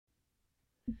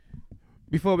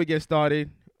Before we get started,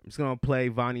 I'm just gonna play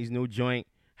Vonnie's new joint.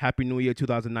 Happy New Year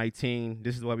 2019.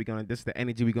 This is what this is the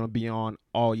energy we're gonna be on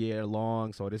all year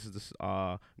long. So this is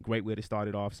the great way to start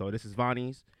it off. So this is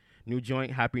Vonnie's new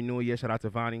joint. Happy New Year. Shout out to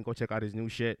Vonnie. Go check out his new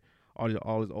shit. All his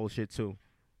old shit too.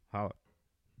 How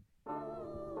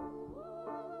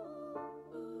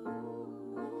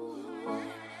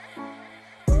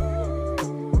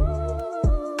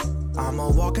I'ma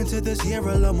walk into this year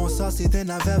a little more saucy than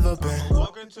I've ever been.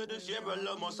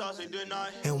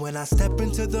 And when I step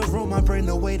into the room, I bring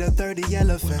the weight of 30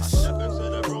 elephants.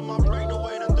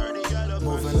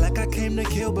 Moving like I came to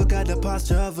kill, but got the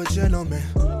posture of a gentleman.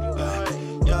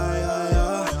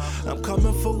 I'm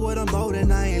coming for what I'm owed,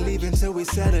 and I ain't leaving till we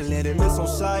settle it. And it's on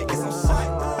sight.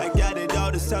 I got it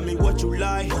all, just tell me what you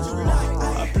like.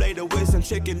 I play the wisdom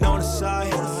chicken on the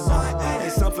side.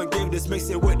 And some forgiveness, mix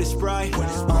it with the Sprite.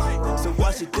 So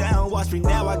wash it down, watch me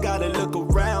now, I gotta look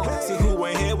around. See who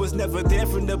ain't here was never there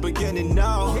from the beginning,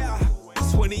 no.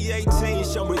 2018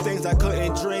 showed me things I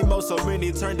couldn't dream of. So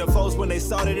many turned to foes when they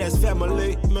saw it as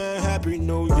family. Man, Happy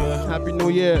New Year. Happy New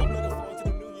Year.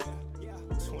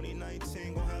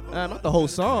 Not the whole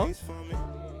song.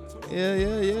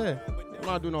 Yeah. I'm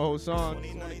not doing the whole song. I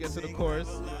just want to get to the chorus.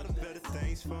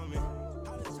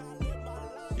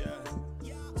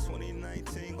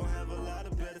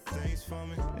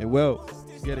 It will.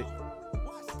 Get it.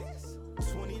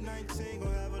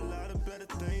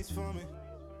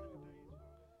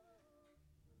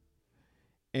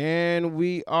 And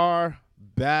we are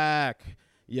back.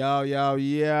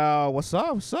 Yo. What's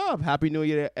up? Happy New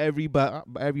Year to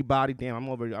everybody. Damn, I'm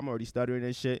already stuttering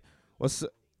and shit. What's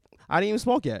up? I didn't even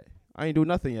smoke yet. I ain't do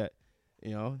nothing yet.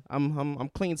 You know, I'm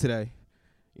clean today.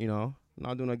 You know, I'm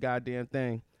not doing a goddamn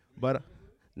thing. But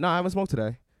I haven't smoked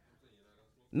today.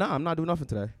 I'm not doing nothing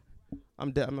today.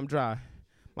 I'm dry.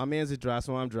 My man's is dry,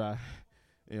 so I'm dry.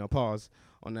 You know, pause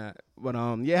on that. But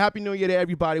Happy New Year to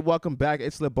everybody. Welcome back.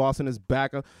 It's Lil Boston is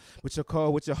back with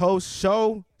your host,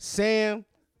 Show, Sam,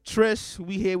 Trish.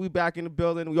 We back in the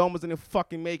building. We almost didn't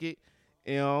fucking make it,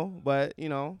 you know, but you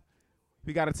know,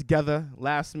 we got it together.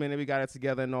 Last minute we got it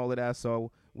together and all of that. So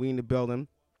we in the building.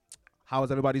 How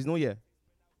was everybody's New Year?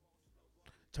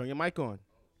 Turn your mic on.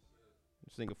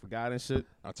 This nigga forgot and shit.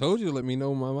 I told you to let me know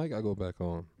when my mic I go back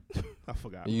on. I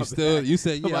forgot. And you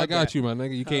said, yeah, I got you, my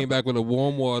nigga. You came back with a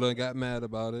warm water and got mad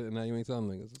about it, and now you ain't telling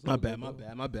niggas.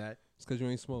 My bad. It's because you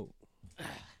ain't smoked.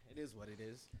 It is what it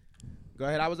is. Go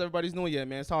ahead. How was everybody's New Year,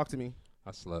 man? Talk to me.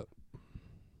 I slept.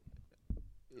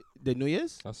 The New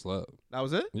Year's? I slept. That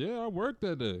was it? Yeah, I worked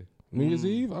that day. New Year's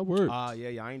Eve, I worked.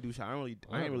 Yeah. I ain't do shit. I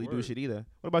ain't really do shit either.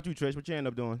 What about you, Trish? What you end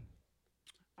up doing?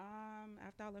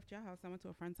 After I left your house, I went to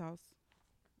a friend's house.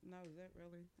 And that was it,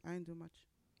 really. I didn't do much.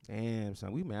 Damn,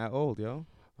 son, we mad old, yo.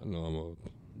 I know I'm old.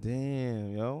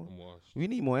 Damn, yo. I'm washed. We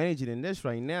need more energy than this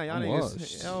right now. Y'all I'm niggas,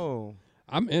 washed. yo.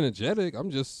 I'm energetic.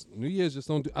 I'm just, New Year's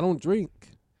I don't drink.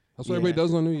 That's what everybody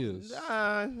does on New Year's.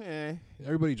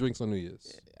 Everybody drinks on New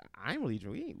Year's. I ain't really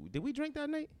drink. Did we drink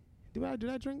that night? Did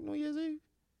I drink New Year's Eve?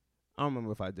 I don't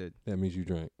remember if I did. That means you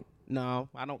drank. No,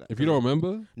 I don't. If you don't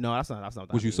remember? No, that's not.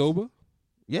 What Was you sober?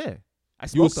 Yeah.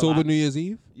 You was sober New Year's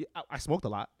Eve? Yeah, I smoked a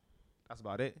lot. That's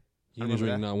about it. You didn't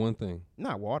drink not one thing?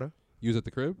 Not water. You was at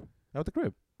the crib? At the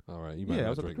crib. All right. You might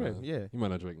not drink nothing. Yeah. You might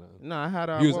not drink nothing. Nah, I had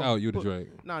you was out. You would have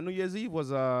drank. Nah, New Year's Eve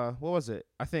was, what was it?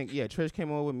 I think, Trish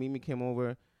came over. Mimi came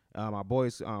over. My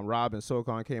boys, Rob and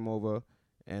SoCon came over.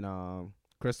 And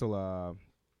Crystal,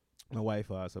 my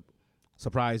wife,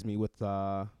 surprised me with,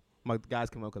 my guys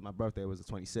came over because my birthday was the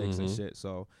 26th and shit.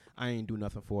 So I ain't do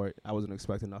nothing for it. I wasn't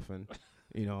expecting nothing.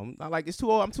 You know, it's too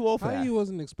old. I'm too old for that. How you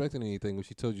wasn't expecting anything when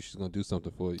she told you she's gonna do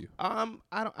something for you? I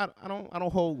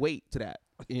don't hold weight to that.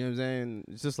 You know what I'm saying?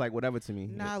 It's just like whatever to me.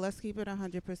 Nah, let's keep it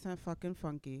 100% fucking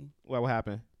funky. What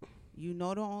happened? You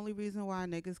know the only reason why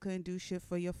niggas couldn't do shit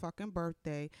for your fucking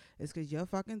birthday is because your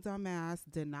fucking dumbass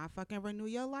did not fucking renew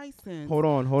your license. Hold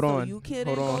on. So you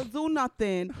couldn't go do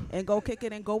nothing and go kick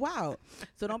it and go out.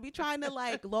 So don't be trying to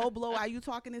like low blow. Are you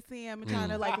talking to Sam and trying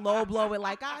to like low blow it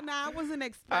like, nah, I wasn't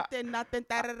expecting nothing.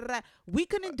 We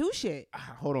couldn't do shit.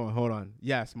 Hold on.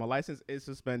 Yes, my license is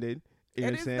suspended. You know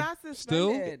it what I'm is saying? not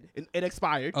suspended. It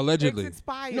expired. Allegedly. It's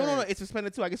expired. No, it's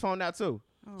suspended too. I just found out too.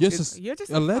 Oh, yes, you're just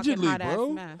allegedly, a fucking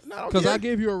bro. mess. Because I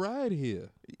gave you a ride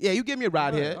here. Yeah, you give me a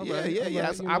ride here. Right,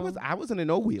 Yeah. I wasn't in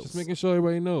no wheels. Just making sure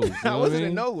everybody knows. I wasn't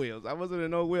in no wheels. I wasn't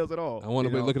in no wheels at all. I want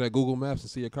to be looking at Google Maps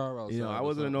and see a car outside. You know, I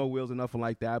wasn't in no wheels or nothing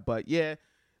like that. But yeah,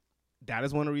 that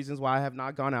is one of the reasons why I have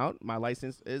not gone out. My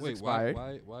license is expired.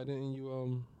 Why didn't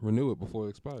you renew it before it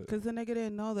expired? Because the nigga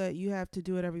didn't know that you have to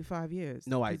do it every 5 years.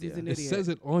 No idea. He's an It idiot. says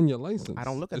it on your license. I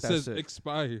don't look at it that says shit.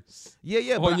 expires.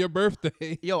 Yeah, on your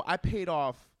birthday. Yo, I paid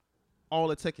off all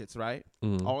the tickets, right?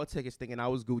 Mm. All the tickets, thinking I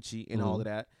was Gucci and all of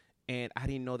that, and I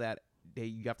didn't know that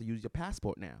you have to use your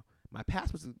passport now. My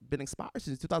passport's been expired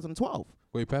since 2012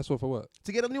 Wait, passport for what?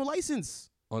 to get a new license.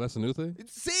 Oh, that's a new thing?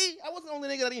 See, I wasn't the only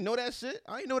nigga that didn't know that shit.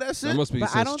 I didn't know that shit. That must be But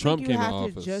I since don't Trump think you came in have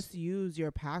office. to just use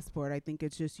your passport. I think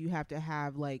it's just you have to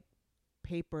have like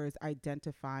papers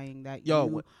identifying that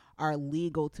you are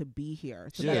legal to be here.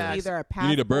 So Yeah. that's either a passport. You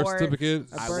need a birth certificate,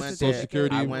 a I birth went social there.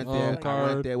 security I went there. I card,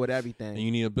 went there with everything. and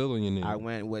you need a bill in your name. I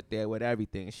went with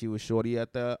everything. She was shorty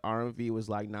at the RMV. Was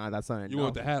like, nah, that's not You enough.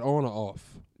 want the hat on or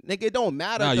off? Nigga, it don't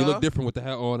matter. Nah, you dog. look different with the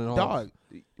hat on and off. Dog,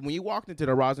 when you walked into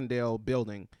the Rosendale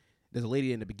building, there's a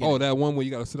lady in the beginning. Oh, that one where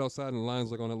you gotta sit outside and the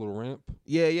line's like on that little ramp.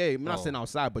 Yeah. I'm not Oh. sitting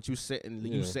outside, but you sitting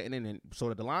in, and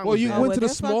so the line. Well, was you there. went well, to the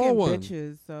they're small fucking one.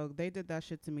 Bitches, so they did that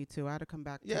shit to me too. I had to come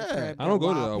back. To the Yeah. crib, I don't get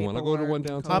go to wild that one. I go to the one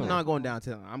paperwork, downtown. I'm not going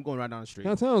downtown. I'm going right down the street.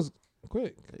 Downtown's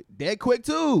quick. Dead quick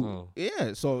too. Oh.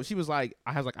 Yeah. So she was like,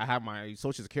 I have my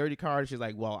social security card. She's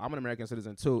like, well, I'm an American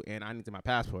citizen too, and I need my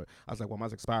passport. I was like, well,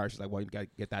 mine's expired. She's like, well, you gotta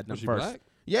get that done Was she first. black?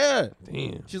 Yeah.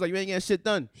 Damn. She's like, you ain't getting shit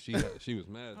done. She was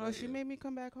mad. Oh, she made me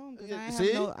come back home because Yeah, I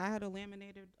see? had a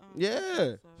laminated. Yeah.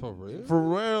 so- For real? For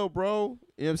real, bro. You know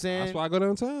what I'm saying? That's why I go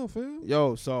downtown, fam.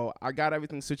 Yo, so I got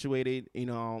everything situated. You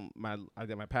know, I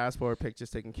got my passport pictures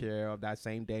taken care of that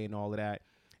same day and all of that.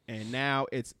 And now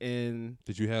it's in.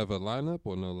 Did you have a lineup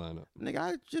or no lineup? Nigga,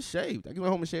 I just shaved. I went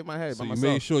home and shaved my head So by you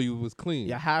myself. made sure you was clean.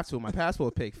 Yeah, I have to. My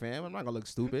passport pic, fam. I'm not gonna look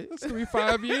stupid. That's gonna be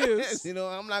 5 years. You know,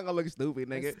 I'm not gonna look stupid,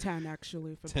 nigga. It's 10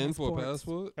 actually for 10 for a passports.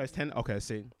 passport. That's 10. Okay,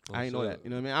 see, Oh, I didn't know shit. that. You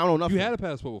know what I mean? I don't know nothing. You had a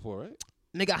passport before, right?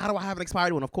 Nigga, how do I have an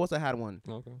expired one? Of course I had one.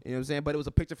 Okay. You know what I'm saying? But it was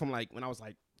a picture from like when I was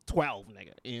like 12,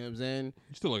 nigga. You know what I'm saying?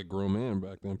 You still like a grown man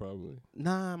back then, probably.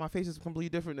 Nah, my face is completely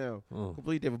different now. Oh.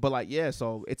 Completely different. But like, yeah,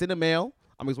 so it's in the mail.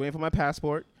 I'm just waiting for my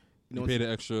passport. You paid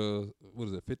an extra, what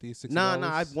is it, $50, $60? Nah,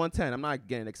 I've 110. I'm not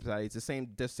getting expedited. It's the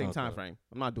same Okay. time frame.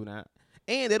 I'm not doing that.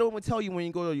 And they don't even tell you when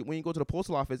you go to the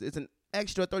postal office, it's an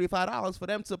extra $35 for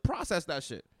them to process that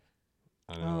shit.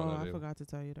 I didn't know Oh, that I either. forgot to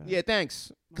tell you that. Yeah,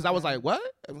 thanks. Because My I was bad. like, what?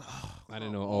 I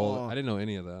didn't know I didn't know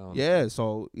any of that. Honestly. Yeah,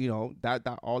 so you know that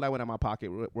all that went in my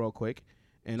pocket real quick.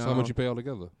 And So how much you pay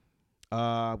altogether?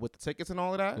 with the tickets and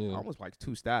all of that, Yeah. almost like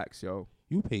 2 stacks, yo.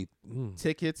 You paid.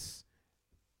 Tickets,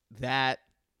 that,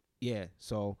 yeah.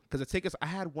 So because the tickets, I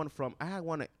had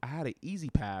an Easy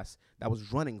Pass that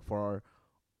was running for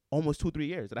almost 2-3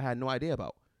 years that I had no idea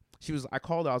about. I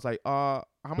called her. I was like, how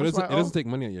But much? it doesn't take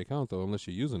money out your account though, unless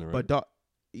you're using it, right? But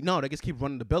no, they just keep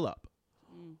running the bill up.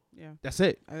 Yeah. That's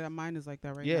it. Mine is like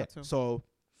that right Yeah. now too. So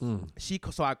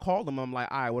so I called them. I'm like,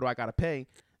 all right, what do I gotta pay?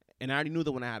 And I already knew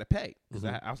the one I had to pay because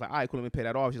I was like, all right, cool, let me pay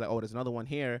that off. She's like, oh, there's another one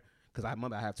here because I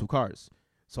remember I have 2 cars.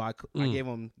 So I gave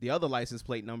them the other license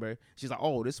plate number. She's like,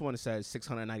 oh, this one says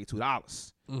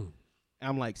 $692. And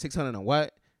I'm like, 600 and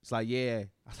what? It's like, yeah.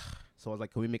 So I was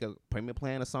like, can we make a payment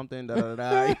plan or something? Da, da,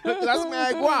 da. That's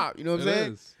mad guap. You know what I'm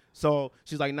saying? So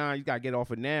she's like, nah, you got to get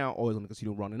off it now or it's going to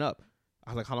continue running up.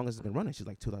 I was like, how long has it been running? She's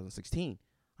like, 2016.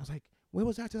 I was like, where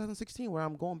was that 2016 where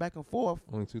I'm going back and forth?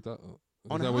 Only 2000. On Is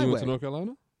the that when you went to highway. North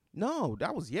Carolina? No,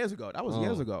 that was years ago.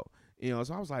 Oh. You know,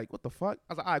 so I was like, what the fuck?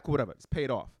 I was like, all right, cool, whatever. It's paid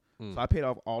off. Mm. So I paid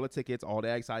off all the tickets, all the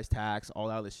excise tax, all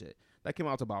that other shit. That came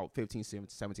out to about $1,500,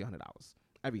 $1,700.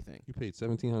 Everything. You paid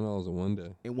 $1,700 in one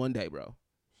day. In one day, bro.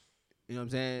 You know what I'm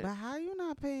saying? But how you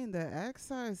not paying the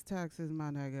excise taxes, my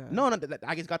nigga? No,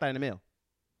 I just got that in the mail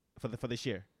for this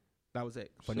year. That was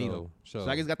it for Nino. So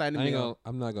I just got that in the mail.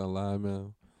 I'm not gonna lie,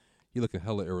 man. You looking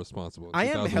hella irresponsible. I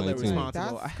am hella 2019.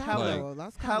 irresponsible. That's Hella.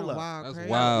 that's hella. kind of wild. That's crazy.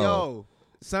 wild. Yo,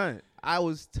 son, I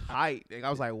was tight. Like, I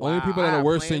was like, wow. Only people I that are have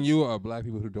worse than plans. you are black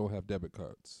people who don't have debit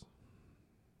cards.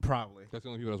 Probably. That's the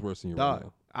only people that's worse than you Dog, right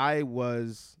now. I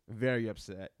was very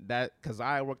upset because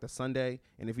I worked a Sunday,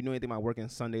 and if you know anything about working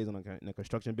Sundays in the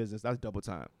construction business, that's double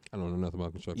time. I don't know nothing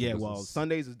about construction. Yeah, business. well,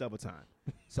 Sundays is double time.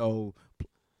 So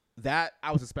that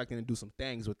I was expecting to do some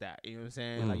things with that. You know what I'm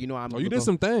saying? Like, you know, I'm. Oh, you did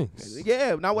some things.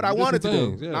 Yeah, not what You I did wanted some to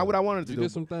things, do. yeah. Not what I wanted to You do.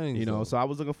 did some things. You know, though. so I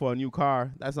was looking for a new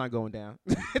car. That's not going down.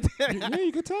 yeah,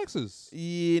 you get taxes.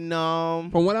 You know,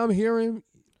 From what I'm hearing,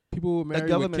 people married with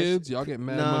government is- kids, y'all get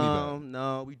mad money back.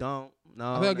 no, we don't.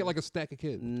 No, I think I'll get like a stack of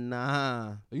kids.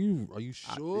 nah. Are you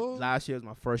sure? Last year was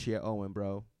my first year owing,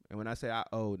 bro. And when I say I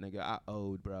owed, nigga, I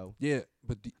owed, bro. Yeah,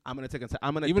 but I'm gonna take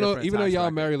I'm gonna even though y'all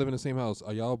married, live in the same house,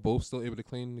 are y'all both still able to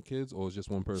claim the kids, or is just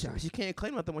one person? She can't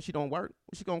claim nothing when she don't work.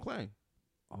 What she gonna claim?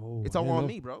 Oh, It's I all didn't on know.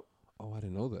 me, bro. Oh, I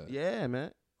didn't know that. Yeah,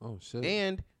 man. Oh shit.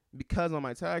 And because on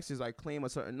my taxes I claim a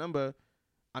certain number,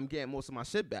 I'm getting most of my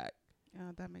shit back.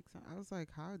 Yeah, that makes sense. I was like,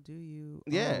 how do you?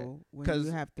 Yeah, owe when 'cause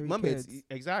you have 3 Remember, kids.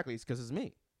 exactly. It's because it's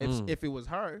me. Mm. If it was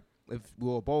her, if we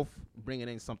were both bringing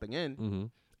in something in, Mm-hmm.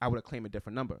 I would have claimed a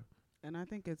different number. And I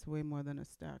think it's way more than a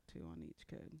stack too on each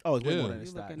kid. Oh, it's way Yeah. more than a You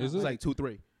stack. looking Is It's it? like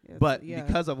 2-3. Yeah, But yeah.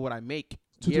 because of what I make,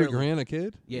 2-3 yearly- grand a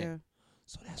kid. Yeah.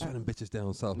 So that's why them bitches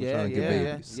down south are Yeah, trying to get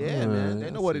yeah, babies. yeah, man.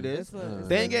 They know what it is.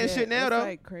 They ain't getting shit now, it's though.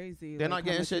 Like crazy. They're like not how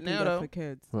getting much shit you can now, get though. For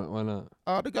kids. Why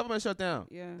not? The government shut down.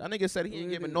 Yeah. That nigga said he ain't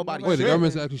giving nobody Wait, shit. the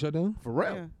government's actually shut down? For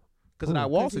real. Yeah. Because of that Oh.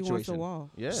 wall 'Cause he wants a situation.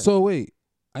 wall. Yeah. So wait,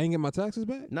 I ain't get my taxes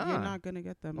back? nah. You're not gonna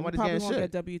get them. You Nobody's probably getting won't shit.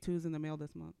 get W-2s in the mail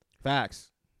this month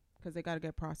Facts. because they gotta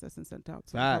get processed and sent out.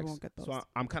 So you probably Facts. won't get those. So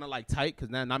I'm kind of like tight because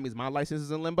now that means my license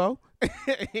is in limbo.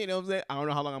 You know what I'm saying? I don't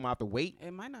know how long I'm going to have to wait.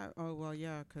 It might not. Oh well,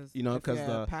 yeah, because You know, 'cause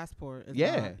the- passport. Is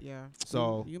Yeah. not, yeah.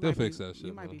 So you They'll might fix be, that shit,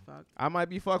 You might man. be fucked. I might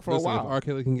be fucked for Listen, a if while. R.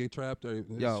 Kelly can get trapped, Yo,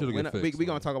 shit'll we get fixed.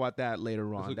 going to talk about that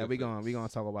later on. This'll That get we going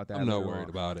fixed. to talk about that I'm not later worried on.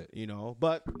 about it. You know,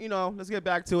 but, you know, let's get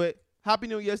back to it. Happy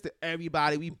New Year's to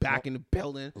everybody. We back in the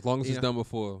building. As long as You it's know. done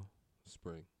before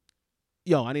spring.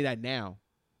 Yo, I need that now.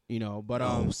 You know, but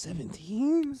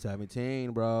 17?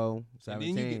 17, bro. And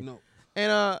 17. then you get no.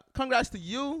 And congrats to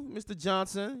you, Mr.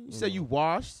 Johnson. You said you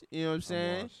washed. You know what I'm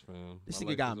saying? Washed, fam. This My nigga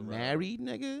life got is a wrap. married,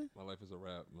 nigga. My life is a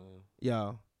wrap, man.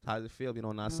 Yo, how does it feel being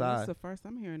on that This is side? the first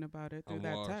I'm hearing about it through I'm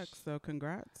that washed. text. So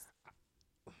congrats.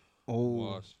 Oh,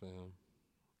 Washed, fam.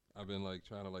 I've been like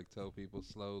trying to like tell people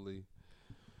slowly.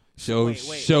 Show wait,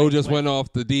 just wait. went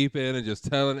off the deep end and just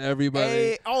telling everybody.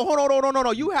 hey, oh, hold on,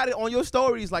 no. You had it on your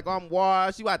stories like I'm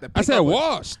washed. You had to. Pick I said up with-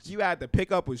 washed. You had to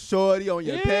pick up with Shorty on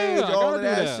your Yeah, page, I all gotta of do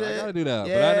that that. shit. I gotta do that.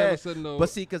 Yeah. But I never said no. But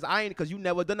see, cause you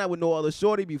never done that with no other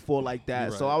Shorty before like that.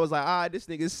 You're So right. I was like, this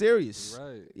nigga's serious.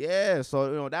 You're right. Yeah. So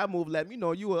you know that move let me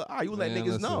know you were. You let Man, niggas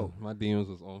listen, know. My DMs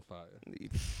was on fire.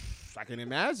 I can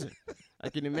imagine. You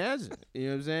know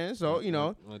what I'm saying? So you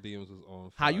know, My DMs was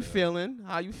on fire. how you feeling?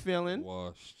 How you feeling?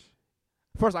 Washed.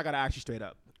 First, I gotta ask you straight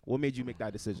up. What made you make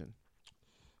that decision?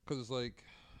 Cause it's like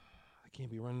I can't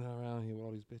be running around here with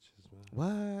all these bitches, man.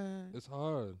 What? It's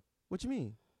hard. What you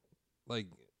mean? Like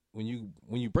when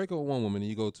you break up with one woman and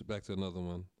you go back to another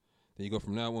one, then you go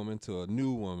from that woman to a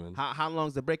new woman. How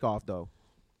long's the break off though?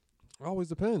 It always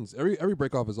depends. Every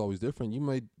break off is always different. You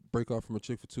might break off from a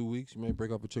chick for 2 weeks. You may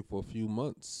break off a chick for a few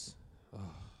months.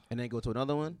 And then go to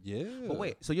another one? Yeah. But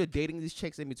wait, so you're dating these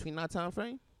chicks in between that time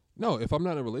frame? No, if I'm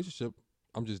not in a relationship,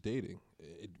 I'm just dating.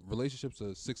 Relationships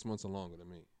are 6 months or longer to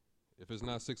me. If it's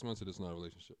not 6 months, it's not a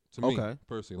relationship. To me, Okay.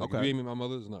 personally. Like Okay. if you ain't meet my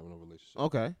mother, it's not a relationship.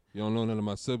 Okay. You don't know none of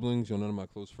my siblings. You don't know none of my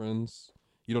close friends.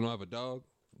 You don't know I have a dog.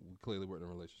 We clearly weren't in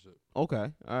a relationship.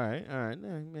 Okay. All right. Nah,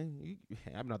 man,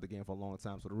 I've been out the game for a long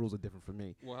time, so the rules are different for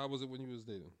me. Well, how was it when you was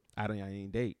dating? I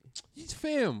ain't date.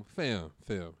 Fam.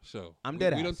 Show. I'm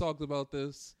dead We done ass. talked about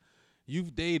this.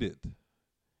 You've dated.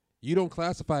 You don't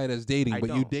classify it as dating, I but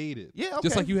you don't. dated. Yeah, Just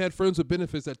okay. like you had friends with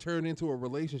benefits that turned into a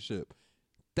relationship.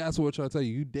 That's what we're trying to tell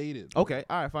you. You dated. Okay.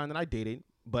 All right. Fine. Then I dated,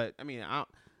 but I mean, I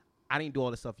didn't do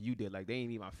all the stuff you did. Like they ain't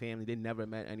meet my family. They never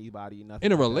met anybody. Nothing.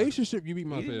 In a like that. relationship, you meet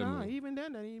my Nah, family. even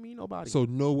then, they didn't meet nobody. So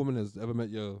no woman has ever met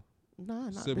your nah,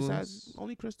 not siblings? besides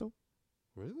only Crystal.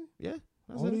 really Yeah.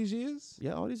 That's all it. these years.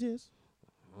 Yeah, all these years.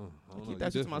 I I don't keep know. that You shit to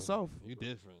different. myself. You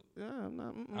different. Yeah, I'm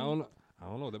not. I don't know. I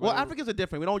don't know. They Well, might- Africans are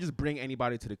different. We don't just bring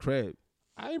anybody to the crib.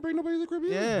 I ain't bring nobody to the crib.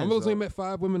 Either. Yeah, I'm only so- met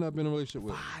 5 women I've been in a relationship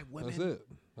with. 5 women. That's it.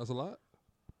 That's a lot.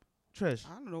 Trish,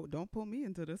 I don't know. Don't pull me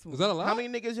into this one. Is that a lot? how many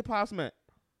niggas your pops met?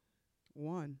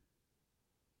 One.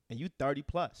 And you 30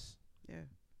 plus. Yeah.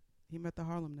 He met the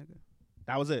Harlem nigga.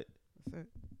 That was it. That's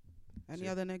it. Any Shit.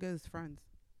 other nigga is friends.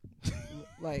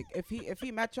 Like if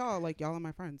he met y'all, like y'all are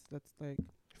my friends. That's like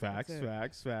Facts, it.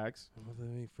 facts. My mother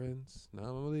ain't friends.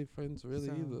 Nah, my mother ain't friends really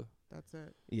So- either. that's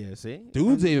it. Yeah, see?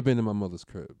 Dudes ain't even been in my mother's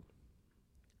crib.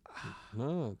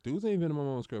 Nah, dudes ain't been in my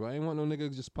mother's crib. I ain't want no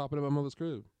nigga just popping in my mother's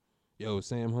crib. Yo, is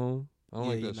Sam home? I don't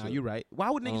like that nah, shit. you right. Why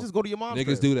would niggas just go to your mom's Niggas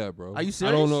crib? do that, bro. Are you I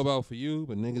serious? don't know about for you,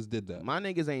 but niggas did that. My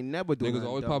niggas ain't never doing Niggas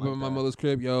always popping in my mother's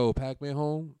crib. Yo, Pac-Man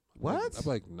home? What? I'm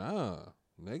like, nah.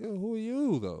 Nigga, who are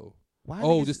you, though? Why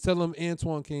Oh, niggas, just tell him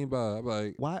Antoine came by. I'm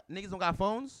like, why niggas don't got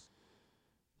phones?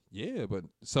 yeah, but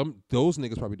those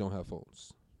niggas probably don't have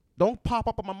phones. Don't pop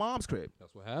up at my mom's crib.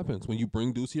 That's what happens. When you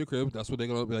bring dudes to your crib, that's what they're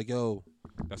going to be like, yo,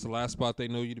 that's the last spot they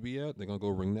know you to be at. They're going to go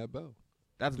ring that bell.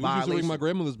 That's Dudes used to ring violation. my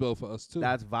grandmother's bell for us, too.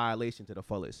 That's violation to the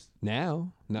fullest.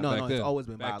 Now? Not No, back no, then. it's always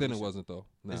been Back then it violation. wasn't, though.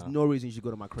 Nah. There's no reason you should go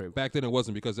to my crib. Back then it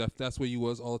wasn't, because if that's where you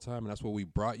was all the time and that's where we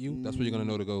brought you, that's where you're going to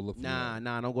know to go look for Nah, me.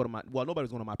 don't go to my. Well, nobody's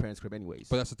going to my parents' crib anyways.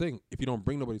 But that's the thing. If you don't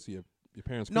bring nobody to your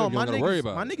parents' crib, no, you my don't got to worry niggas,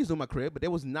 about my it. niggas do my crib, but they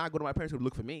was not going to my parents' crib to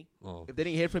look for me. Oh. If they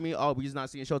didn't hear from me, we just not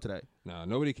seeing show today. Nah,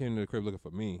 nobody came to the crib looking for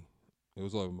me. It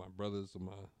was all my brothers and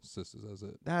my sisters. That's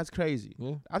it. That's crazy.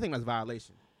 Yeah. I think that's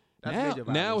violation. That's Now, major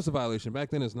violation. now it's a violation. Back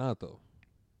then it's not, though.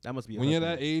 that must be. When you're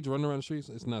husband. that age, running around the streets,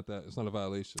 it's not that. It's not a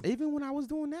violation. Even when I was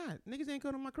doing that, niggas ain't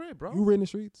going to my crib, bro. You ran the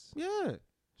streets? Yeah.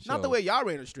 Not the way y'all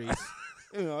ran the streets.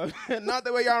 You know, not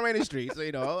the way y'all ran the streets.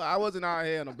 You know, I wasn't out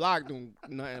here on the block doing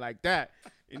nothing like that.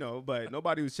 You know, but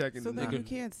nobody was checking. So then you nothing.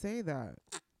 can't say that.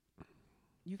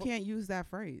 You can't use that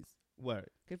phrase. What?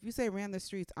 If you say ran the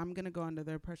streets, I'm gonna go under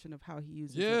the impression of how he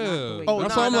uses it. Yeah. not the way Oh, you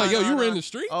That's nah, why I'm nah, like, yo, nah, you nah. ran the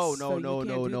streets? Oh So no you no can't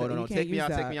no do no that. no You no! can't Take me use out!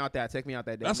 Take that. me out that! Take me out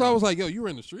that day. That's no. why I was like, yo, you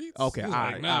ran the streets? Okay, He was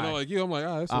alright, like, nah, no, alright. like you. I'm like,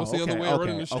 all right, so Oh, what's the other okay, way of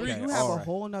running okay, the okay. streets? You have a Alright.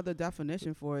 whole nother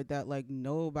definition for it that like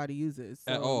nobody uses.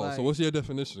 So, At all. Like, So what's your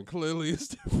definition? Clearly, it's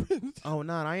different. Oh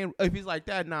no, I ain't. If he's like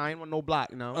that, nah, I ain't want no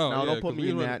block. No, Oh, no, yeah, don't put 'cause me we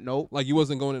in run- that. Nope. Like you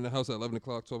wasn't going in the house at 11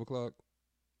 o'clock, 12 o'clock.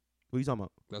 What you talking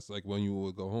about? That's like when you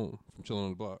would go home from chilling on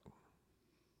the block.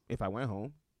 If I went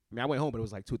home, I mean, I went home, but it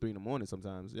was like 2, 3 in the morning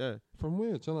sometimes. Yeah, From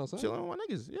where? Chilling outside? chilling with my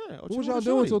niggas. Yeah. What was y'all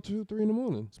doing till 2, 3 in the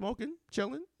morning? Smoking,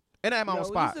 chilling, and I had my yo, own we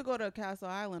spot. used to go to Castle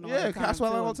Island. All Yeah, the time Castle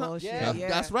too Island and all the time. bullshit. Yeah,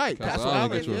 that's right. Castle Castle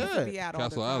Island Island, get you in- We used to yeah, be out all the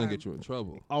Castle Island time. get you in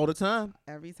trouble. all the time.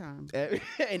 Every time.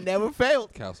 It never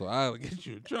failed. Castle Island get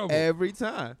you in trouble. Every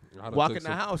time. I done Walk took in the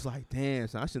some- house like, damn,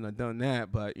 son, I shouldn't have done that.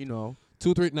 But you know,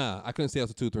 2, 3. Nah, I couldn't stay out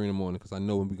till 2, 3 in the morning because I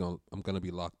know when I'm gonna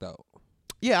be locked out.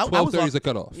 yeah, I was 12:30 is locked. a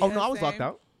cutoff. Oh Yeah, no, I was same. locked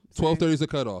out. 12:30 is a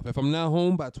cutoff. If I'm not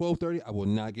home by 12:30, I will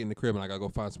not get in the crib, and I gotta go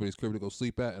find somebody's crib to go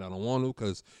sleep at, and I don't want to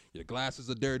because your glasses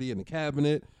are dirty in the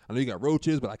cabinet. I know you got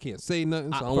roaches, but I can't say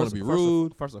nothing, so I don't want to be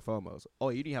rude. First and foremost. Oh,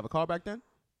 you didn't have a car back then?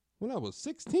 When I was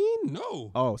 16,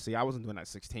 no. Oh, see, I wasn't doing that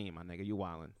 16, my nigga. You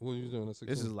wildin'. What were you doing at 16?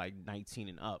 This is like 19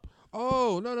 and up.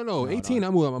 Oh no. No, 18. no.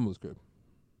 I moved out my mother's crib.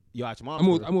 You out your I mom's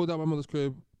moved. crib? I moved out my mother's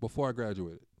crib before I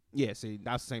graduated. Yeah, see,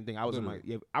 that's the same thing. I was in like,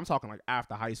 Literally. I'm talking like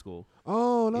after high school.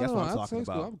 Oh no, That's no, what I'm after talking high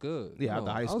school, about. I'm good. Yeah, No,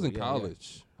 after high I was school, in yeah, yeah.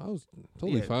 college. I was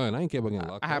totally Yeah. fine. I ain't care about getting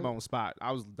locked I had up. my own spot.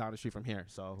 I was down the street from here,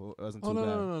 so it wasn't too Oh no,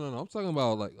 bad. no. I'm talking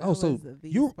about like. That Oh, so was the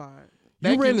you spot.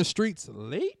 Thank ran you. the streets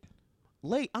late?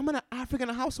 Late. I'm in an African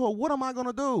household. What am I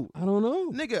gonna do, I don't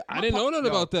know. nigga? I didn't know nothing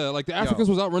Yo, about that. Like the Africans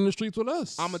was out running the streets with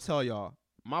us. I'm gonna tell y'all.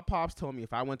 My pops told me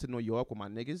if I went to New York with my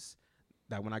niggas,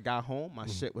 that when I got home, my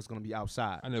shit was gonna be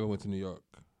outside. I never went to New York.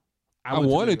 I went to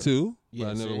New wanted York. to, Yeah, but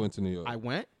I never see? went to New York. I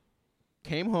went,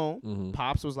 came home. Mhm.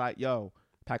 Pops was like, "Yo,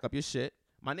 pack up your shit."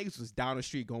 My niggas was down the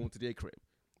street going to their crib.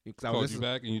 'Cause I Called was you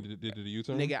back and you did the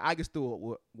U-turn? nigga, I just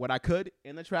threw what I could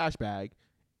in the trash bag,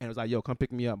 and it was like, "Yo, come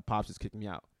pick me up." Pops just kicked me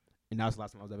out, and that was the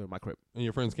last time I was ever in my crib. And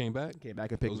your friends came back? Came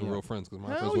back and picked Those me were real up. friends because my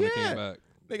Hell friends when they yeah. came back.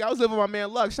 Nigga, I was living with my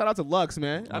man Lux. Shout out to Lux,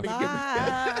 man. My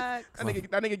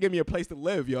That nigga give me a place to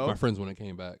live, yo. My friends when they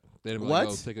came back. They didn't be like, yo,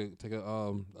 What? take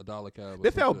a dollar cab. or They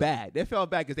some felt shit. bad. They felt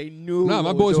bad because they knew. Nah, my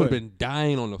what boys we would were have been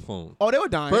dying on the phone. Oh, they were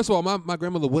dying. First of all, my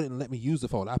grandmother wouldn't let me use the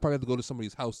phone. I probably had to go to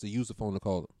somebody's house to use the phone to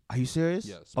call them. Are you serious?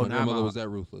 Yes. Oh, My nah, grandmother was that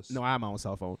ruthless. No, I have my own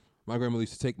cell phone. My grandmother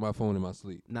used to take my phone in my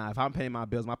sleep. Nah, if I'm paying my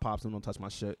bills, my pops don't touch my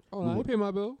shit. Oh, I ain't pay my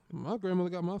bill. My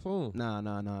grandmother got my phone. Nah.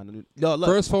 Yo, look.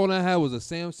 First phone I had was a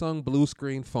Samsung blue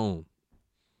screen phone.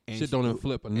 and Shit she- don't even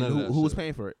flip or and none of that who was shit.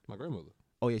 paying for it? My grandmother.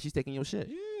 Oh yeah, she's taking your shit.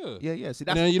 Yeah. Yeah. See, And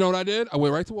that's then you know what I did? I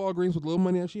went right to Walgreens with a little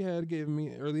money that she had given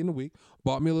me early in the week,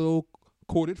 bought me a little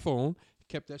corded phone,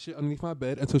 kept that shit underneath my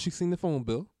bed until she seen the phone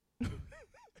bill.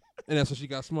 And that's when she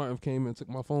got smart and came and took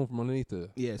my phone from underneath her.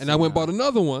 Yeah, And see, I went and nah. bought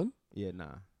another one, yeah,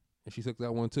 nah. and she took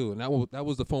that one too. And that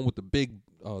was the phone with the big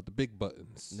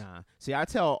buttons. Nah. See, I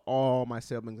tell all my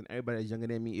siblings and everybody that's younger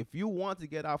than me, if you want to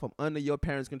get out from under your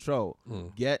parents' control,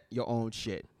 get your own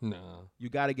shit. Nah. You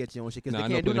gotta get your own shit because Nah, I they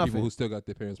know can't do plenty of people nothing. who still got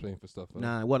their parents paying for stuff.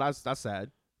 Nah, well, that's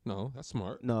sad. No, that's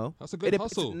smart. No, That's a good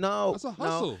hustle. No, That's a no.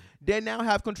 hustle. They now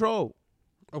have control.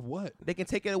 Of what? They can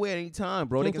take it away at any time,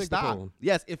 bro. They Don't can take the stop. phone.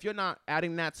 Yes, if you're not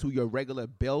adding that to your regular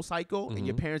bill cycle and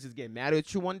your Mhm. parents just get mad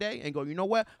at you one day and go, you know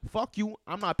what? Fuck you.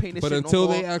 I'm not paying this But shit until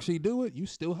no they more. actually do it, you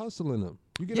still hustling them.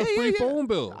 You get Yeah, a yeah, free yeah. phone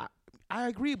bill. I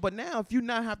agree, but now if you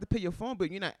not have to pay your phone bill,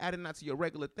 you're not adding that to your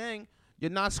regular thing, you're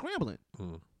not scrambling.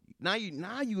 Now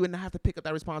you gonna have to pick up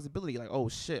that responsibility. Like, oh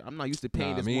shit, I'm not used to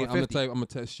paying Nah, this me, $150. I'm the type. I'm gonna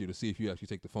test you to see if you actually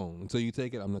take the phone. Until you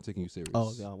take it, I'm not taking you serious.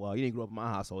 Oh, yeah, well, you didn't grow up in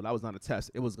my household. That was not a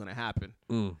test. It was gonna happen.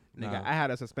 Nigga, Nah. I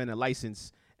had a suspended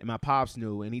license, and my pops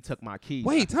knew, and he took my keys.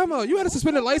 Wait, time out. You had a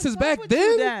suspended license What's up back with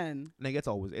you then?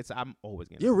 Nigga, I'm always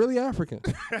getting. You're really African.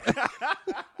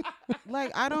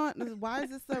 Like I don't. Why is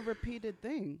this a repeated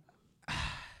thing?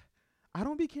 I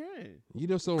don't be caring. You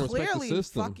just don't respect Clearly, the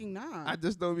system. fucking not. I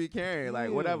just don't be caring. Like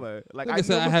Yeah. whatever. Like Like I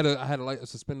said, knew- I had a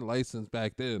suspended license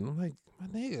back then. I'm like, my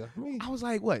nigga. I mean, I was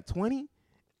like, what, 20?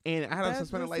 And I had a That's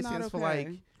suspended just not license for okay.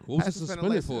 like what was I it suspended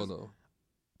suspended for license. though?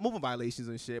 moving violations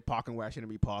and shit, parking where I shouldn't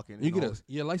be parking. You get know.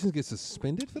 your license gets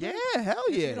suspended for that? Yeah, hell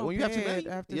If you yeah. don't When you have too pay many, it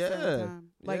after yeah. certain time.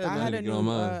 Like Yeah, I man. had I a need to get on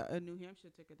mine. New Hampshire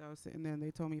ticket that was sitting there, and they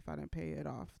told me if I didn't pay it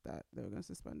off, that they were gonna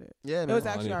suspend it. Yeah, It man. was I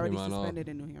actually need to pay already mine off. suspended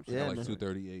in New Hampshire. I Yeah, got like man.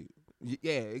 238.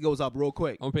 Yeah, it goes up real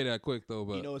quick. I'm gonna pay that quick though,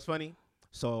 but You know what's funny?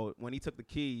 So when he took the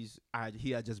keys,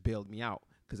 he had just bailed me out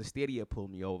because the Stadia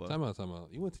pulled me over. Time out.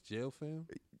 You went to jail, fam?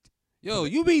 Yo,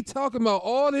 you be talking about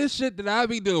all this shit that I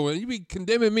be doing. You be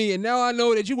condemning me, and now I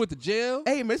know that you went to jail.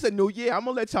 Hey, man, it's a new year. I'm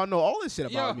going to let y'all know all this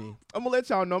shit about Yo. me. I'm going to let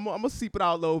y'all know. I'm going to seep it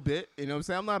out a little bit. You know what I'm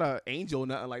saying? I'm not an angel or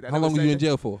nothing like that. How Never long were said you in that.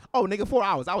 jail for? Oh, nigga, 4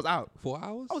 hours. I was out. 4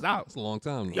 hours? I was out. That's a long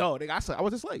time. Though. Yo, nigga, I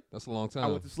was asleep. That's a long time. I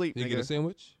went to sleep, Did you get a nigga.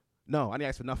 sandwich? No, I didn't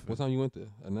ask for nothing. What time you went there?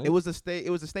 At night? It was the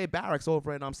state barracks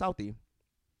over in Southie.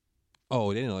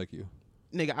 Oh, they didn't like you.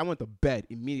 Nigga, I went to bed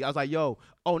immediately. I was like, yo,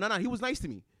 oh, no, he was nice to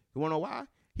me. You want to know why?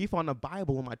 He found the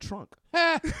Bible in my trunk.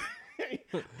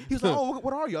 He was like, oh,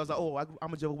 what are you? I was like, oh,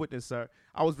 I'm a Jehovah's Witness, sir.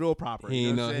 I was real proper. He you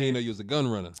ain't know know. what I'm He ain't know saying? you was a gun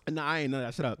runner. Nah, I ain't know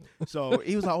that. Shut up. So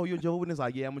he was like, oh, you're a Jehovah's Witness?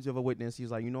 Like, yeah, I'm a Jehovah's Witness. He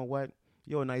was like, you know what?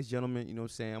 You're a nice gentleman. You know what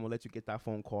I'm saying? I'm going to let you get that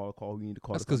phone call. Call who you need to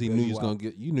call. That's to come because he bail knew you you was out. gonna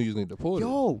get. You knew you was gonna get deported.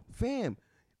 Yo, fam.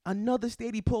 Another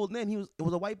state he pulled in. It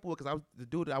was a white boy because the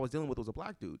dude that I was dealing with was a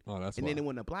black dude. Oh, that's And why. then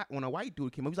when a white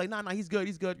dude came up, he was like, nah, he's good.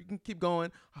 You can keep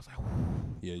going. I was like,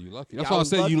 Yeah, you lucky. Yeah, That's I why I was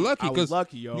said you lucky I was because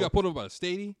lucky, yo. you got pulled over by the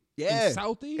statey. Yeah. In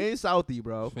Southie. In Southie,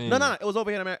 bro. Fam. No. It was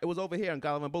over here. It was over here on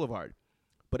Gallivan Boulevard.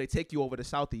 But they take you over to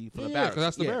Southie for the Yeah, barracks. 'cause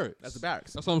that's the barracks. That's the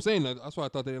barracks. That's what I'm saying. That's why I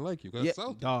thought they didn't like you. Cause Yeah, it's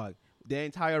Southie. dog. The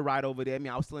entire ride over there. I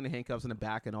mean, I was still in the handcuffs in the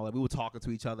back and all that. We were talking to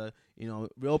each other. You know,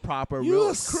 real proper. You real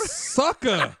a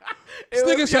sucker. It This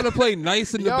was- nigga's trying to play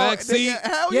nice in the Yo, back nigga, seat.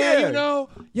 hell yeah, yeah. you know.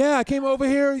 Yeah, I came over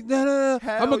here. Hell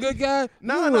I'm a good guy.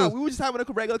 No. You was- We were just having a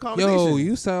regular conversation. Yo,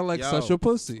 you sound like Yo, such a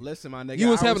pussy. Listen, my nigga. You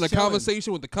was I having a chilling.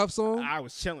 conversation with the cuffs on. I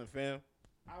was chilling, fam.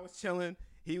 I was chilling.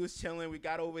 He was chilling. We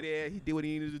got over there. He did what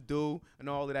he needed to do and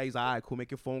all of that. He's like, all right, cool.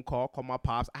 Make your phone call. Call my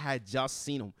pops. I had just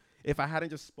seen him. If I hadn't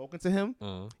just spoken to him,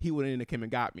 he wouldn't have came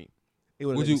and got me.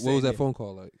 What was that phone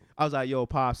call like? I was like, yo,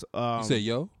 pops. You say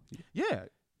yo? Yeah.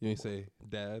 You ain't say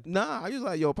dad? Nah, I was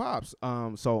like, yo, pops.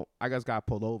 So I just got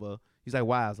pulled over. He's like,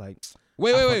 why? I was like,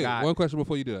 Wait. forgot. One question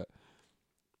before you do that.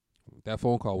 That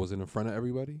phone call was it in front of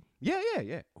everybody?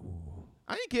 yeah.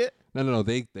 I ain't care. No.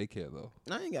 They care though.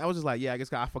 I was just like, yeah,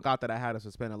 I forgot that I had a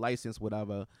suspended license,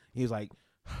 whatever. He was like,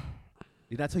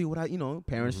 did I tell you what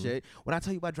parents shit? When I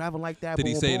tell you about driving like that? Did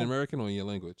he boom, say it boom. in American or in your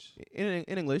language? In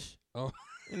English? Oh.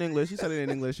 In English. He said it in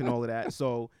English and all of that.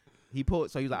 So he pulled.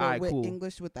 So he was like, all right, with cool.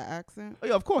 English with the accent. Oh,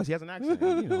 yeah, of course he has an accent.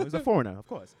 He's a foreigner, of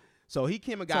course. So he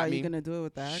came and So got are me. you gonna do it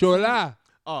with that? Shola.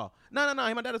 Oh, no.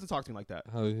 My dad doesn't talk to me like that.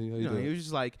 How you You know, doing? he was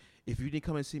just like, if you didn't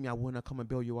come and see me, I wouldn't come and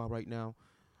bail you out right now.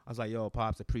 I was like, yo,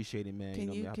 pops, appreciate it, man. Can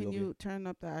know, you I'll be over here. turn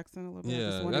up the accent a little bit? I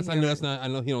just Yeah, wanna I hear know it. that's not. I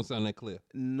know he don't sound that clear.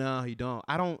 No, he don't.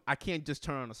 I can't just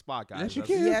turn on the spot, guys. Yes, you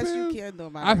That's- can. Yes, fam. you can though.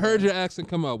 my I've heard nigga. your accent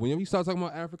come out. Whenever you start talking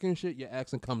about African shit, your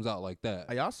accent comes out like that.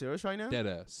 Are y'all serious right now? Dead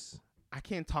ass. I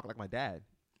can't talk like my dad.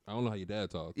 I don't know how your dad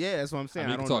talks. Yeah, that's what I'm I saying. mean,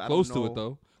 I you can don't talk know- I close don't to it know.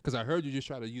 though, because I heard you just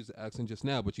try to use the accent just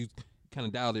now, but you kind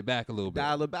of dialed it back a little bit.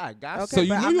 Dial it back, guys. Okay, so you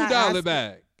but knew I'm you not dialed it asking-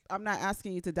 back. I'm not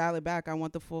asking you to dial it back. I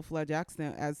want the full-fledged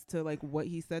accent as to like what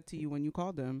he said to you when you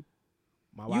called him.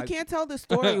 My You wife, can't tell the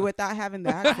story without having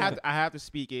the I accent. have to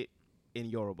speak it in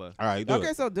Yoruba. All right, do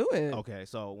Okay, it. so do it. Okay,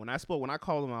 so when I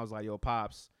called him, I was like, "Yo,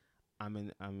 pops, I'm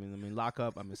in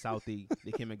lockup. I'm in Southie.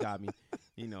 They came and got me.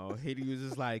 You know, he was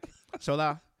just like,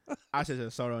 Shola, I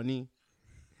said sorry ni.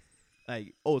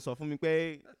 Like, oh, so for me,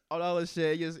 babe, all that other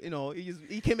shit.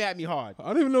 He came at me hard. I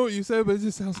don't even know what you said, but it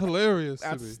just sounds hilarious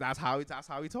to me. That's how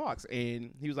he talks.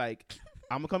 And he was like,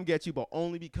 I'm gonna come get you, but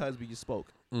only because we just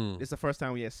spoke. Mm. It's the first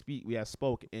time we have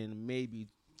spoke in maybe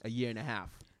a year and a half.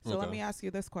 So let Okay. me ask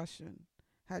you this question: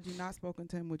 had you not spoken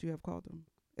to him, would you have called him?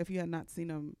 If you had not seen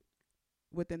him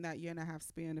within that year and a half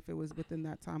span, if it was within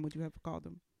that time, would you have called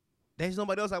him? There's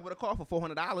nobody else I would have called for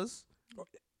 $400.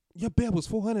 Your bail was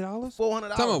 $400.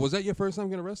 $400. Time out. Was that your first time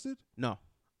getting arrested? No,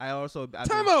 I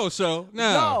Time out, show.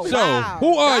 Now, Yo, show. wow.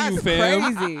 Who are That's you,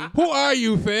 fam? Crazy. Who are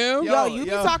you, fam? Yo, Yo, you be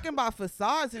yo. talking about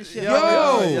facades and shit. Yo, like,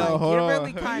 yo, like, yo, hold you're on.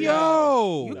 really kind of,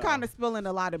 Yo. you kind of spilling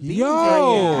a lot of beans Yo.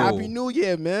 right now. Happy New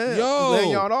Year, man. Yo, I'm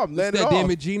letting y'all know. I'm it's letting that it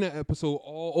damn off. Gina episode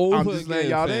all over I'm just again, letting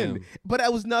y'all fam. in. But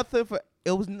that was nothing for.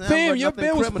 It was never Fam, your nothing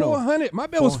bill was criminal. $400. My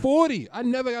bill was $40. I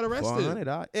never got arrested.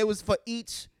 $400. It was for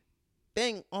each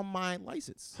thing on my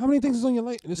license. How many things is on your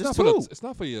license? It's Just not for two. it's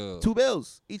not for your 2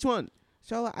 bills, each one.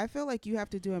 Shola, I feel like you have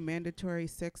to do a mandatory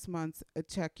 6 months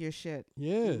check your shit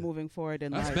Yeah. moving forward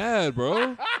in That's life. bad,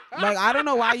 bro. Like, I don't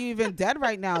know why you even dead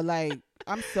right now. Like,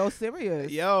 I'm so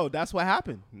serious. Yo, that's what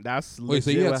happened. That's Wait,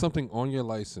 so you legit had what- something on your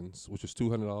license which was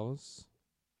 $200,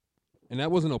 and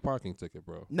that wasn't no parking ticket,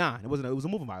 bro. Nah, it wasn't. It was a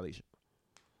moving violation.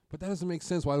 But that doesn't make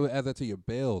sense. Why would add that to your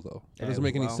bail though? That doesn't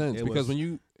make any well, sense it because was- when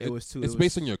you it's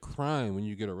based on your crime when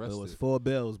you get It arrested. was 4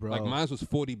 bills, bro. Like mine was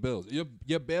 40 bills.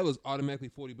 Your bail is automatically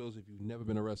 40 bills if you've never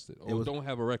been arrested or was- don't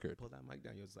have a record. Pull that mic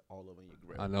down. You're just like all over your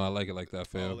grip. I know. I like it like that, All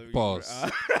fam. over your Pause.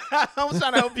 grip. I'm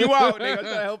trying to help you out, nigga. I'm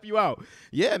trying to help you out.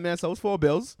 Yeah, man. So it's 4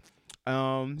 bills.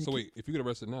 So wait, if you get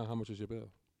arrested now, how much is your bail?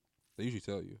 They usually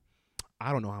tell you.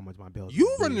 I don't know how much my bills. You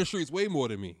gonna run be. the streets way more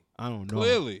than me. I don't know.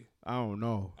 Clearly. I don't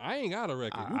know. I ain't got a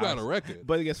record. You I- got a record.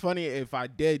 But it's funny if I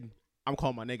did. I'm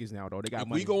calling my niggas now though. They got If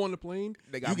money. we go on the plane,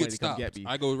 They got you money get to come stopped. get me.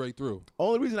 I go right through.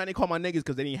 Only reason I didn't call my niggas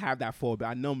because they didn't have that 4 bill.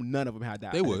 I know none of them had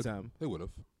that. They at would. the time. They would have.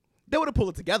 They would have pulled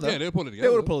it together. Yeah, they'll pull it They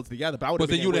together. would have pulled it together. But I would But have.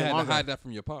 then you would have had longer. to hide that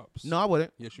from your pops. No, I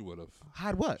wouldn't. Yes, you would have.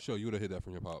 Hide what? Show you would have hid that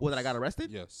from your pops. What, that I got arrested?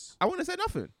 Yes. I wouldn't have said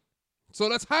nothing. So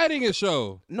that's hiding it,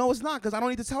 show. No, it's not because I don't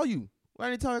need to tell you. What I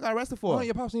need to tell you I got arrested for? Why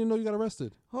your pops didn't know you got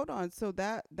arrested? Hold on. So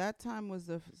that time was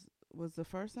the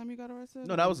first time you got arrested?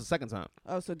 No, that was the second time.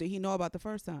 Oh, so did he know about the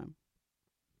first time?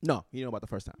 No, you know about the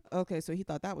first time. Okay, so he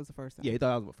thought that was the first time. Yeah, he thought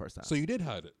that was the first time. So you did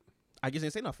hide it. I just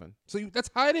didn't say nothing. So that's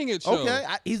hiding it, show. Okay,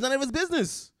 he's none of his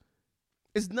business.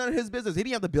 It's none of his business. He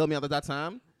didn't have to bill me out at that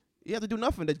time. He had to do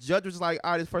nothing. The judge was like,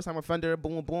 all right, this first time offender,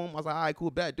 boom, boom. I was like, all right,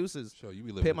 cool, bet, deuces. Show you be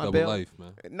Pay living a my double bill. life,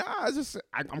 man. Nah, it's just,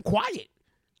 I'm quiet.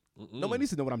 Mm-mm. Nobody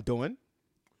needs to know what I'm doing.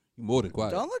 You more than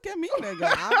quiet. Don't look at me,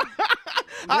 nigga.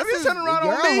 I just turn around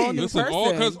you're on a me. whole new Listen,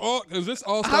 person. because this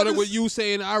all started just- with you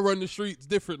saying I run the streets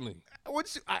differently.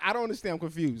 I don't understand. I'm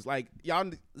confused. Like, y'all,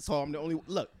 so I'm the only,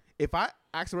 look, if I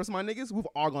ask the rest of my niggas, we've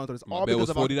all gone through this. My all bill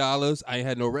because was of $40. I ain't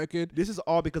had no record. This is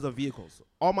all because of vehicles.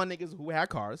 All my niggas who had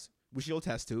cars, which you'll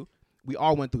attest to, we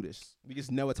all went through this. We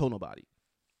just never told nobody.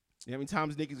 You know how many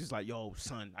times niggas just like, yo,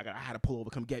 son, I had to pull over,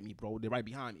 come get me, bro. They're right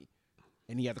behind me.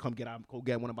 And he had to go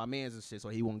get one of my mans and shit so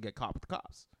he won't get caught with the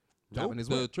cops. Nope. Driving his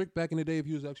The way. trick back in the day, if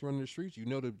you was actually running the streets, you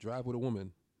know to drive with a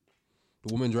woman.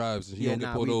 The woman drives and she don't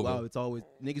get pulled over. Well, it's always,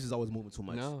 niggas is always moving too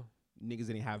much. No. Niggas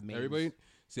didn't have mans. Everybody,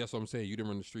 see, that's what I'm saying. You didn't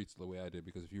run the streets the way I did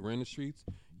because if you ran the streets,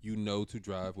 you know to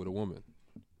drive with a woman.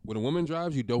 When a woman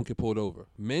drives, you don't get pulled over.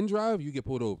 Men drive, you get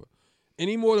pulled over.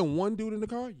 Any more than one dude in the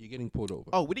car, you're getting pulled over.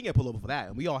 Oh, we didn't get pulled over for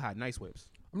that. We all had nice whips.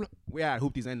 I'm not- We had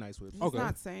hoopties and nice whips. He's Okay.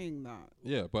 not saying that.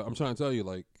 Yeah, but I'm trying to tell you,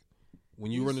 like,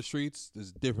 when you run the streets,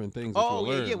 there's different things that Oh,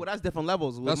 you'll yeah, learn. yeah. Well, that's different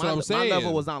levels. That's my, what I'm My saying.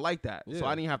 level was not like that. Yeah. So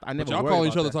I didn't have, I But never y'all worried calling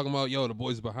about each other that. talking about, yo, the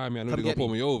boys behind me. I know Come they're going get to pull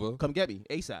me. me over. Come get me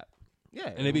ASAP.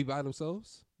 Yeah. And they be by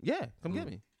themselves? Yeah, come Mm. get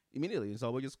me immediately. And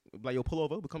so we just like, yo, pull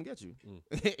over, we'll come get you.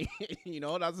 Mm. You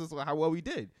know, that's just how well we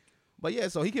did. But yeah,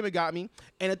 so he came and got me.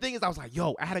 And the thing is, I was like,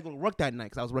 yo, I had to go to work that night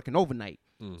because I was working overnight.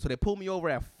 Mm. So they pulled me over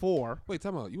at 4. Wait,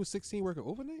 time out. You was 16 working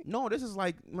overnight? No, this is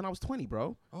like when I was 20,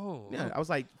 bro. Oh. Yeah, I was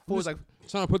like, I'm 4 was just like,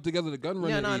 trying to put together the gun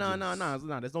running yeah, ages.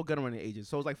 no. There's no gun running ages.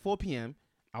 So it was like 4 p.m.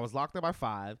 I was locked up by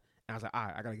 5. And I was like, all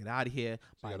right, I got to get out of here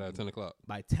So you got out at 10 o'clock.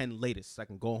 by 10 latest so I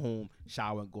can go home,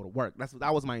 shower, and go to work.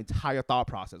 That was my entire thought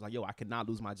process. Like, yo, I cannot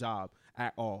lose my job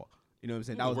at all. You know what I'm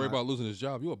saying? That was worried my- about losing his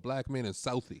job. You a black man in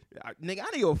Southie. Nigga, I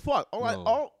didn't give a fuck.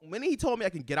 No. When he told me I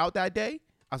can get out that day,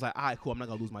 I was like, all right, cool. I'm not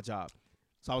gonna lose my job.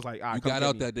 So I was like, all right, You come got get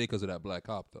out me. that day because of that black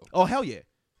cop, though. Oh hell yeah,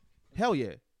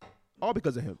 all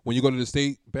because of him. When you go to the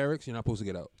state barracks, you're not supposed to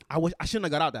get out. I shouldn't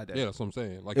have got out that day. Yeah, that's what I'm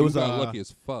saying. Like, It you was, got lucky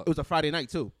as fuck. It was a Friday night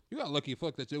too, You got lucky as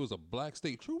fuck that it was a black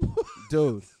state trooper.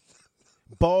 dude.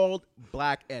 Bald,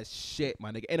 black as shit,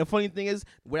 my nigga. And the funny thing is,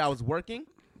 where I was working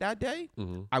that day,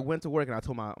 Mm-hmm. I went to work and I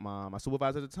told my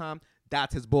supervisor at the time,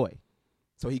 that's his boy.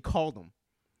 So he called him.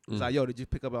 He's Mm. like, yo, did you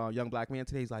pick up a young black man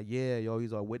today? He's like, yeah, yo,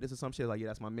 he's a witness or some shit. Like, yeah,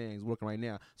 that's my man. He's working right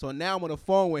now. So now I'm on the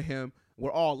phone with him.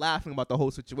 We're all laughing about the whole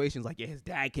situation. It's like, yeah, his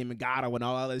dad came and got him and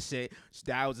all that shit. His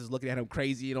dad was just looking at him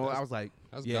crazy. You know, I was like,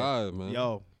 That's yeah, God, man.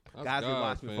 yo, That's God's been God,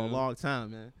 watching me for a fam. long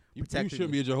time, man. You protecting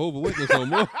shouldn't me. be a Jehovah Witness no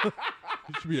more. You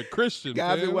should be a Christian,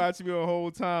 God's been fam. watching me the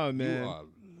whole time, man. You are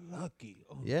lucky.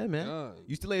 Oh, Yeah, man. God.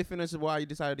 You still ain't finished why you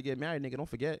decided to get married, nigga. Don't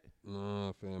forget.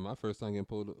 Nah, fam. My first time getting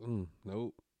pulled.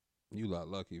 Nope. You lot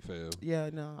lucky, fam. Yeah,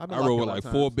 no. I've been I locked rode up with a lot like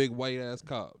of 4 times. big white ass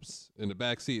cops in the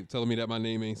back seat telling me that my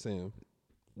name ain't Sam.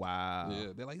 Wow. Yeah,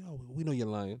 they're like, "Oh, we know you're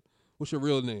lying. What's your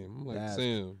real name?" I'm like, That's-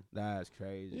 "Sam." That's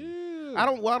crazy. Yeah. I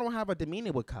don't have a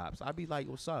demeanor with cops. I'd be like,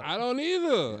 what's up? I don't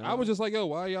either. Yeah. I was just like, "Yo,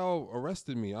 why y'all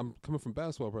arresting me? I'm coming from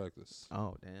basketball practice."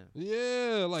 Oh, damn.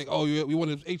 Yeah, like, "Oh, we one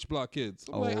of those H block kids."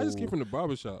 I'm like, "I just came Oh. from the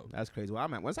barbershop." That's crazy. Well,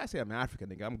 once I say I'm African,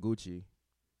 nigga, I'm Gucci.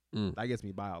 Mm. That gets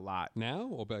me by a lot. Now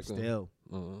or back then? Still,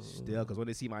 because when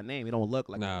they see my name, it don't look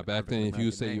like Nah, an back then, if you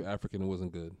African-American say name. you're African, it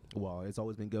wasn't good. Well, it's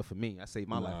always been good for me. I saved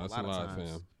my life Nah, a it's lot a of lie,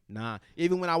 times. fam. Nah,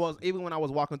 even when I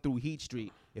was walking through Heat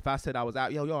Street, if I said I was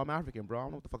out, yo, I'm African, bro. I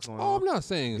don't know what the fuck's going Oh, on. I'm not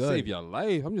saying Good. save your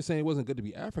life. I'm just saying it wasn't good to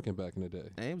be African back in the day.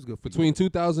 Hey, it was good for Between me.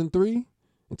 2003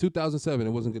 and 2007, it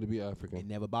wasn't good to be It African.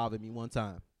 never bothered me one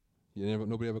time.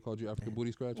 Nobody ever called you African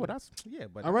booty scratcher? Well, that's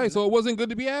but All right, so it wasn't good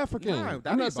to be African. Nah, I'm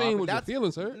that not ain't saying bothered. with your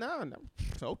feelings hurt. No.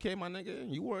 So, okay, my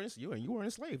nigga, you were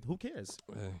enslaved. Who cares?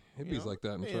 It You be know? like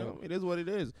that in the You trap. know, it is what it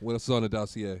is. What else is on the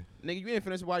dossier? Nigga, you didn't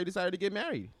finish why you decided to get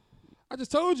married. I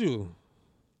just told you.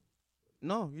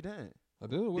 No, you didn't. I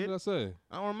did. What did I say?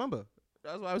 I don't remember.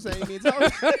 That's what I'm saying. You need to tell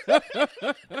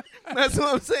me. That's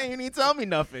what I'm saying. You need to tell me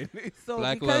nothing. So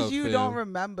Black because love, you fam. don't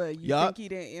remember, you Yup. think he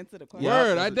didn't answer the question. Yeah.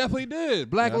 Word, I definitely did.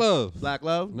 Black Yeah. love. Black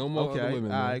love. No more okay. other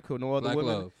women, All man. right, cool. No other Black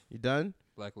women. love. You done?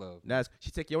 Black love. That's she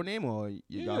take your name or y'all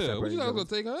Yeah, separated? what you not gonna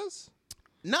take us?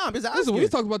 Nah, I'm just Listen, asking. we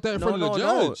talked about that in No, front of the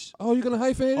no. judge. Oh, you gonna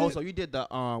hyphenate Oh, it? so you did the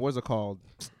what's it called?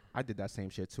 I did that same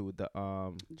shit too. The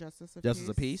Justice of Justice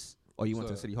of Peace. Peace. Or you went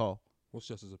to What's City Hall? What's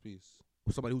justice of peace?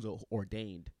 Somebody who's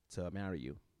ordained to marry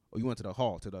you, or you went to the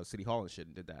hall, to the City Hall and shit,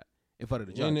 and did that in front of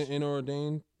the judge. And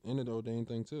the ordained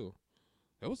thing too.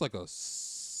 That was like a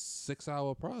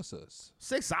 6-hour process.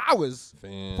 6 hours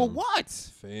Fam. for what?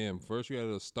 Fam. First you had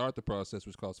to start the process,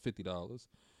 which costs $50.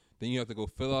 Then you have to go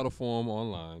fill out a form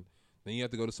online. Then you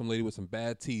have to go to some lady with some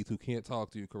bad teeth who can't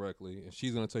talk to you correctly, and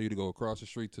she's gonna tell you to go across the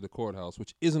street to the courthouse,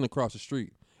 which isn't across the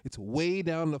street. It's way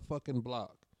down the fucking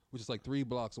block, which is like 3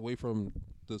 blocks away from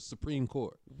the Supreme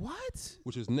Court, What?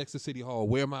 which is next to City Hall,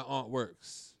 where my aunt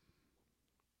works.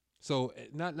 So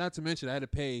not to mention, I had to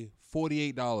pay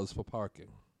 $48 for parking.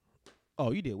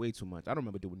 Oh, you did way too much. I don't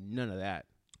remember doing none of that.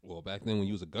 Well, back then when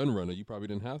you was a gun runner, you probably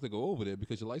didn't have to go over there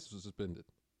because your license was suspended.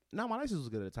 No, my license was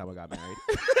good at the time I got married.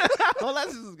 My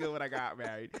license was good when I got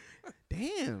married.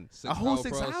 Damn, a whole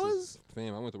 6 process. hours?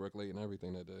 Fam, I went to work late and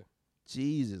everything that day.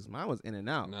 Jesus, mine was in and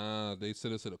out. Nah, they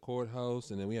sent us to the courthouse,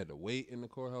 and then we had to wait in the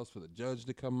courthouse for the judge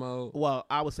to come out. Well,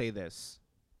 I would say this: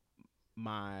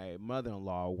 my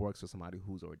mother-in-law works with somebody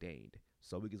who's ordained,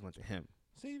 so we just went to him.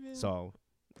 See, man. So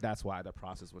that's why the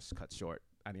process was cut short.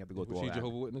 I didn't have to go through was all she that.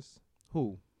 Jehovah's Witness?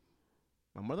 Who?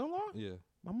 My mother-in-law? Yeah.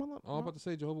 My mother. Oh, I'm about to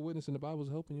say Jehovah's Witness in the Bible's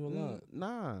helping you a lot.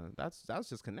 Nah, that's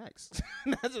just connects.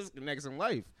 That's just connects in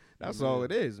life. That's You the all man.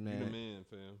 it is, You the man. man,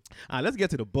 fam. All right, let's get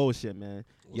to the bullshit, man.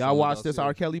 What's Y'all on the watch this dossier?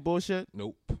 R. Kelly bullshit?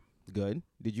 Nope. Good.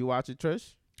 Did you watch it,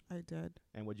 Trish? I did.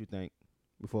 And what'd you think?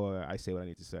 Before I say what I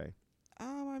need to say.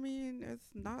 I mean, it's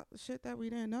not shit that we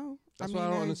didn't know. That's I what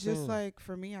mean, I don't it's just understand. like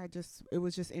for me, it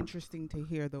was just interesting to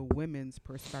hear the women's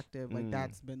perspective, like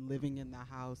that's been living in the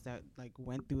house that like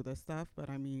went through the stuff.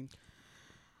 But I mean,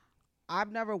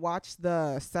 I've never watched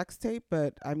the sex tape,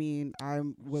 but I mean, I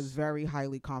was very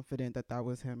highly confident that that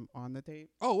was him on the tape.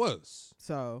 Oh, it was.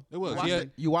 So It was. Watched Yeah.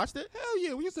 it? You watched it? Hell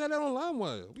yeah. We used to have that on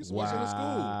LimeWire. We used to watch it in school.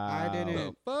 I didn't.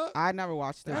 The fuck? I never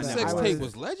watched it. That but sex I tape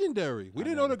was legendary. We I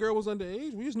didn't know. know the girl was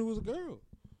underage. We just knew it was a girl.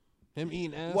 Him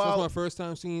eating ass. Well- That's my first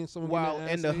time seeing someone Well,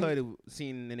 getting in their the ass ate. hood,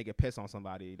 seeing a nigga piss on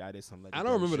somebody, that is some I legendary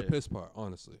don't remember shit. the piss part,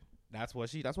 honestly. That's what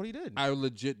he did. I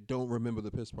legit don't remember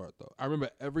the piss part, though. I remember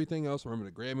everything else. I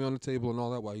remember the Grammy on the table and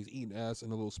all that while he's eating ass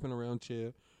in a little spin around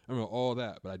chair. I remember all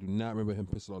that, but I do not remember him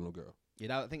pissing on no girl.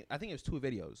 Yeah, I think it was 2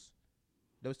 videos.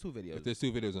 There was 2 videos. If there's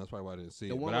 2 videos, that's probably why I didn't see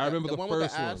The it. one But I with remember the one first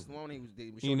with the ass, one. The one when he was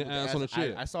Eating showing the ass on the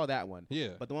chair. I saw that one. Yeah.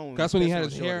 But the one That's when he pissing had on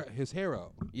his Shorty- hair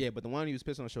out. Yeah, but the one he was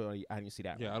pissing on Shorty, I didn't see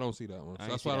that. Yeah, one. I don't see that one. I So ain't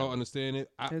that's see why I that don't one. understand it.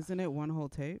 Isn't it one whole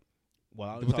tape? Well,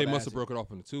 I only But saw they the must have ass. broke it off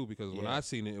into 2 because when Yeah. I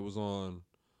seen it, it was on.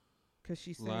 Because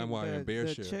she said LimeWire and the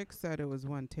BearShare. chick said it was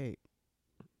one tape.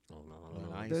 Oh no, No,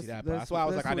 no, I no. didn't see that. But that's why I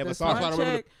was like, I never this saw That's why I one don't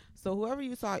remember chick- So whoever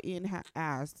you saw eating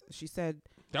ass, she said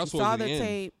That's she what saw was the the end.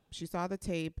 tape. She saw the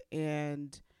tape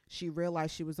and she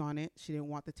realized she was on it. She didn't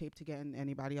want the tape to get in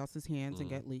anybody else's hands and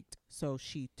get leaked. So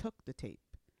she took the tape.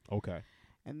 Okay.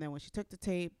 And then when she took the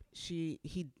tape,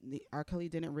 R. Kelly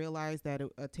didn't realize that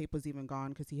a tape was even gone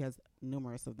because he has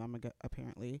numerous of them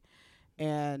apparently.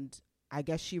 And I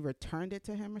guess she returned it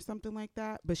to him or something like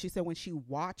that. But she said when she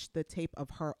watched the tape of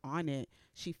her on it,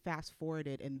 she fast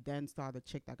forwarded and then saw the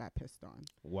chick that got pissed on.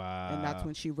 Wow. And that's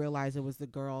when she realized it was the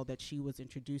girl that she was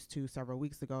introduced to several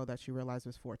weeks ago that she realized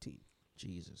was 14.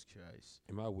 Jesus Christ.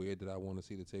 Am I weird that I want to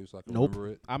see the tape so I can Nope.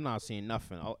 remember it? I'm not seeing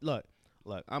nothing. Oh, look.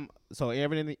 I'm so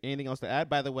anything else to add?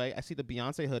 By the way, I see the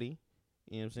Beyonce hoodie.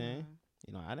 You know what I'm saying? Yeah.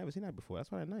 You know, I never seen that before. That's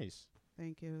probably nice.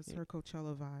 Thank you. It's Yeah. her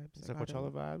Coachella vibes. It's I a got it,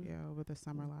 Coachella vibe. Yeah, over the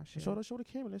summer last year. Show the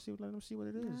camera. Let them see what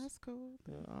it is. That's cool.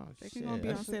 Yeah, oh, They shit. can go on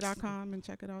That's- Beyonce.com and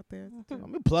check it out there.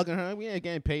 I'm plugging her. We ain't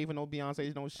getting paid for no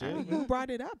Beyonce, no shit. You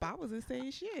brought it up. I wasn't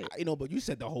saying shit. You know, but you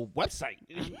said the whole website.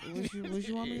 What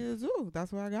you want me to do?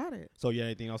 That's where I got it. So yeah,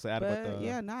 anything else to add about But the?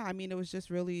 yeah, nah. I mean, it was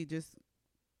just really just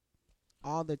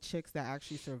all the chicks that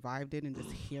actually survived it and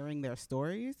just hearing their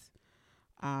stories.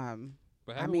 But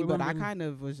I haven't mean, but women I been- kind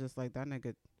of was just like that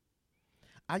nigga.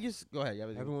 I just go ahead. Yeah,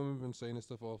 Haven't women been saying this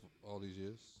stuff all these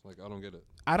years? Like I don't get it.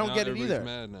 I don't Now get it everybody's either.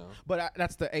 Mad now. But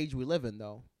that's the age we live in,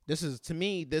 though. This is to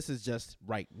me. This is just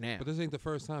right now. But this ain't the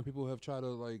first time people have tried to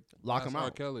like Lock blast him R.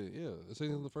 out. Kelly. Yeah, this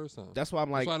ain't the first time. That's why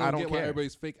I'm like, That's why I I don't get why care.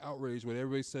 everybody's fake outrage when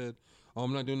everybody said, "Oh,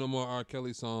 I'm not doing no more R.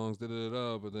 Kelly songs." Da da da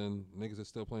da. But then niggas are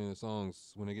still playing the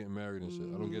songs when they're getting married and shit.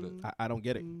 I don't get it. I don't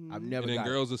get it. I've never. And then got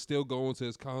girls are still going to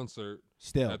his concert it.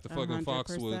 Still. at the fucking 100%.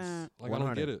 Foxwoods. Like I don't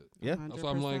 100. get it. Yeah. That's why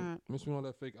I'm like, 100%. miss me all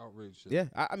that fake outrage shit. Yeah.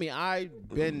 I mean, I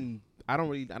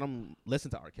don't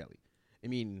listen to R. Kelly. I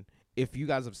mean, if you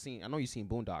guys have seen, I know you've seen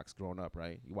Boondocks growing up,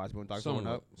 right? You watch Boondocks growing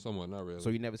up. Somewhat, not really. So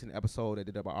you never seen an episode that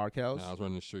did about R. Kelly's? Nah, I was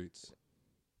running the streets.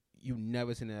 You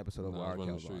never seen an episode of Nah, I R. was running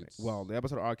Kelly's the on it. streets. Well, the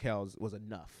episode of R. Kelly's was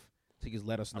enough to just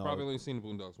let us I know. probably only seen the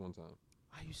Boondocks one time.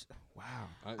 Wow.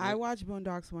 I watched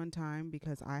Boondocks one time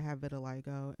because I have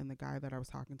vitiligo, and the guy that I was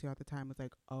talking to at the time was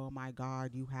like, "Oh my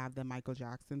God, you have the Michael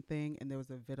Jackson thing," and there was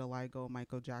a vitiligo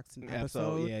Michael Jackson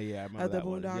episode Yeah, I remember of the that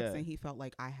one. Boondocks, Yeah. and he felt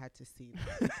like I had to see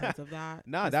that because of that.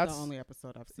 Nah, that's that's- the only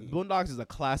episode I've seen. Boondocks is a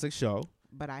classic show.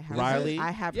 But I have Riley?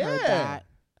 I have Yeah. heard that.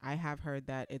 I have heard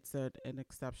that it's an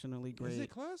exceptionally Is great.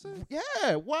 it classic?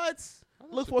 Yeah, what?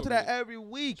 Look forward to that every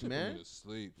week, Shit put me man. to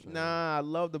sleep, fam. Nah, I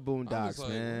love the Boondocks, like,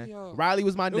 man. yo. Riley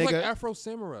was my It was nigga. like Afro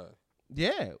Samurai.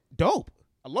 Yeah, dope.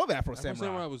 I love Afro Afro Samurai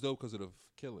Samurai. was dope because of the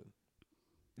killing.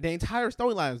 The entire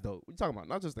storyline is dope. What you talking about?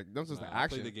 Not just the Nah, the I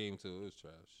action. played the game too. It was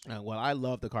trash. Well, I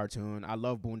love the cartoon. I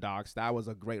love Boondocks. That was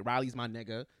a great. Riley's my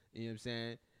nigga. You know what I'm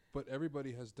saying? But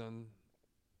everybody has done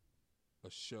a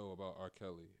show about R.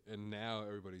 Kelly, and now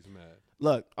everybody's mad.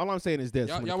 Look, all I'm saying is this.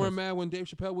 Y'all were mad when Dave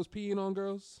Chappelle was peeing on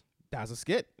girls? That's a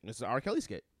skit. It's an R. Kelly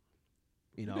skit.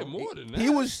 You know, did more than He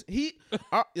that. was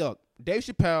look, Dave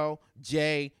Chappelle,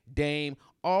 Jay, Dame,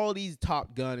 all these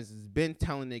top guns has been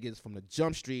telling niggas from the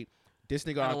Jump Street, this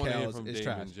nigga I R. don't want to hear Kelly from is Dame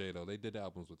trash. and Jay though. They did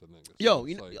albums with the niggas. Yo, So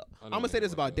you it's know, like, I don't I'm gonna wanna say hear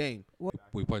this about that. Dame.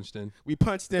 We punched in. We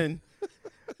punched in.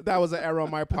 That was an error on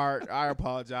my part. I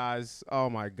apologize. Oh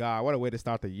my God, what a way to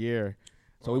start the year.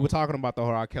 So we were talking about the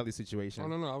whole R. Kelly situation. Oh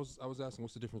no, I was asking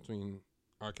what's the difference between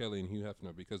R. Kelly and Hugh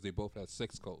Hefner because they both had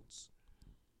sex cults.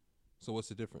 So what's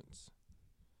the difference?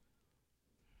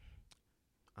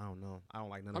 I don't know. I don't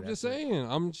like none of I'm that. just shit. saying.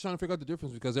 I'm just trying to figure out the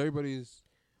difference because everybody's,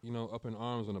 up in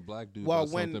arms when a black dude Well,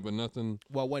 does when- something, but nothing.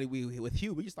 Well, when we with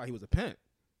Hugh, we just thought he was a pimp.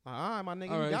 All right, my nigga,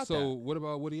 All you right, got so that. what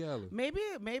about Woody Allen? Maybe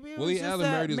it Willie was just Allen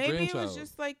married his maybe it grandchild. was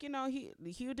just like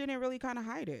Hugh didn't really kind of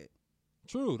hide it.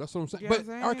 True, that's what I'm saying. You know But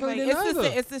what I'm R. saying? Kelly Like, didn't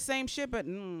either. it's the same shit, but I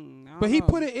don't But he know.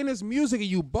 put it in his music and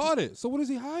you bought it. So what is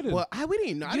he hiding? Well, we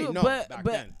didn't know. I didn't know but- back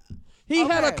but- then. He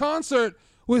had a okay. concert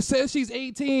where says she's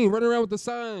 18, running around with the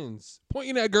signs,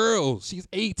 pointing at girls. She's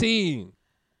 18.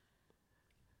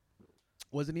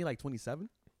 Wasn't he like 27?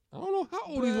 I don't know how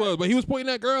old he was, but he was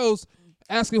pointing at girls,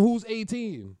 asking who's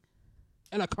 18,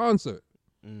 in a concert.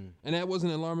 And that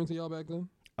wasn't alarming to y'all back then?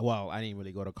 Well, I didn't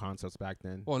really go to concerts back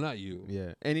then. Well, not you.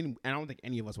 Yeah, and I don't think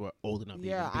any of us were old enough. to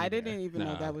Yeah, even be I there. didn't even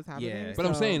know Nah. that was happening. Yeah. But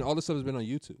I'm so- saying all this stuff has been on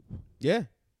YouTube. Yeah,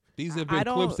 These have I been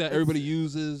don't- clips that it's- everybody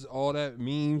uses, all that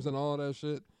memes and all that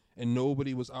shit, and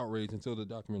nobody was outraged until the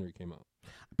documentary came out.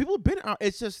 people been out.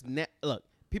 It's just look.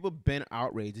 People been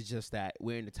outraged. It's just that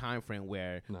we're in the time frame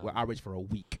where Nah. we're outraged for a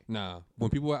week. Nah, when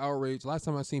people were outraged, last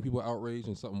time I seen people outraged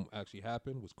and something actually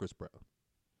happened was Chris Brown.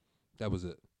 That was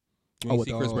it. You Oh, ain't with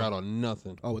see the Chris whole- Brown on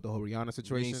nothing. Oh, with the whole Rihanna You ain't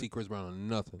situation, see Chris Brown on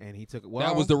nothing. and he took. Well,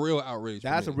 That was the real outrage.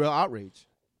 That's for a me. real outrage.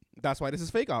 That's why this is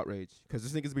fake outrage because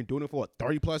this nigga's been doing it for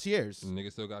 30 plus years. And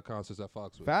niggas still got concerts at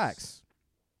Foxwoods. Facts.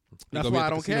 You That's gonna be why at I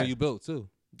the don't casino care. You built too.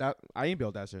 That I ain't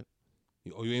built that shit.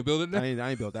 You ain't built it. I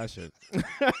ain't built that shit.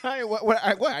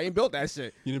 I ain't built that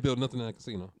shit. You didn't build nothing at the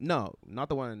casino. No, not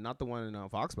the one in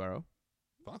Foxborough.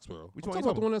 Foxborough. Which I'm one you talking about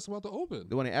talking the one that's about to open.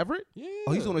 The one in Everett. Yeah.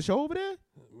 Oh, he's doing a show over there.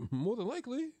 More than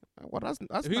likely. Well, that's If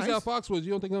nice. he's at Foxwoods,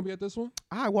 you don't think he'll be at this one?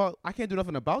 Well, I can't do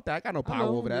nothing about that. I got no I power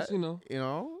know, over that. just, you know.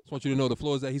 Just want you to know the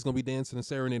floors that he's gonna be dancing and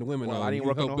serenading women Well, on. I ain't You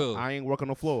working help build. I ain't working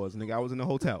no floors, nigga. I was in the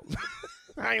hotel.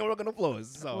 I ain't working no floors.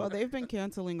 So Well, they've been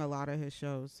canceling a lot of his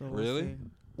shows. So we'll Really? see.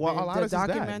 well, a The lot of this is bad.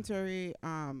 documentary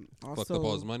also Fucked up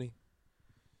all his money.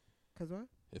 Cause what?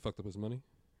 It fucked up his money.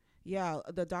 Yeah,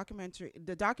 the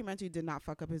documentary did not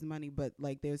fuck up his money, but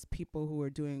like there's people who are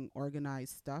doing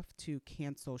organized stuff to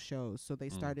cancel shows. So they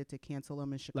started to cancel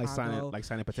them in Chicago, like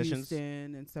signing petitions.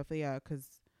 Houston and stuff. Yeah, because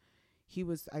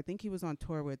I think he was on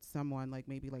tour with someone like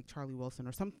maybe like Charlie Wilson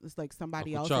or it's like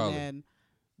somebody Uncle else, Charlie. and then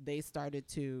they started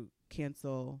to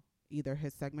cancel either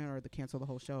his segment or cancel the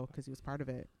whole show because he was part of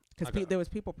it. Because there was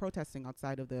people protesting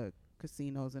outside of the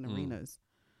casinos and arenas.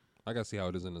 I gotta see how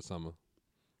it is in the summer.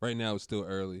 Right now it's still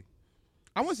early.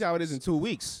 I want to see how it is in 2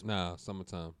 weeks. Nah,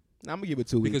 summertime. I'm gonna give it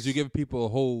 2 weeks Because you give people a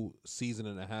whole season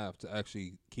and a half to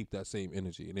actually keep that same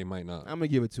energy, and they might not. I'm gonna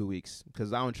give it 2 weeks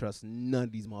because I don't trust none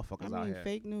of these I motherfuckers out mean, here.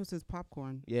 fake news is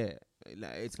popcorn. Yeah,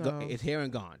 it's So- it's here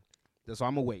and gone. So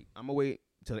I'm gonna wait. I'm gonna wait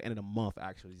till the end of the month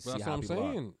actually to But see that's how what I'm people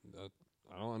are. saying.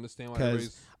 I don't understand why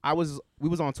 'Cause everybody's. we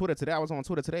was on Twitter today. I was on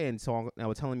Twitter today, and so I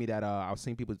was telling me that I was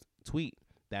seeing people tweet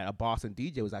that a Boston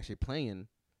DJ was actually playing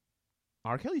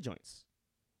R. Kelly joints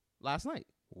last night.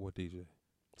 What DJ?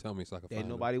 Tell me so I can And find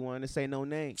nobody wanted to say no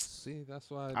names. See, that's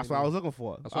why. That's what I was looking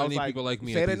for. That's I why I was need like, people like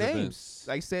me say at their these names. events.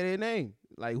 Like say their name.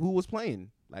 Like who was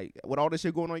playing? Like with all this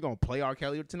shit going on, you gonna play R.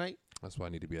 Kelly tonight? That's why I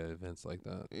need to be at events like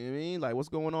that. You know what I mean? Like what's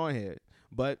going on here?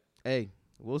 But hey,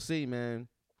 we'll see, man.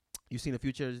 You seen the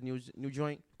Future's new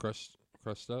joint? Crushed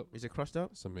up. Is it crushed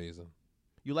up? It's amazing.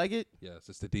 You like it? Yes,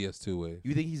 it's the DS2 wave.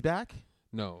 You think he's back?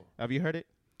 No, Have you heard it?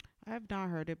 I have not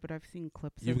heard it, but I've seen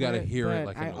clips. You've of gotta it, hear it,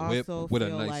 but like, in I a whip also with a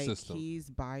feel nice like system. he's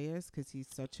biased because he's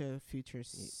such a Future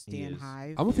Stan is.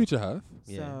 Hive. I'm a Future Hive.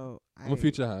 Yeah. So I'm a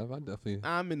Future Hive. I definitely.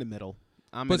 I'm in the middle.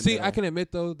 But see, I can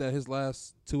admit though that his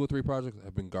last 2 or 3 projects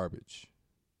have been garbage.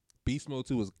 Beast Mode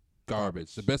 2 was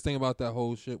garbage. The best thing about that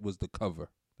whole shit was the cover.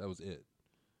 That was it.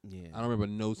 Yeah. I don't remember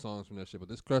no songs from that shit. But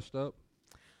this Crushed Up,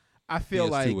 I feel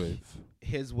DS2 like wave.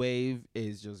 his wave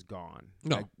is just gone.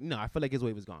 No. Like, no, I feel like his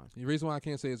wave is gone. The reason why I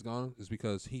can't say it's gone is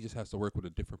because he just has to work with a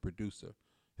different producer.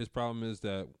 His problem is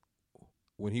that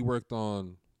when he worked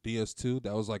on DS2,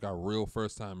 that was like our real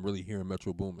first time really hearing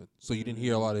Metro Boomin. So you didn't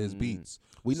hear a lot of his beats.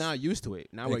 We not used to it.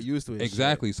 Now we're used to it.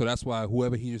 Exactly. So that's why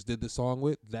whoever he just did this song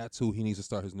with, that's who he needs to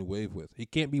start his new wave with. He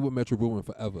can't be with Metro Boomin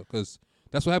forever because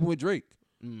that's what happened with Drake.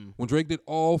 When Drake did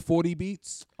all 40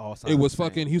 beats, it was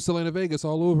fucking Houston Atlanta Vegas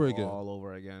all over again. All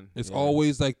over again. It's Yeah.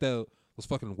 always like those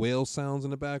fucking whale sounds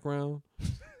in the background.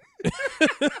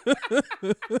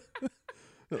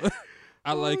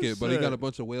 I like it, but he got shit. a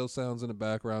bunch of whale sounds in the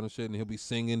background and shit, and he'll be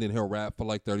singing, and he'll rap for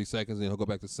like 30 seconds, and he'll go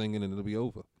back to singing, and it'll be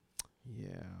over.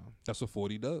 Yeah. That's what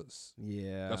 40 does.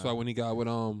 Yeah. That's why when he got with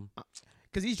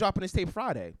Because he's dropping his tape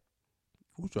Friday.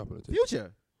 who's dropping it?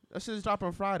 Future. That shit's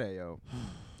dropping Friday, yo.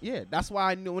 Yeah, that's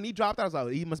why I knew when he dropped that, I was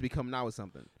like, he must be coming out with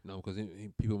something. No, because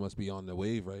people must be on the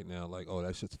wave right now, like, oh,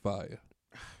 that shit's fire.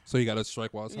 So you got to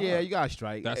strike while it's Yeah, hot. you got to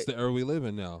strike. That's the era we live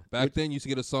in now. Back then, you used to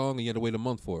get a song and you had to wait a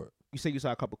month for it. You say you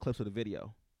saw a couple clips of the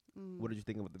video. Mm. What did you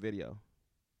think of the video?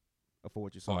 Or for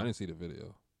what you Oh, saw? I didn't see the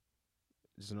video.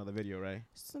 Just another video, right?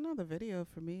 It's another video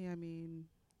for me. I mean,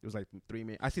 It was like 3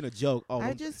 minutes. I seen a joke. Oh,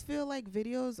 I just feel like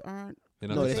videos aren't They're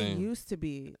No, not what the they same. used to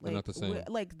be. They're not the same.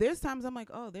 Like there's times I'm like,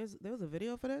 oh, there was a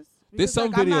video for this. There's Because,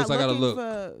 some like, I'm not videos I gotta looking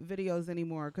look. for videos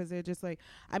anymore because they're just like,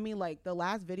 I mean, like the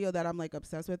last video that I'm like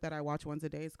obsessed with that I watch once a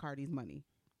day is Cardi's Money.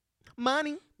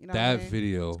 money. You know That what I mean?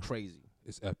 video It's crazy.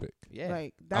 is epic. Yeah.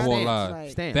 Like I that won't is, lie.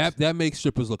 like, Stamps. That makes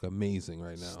strippers look amazing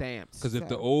right now. Stamps. Because if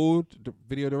the So- old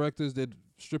video directors did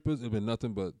strippers, it'd been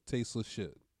nothing but tasteless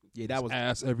shit. Yeah, that was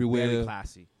ass very everywhere.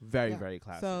 classy. Very, Yeah. very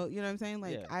classy. So you know what I'm saying?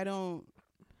 Like Yeah.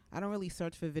 I don't really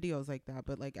search for videos like that,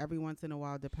 but like every once in a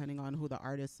while, depending on who the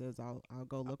artist is, I'll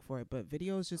go look for it. But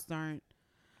videos just aren't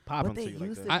Pop what them they to you like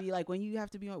used that. to be. Like when you have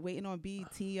to be waiting on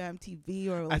BT, MTV,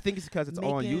 or I think it's because it's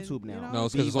all on making, YouTube now. you know? No,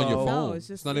 it's because it's on your Vivo. phone. No, it's it's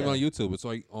just- not even yeah. on YouTube. It's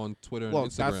like on Twitter and Well,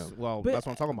 Instagram. that's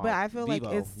what I'm talking about. But I feel like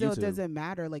Vivo, it still YouTube. doesn't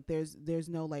matter. Like there's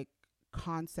no like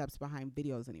concepts behind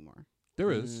videos anymore.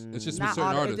 There is. It's just with Not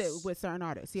certain all artists. with certain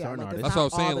artists. Yeah, Certain like artists. it's That's what not I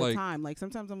was saying, all the like- time. Like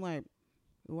sometimes I'm like,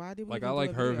 why did we? Like even I do like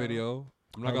a her video.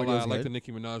 I'm not Her gonna lie. I video's like good. the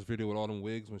Nicki Minaj video with all them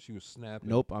wigs when she was snapping.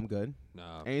 Nope, I'm good.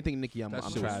 Nah. Anything Nicki, I'm That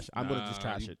shit trash. was- I'm gonna just nah,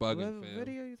 trash you it. What Bugging, fam.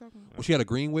 video are you talking about? Well, she had a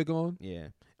green wig on. Yeah.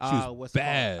 She was what's it called?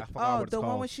 bad. I forgot Oh, what it's the one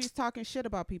called. when she's talking shit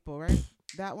about people, right?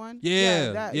 That one?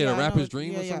 Yeah, that- the I know rapper's it-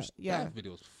 dream yeah, or yeah, something. yeah. That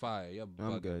video was fire. Yeah,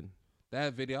 I'm good.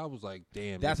 That video, I was like,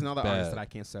 damn. That's this is another bad. artist that I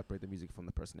can't separate the music from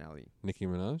the personality. Nicki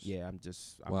Minaj. Yeah, I'm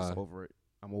just Why? over it.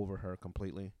 I'm over her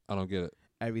completely. I don't get it.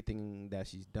 Everything that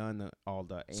she's done, all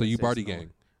the. So you antics Barty and all-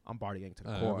 gang. I'm Barty gang to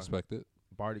the I core. respect it.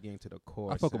 Barty gang to the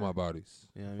core. I fuck with son. my bodies.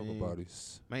 You know what I Fuck with mean?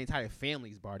 bodies. My entire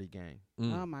family's Barty gang.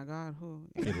 Mm. Oh my God,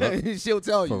 who? She'll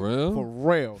tell you. For real? For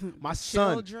real. My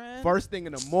son, Children? first thing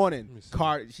in the Let morning, me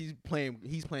see.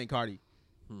 he's playing Cardi.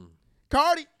 Hmm.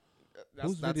 Cardi!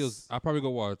 Whose videos? I probably go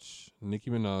watch Nicki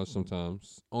Minaj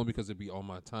sometimes, only because it'd be on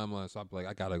my timeline. So I'd be like,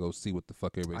 I gotta go see what the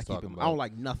fuck I everybody's keep talking him. about. I don't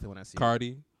like nothing when I see it.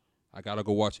 Cardi. I gotta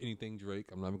go watch anything Drake.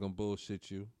 I'm not even gonna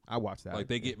bullshit you. I watch that. Like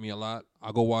they get me a lot.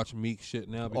 I go watch Meek shit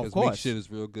now because Meek course. shit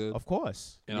is real good. Of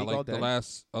course. And Meek I all like the day.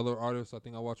 last other artist I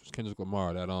think I watched was Kendrick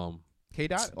Lamar. That K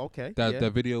Dot? Okay. that yeah.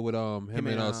 that video with him and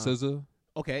and, SZA.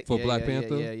 Okay. For yeah, Black yeah,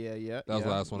 Panther? Yeah. That was the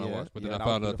last one I watched. But then I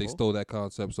found out they stole that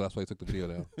concept, so that's why I took the video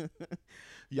down.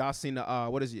 Y'all seen the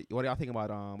what is it? What do y'all think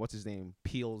about what's his name?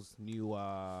 Peele's new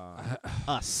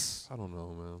Us I don't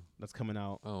know, man. that's coming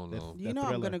out. I don't know. You know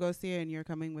I'm gonna go see it, and you're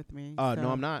coming with me. No, so-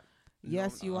 I'm not.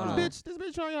 Yes, you I are. know. This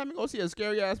bitch trying to have me go see a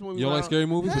scary ass movie. You don't like scary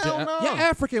movies? Hell But no. you're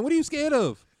African. What are you scared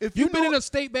of? If You've been know- in a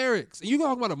state barracks. And you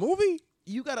talking about a movie?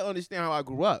 You gotta understand how I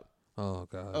grew up. Oh,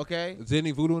 God. Okay. Is there any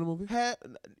voodoo in the movie?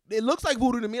 It looks like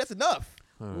voodoo to me. That's enough.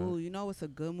 All right. Ooh, you know it's a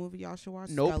good movie y'all should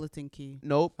watch? Nope. Skeleton Key.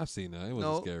 Nope. I've seen that. It wasn't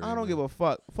No. scary. I don't give a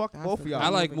fuck. Fuck That's both a of y'all. I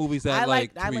like movie. movies that I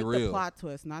like to be the real. plot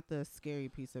twist, not the scary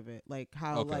piece of it. Like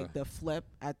how Okay. like the flip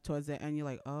at towards the end, you're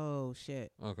like, oh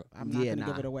shit. Okay. I'm not Yeah, gonna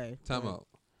give nah. it away. Time But out.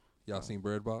 Y'all seen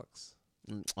Bird Box?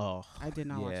 Oh, I did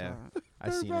not watch Yeah. that. I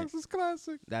Bird seen Box it. is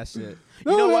classic. That shit.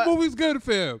 No, You know that what? movie's good,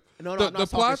 fam. No, The I'm not talking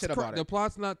plot's shit about the it.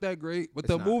 plot's not that great, but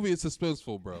It's the not. movie is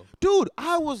suspenseful, bro. Dude,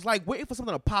 I was like waiting for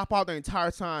something to pop out the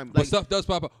entire time. But Like, stuff does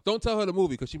pop up. Don't tell her the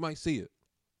movie because she might see it.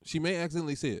 She may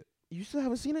accidentally see it. you still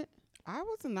haven't seen it? I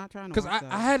was not trying to Because watch I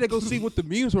that. had to go see what the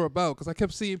memes were about because I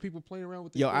kept seeing people playing around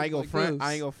with the Yo, I ain't go gonna front.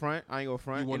 I ain't gonna front. I ain't gonna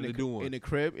front. You wanted in to the, do one. in the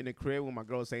crib when my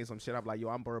girl's saying some shit. I'm like, yo,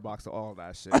 I'm Bird Box to all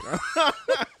that shit.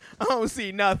 I don't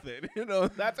see nothing. You know,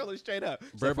 I tell her straight up.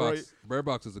 Bird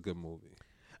Box is a good movie.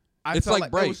 I It's felt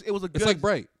like Bright. It was a good. It's like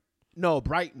Bright. No,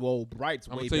 Bright. Well, Bright's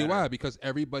I'm way gonna tell you better. why. Because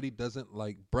everybody doesn't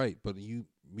like Bright, but you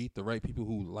meet the right people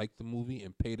who like the movie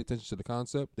and paid attention to the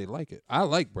concept, they like it. I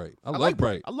like Bright. I love like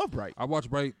Bright. I love Bright. I watch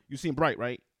Bright. You seen Bright,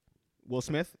 right? Will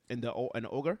Smith and the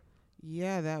ogre.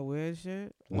 Yeah, that weird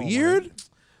shit. Weird?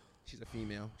 She's a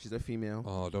female. She's a female.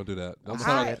 Oh, don't do that. Don't I'm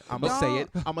start gonna it. I'm gonna say it.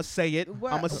 I'm gonna say it. I'm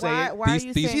What- gonna say it. Why are These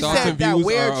you these saying She thoughts said and that views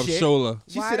weird are of shit. Shola.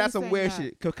 She Why said are that's you some saying weird that?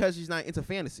 shit because she's not into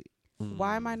fantasy.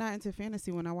 Why am I not into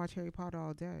fantasy when I watch Harry Potter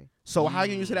all day? So how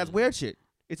can you say that's weird shit?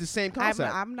 It's the same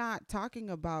concept. I'm not talking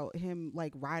about him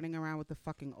like riding around with the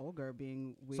fucking ogre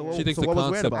being weird. So She thinks So the what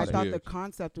was weird concept about I is it? thought weird. the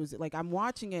concept was like I'm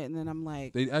watching it and then I'm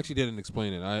like, They actually didn't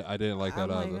explain it. I didn't like that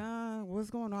I'm either. like, what's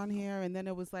going on here? And then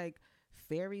it was like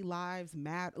fairy lives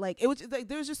matter. Like it was just, like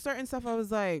there was just certain stuff I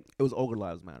was like, It was Ogre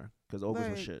Lives Matter because ogres were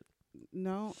Like, shit.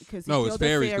 no, because No, it's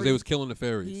fairies because they was killing the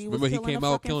fairies. He was Remember he killing came a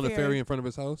out fucking killing the fairy. fairy in front of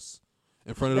his house?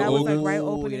 In front of the That was ogre? like right Ooh,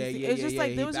 opening. yeah, scene. yeah, It's yeah, just yeah, like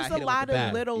he there was hit just him a with lot the of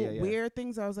bat. little Yeah, yeah. weird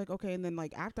things. I was like, okay, and then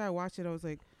like after I watched it, I was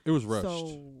like, It was rushed.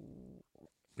 so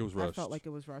It was I rushed. felt like it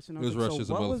was rushed. And I It was was like, rushed as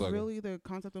so a what was motherfucker. really the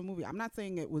concept of the movie? I'm not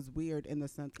saying it was weird in the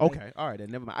sense. Like, Okay, all right, then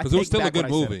never mind. I 'Cause it was take still a back good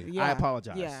what I said. movie. Yeah, I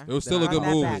apologize. Yeah, It was still a Run good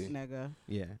that back, movie. nigga.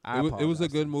 Yeah, It was a apologize.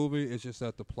 good movie. It's just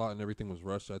that the plot and everything was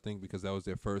rushed, I think, because that was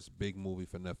their first big movie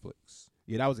for Netflix.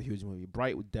 Yeah, that was a huge movie.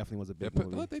 Bright definitely was a big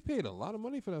movie. They paid a lot of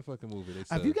money for that fucking movie. They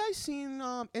said. Have you guys seen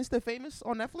Insta Famous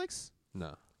on Netflix?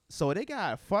 Nah. So they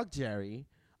got Fuck Jerry.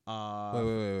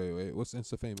 Wait. What's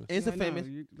Insta Famous? Insta Yeah, I know, Famous.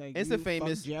 you- like, Insta you fuck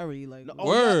Famous- Jerry. Like, No, what?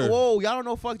 Word. Whoa, y'all don't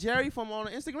know Fuck Jerry from on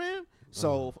Instagram?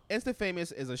 So Insta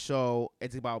Famous is a show.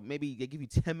 It's about maybe they give you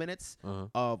 10 minutes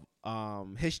Uh-huh.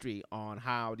 of history on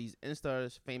how these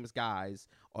Insta famous guys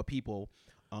or people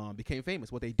became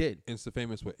famous, what they did. Insta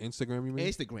Famous with Instagram, you mean?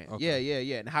 Instagram. Okay.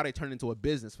 Yeah. And how they turned into a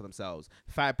business for themselves.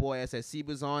 Fat Boy SSC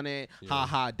was on it. Yeah. Ha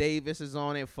Ha Davis is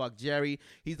on it. Fuck Jerry.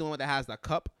 He's the one that has the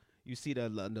cup. You see the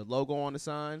logo on the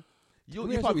sign. Let me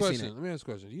You ask probably you a seen question. it. Let me ask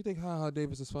you a question. Do you think Ha Ha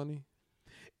Davis is funny?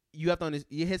 You have to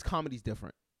understand. His comedy's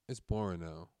different. It's boring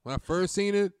now. When I first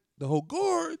seen it, the whole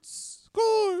guards.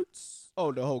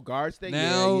 Oh, the whole guards thing.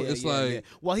 Now yeah, it's yeah, like- yeah.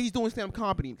 Well, he's doing stand-up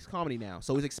comedy now,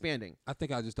 so he's expanding. I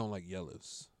think I just don't like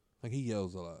yellers. Like he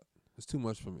yells a lot. It's too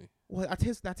much for me. Well, that's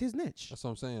his niche. That's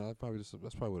what I'm saying.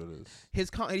 That's probably what it is. His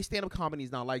stand-up comedy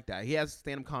is not like that. He has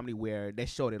stand-up comedy where they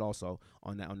showed it also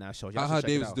on that show. Y'all Ha should Ha Check it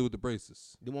Davis out. do with the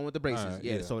braces. The one with the braces. Alright,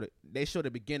 yeah. yeah. So they showed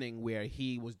the beginning where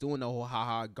he was doing the whole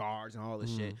haha guards and all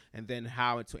this shit, and then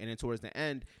and then towards the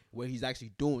end where he's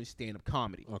actually doing stand-up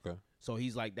comedy. Okay. So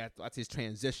he's like that's his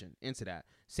transition into that.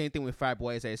 Same thing with Fat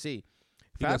Boy SAC. He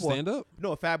Fat got Boy, stand up?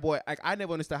 no, Fat Boy. Like I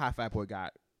never understood how Fat Boy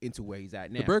got into where he's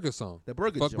at now. The burger song. The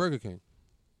burger Fuck joint. Burger King.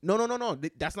 No.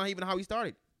 That's not even how he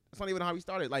started. That's not even how he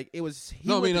started. Like it was.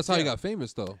 No, I went mean to that's how he jail got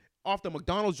famous though. off the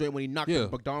McDonald's joint when he knocked Yeah. the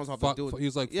McDonald's off Fuck, the dude. he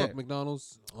was like Yeah. fuck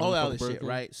McDonald's. all that fuck other Burger shit, King.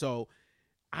 right? So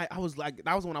I was like,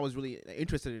 that was when I was really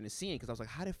interested in the scene because I was like,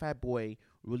 how did Fat Boy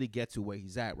really get to where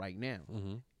he's at right now?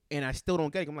 Mm-hmm. And I still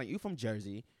don't get it. I'm like, you from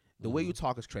Jersey. The way you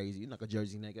talk is crazy. You're like a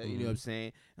Jersey nigga. You know what I'm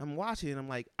saying? I'm watching it and I'm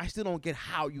like, I still don't get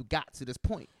how you got to this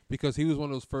point. Because he was one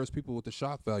of those first people with the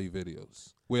shock value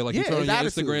videos where like you Yeah, turn on his your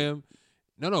attitude. Instagram.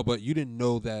 No, but you didn't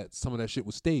know that some of that shit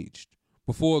was staged.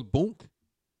 Before Boonk,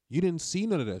 You didn't see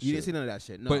none of that shit. You didn't see none of that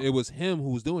shit. No. But it was him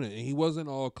who was doing it, and he wasn't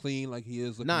all clean like he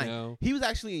is looking now. He was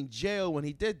actually in jail when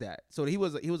he did that. So he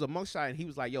was a mugshot, and he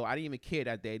was like, "Yo, I didn't even care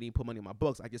that day. I didn't put money in my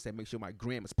books. I just said make sure my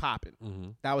gram is popping."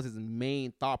 That was his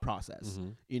main thought process.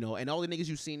 You know, and all the niggas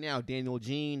you see now, Daniel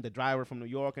Jean, the driver from New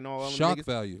York, and all Shock niggas,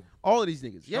 value. all of these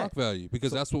niggas, Shock value,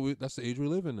 because that's the age we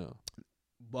live in now.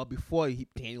 But before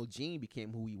Daniel Jean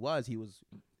became who he was,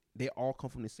 they all come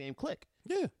from the same clique.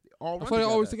 Yeah. All That's why they're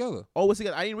always together. Always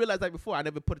together. I didn't realize that before. I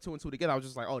never put two and two together. I was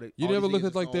just like, oh, you never looked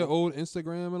at like their old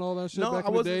Instagram and all that shit back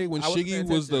in the day when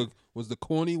Shiggy was the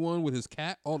corny one with his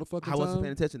cat all the fucking time. I wasn't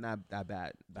paying attention that bad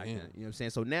back then. You know what I'm saying?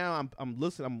 So now I'm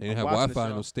listening. They didn't have Wi-Fi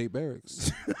in those state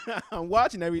barracks. I'm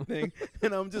watching everything,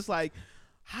 and I'm just like,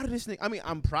 how did this thing? I mean,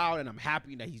 I'm proud and I'm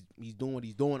happy that he's doing what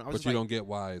he's doing. But you don't get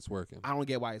why it's working. I don't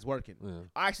get why it's working. Yeah.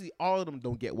 Actually, all of them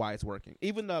don't get why it's working.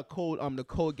 Even the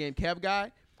code game Kev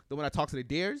guy. The one I talked to the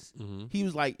Dares, he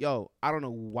was like, "Yo, I don't know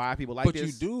why people like this." But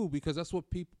you do, because that's what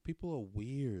people are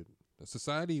weird. The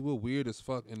society, we're weird as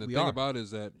fuck. And the thing about it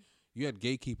is that you had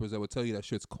gatekeepers that would tell you that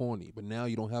shit's corny, but now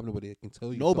you don't have nobody that can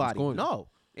tell you. Nobody, corny. no.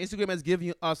 Instagram has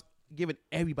given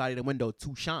everybody the window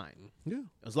to shine. Yeah.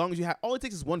 As long as you have, all it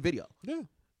takes is one video. Yeah.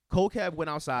 Cold Kev went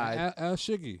outside. Ask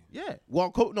Shiggy. Yeah.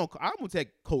 Well, I'm gonna take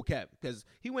Cold Kev because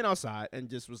he went outside and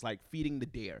just was like feeding the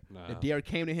deer. Nah. The deer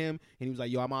came to him and he was like,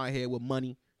 "Yo, I'm out here with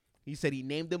money." He said he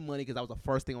named them Money because that was the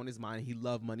first thing on his mind. He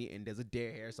loved money, and there's a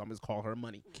dare here, so I'm just call her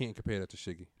Money. Can't compare that to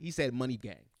Shiggy. He said Money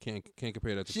Gang. Can't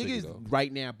compare that to Shiggy, Shiggy's though.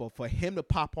 right now, but for him to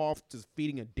pop off just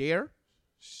feeding a dare,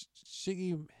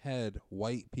 Shiggy had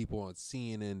white people on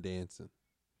CNN dancing.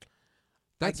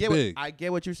 That's big. I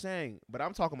get what you're saying, but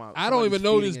I'm talking about. I don't even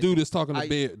know this dude is talking to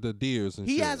the deers and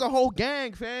he shit. He has a whole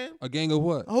gang, fam. A gang of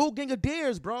what? A whole gang of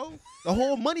dares, bro. The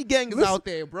whole Money Gang is out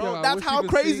there, bro. Yo, that's how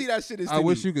crazy that shit is to me. I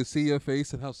wish you could see your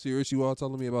face and how serious you are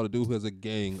telling me about a dude who has a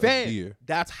gang of deer.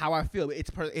 That's how I feel.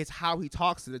 It's how he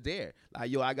talks to the dare. Like,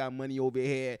 yo, I got money over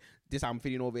here. This I'm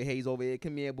feeding over here. He's over here.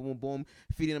 Come here, boom, boom, boom.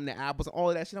 Feeding him the apples and all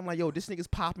of that shit. I'm like, yo, this nigga's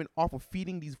popping off of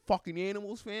feeding these fucking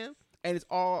animals, fam. And it's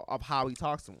all of how he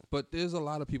talks to him. But there's a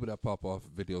lot of people that pop off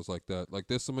videos like that. Like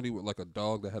there's somebody with like a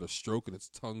dog that had a stroke and its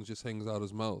tongue just hangs out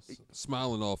his mouth,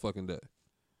 smiling all fucking day.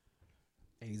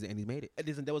 And he made it.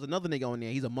 And there was another nigga on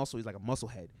there. He's like a muscle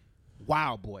head,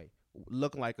 wild boy,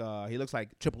 looking like he looks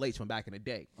like Triple H from back in the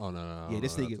day. Oh no. Yeah,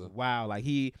 this nigga is wild. Like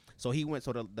he went.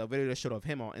 So the video that showed of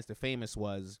him on Insta Famous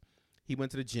was he went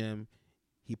to the gym.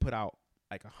 He put out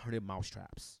like 100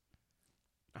 mousetraps,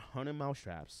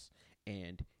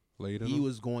 and he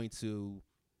was going to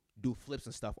do flips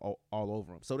and stuff all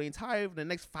over him. So the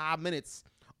next 5 minutes,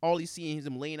 all he's seeing is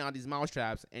him laying out these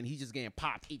mousetraps, and he's just getting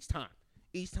popped each time.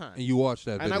 And you watched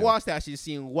that video. And I watched that shit,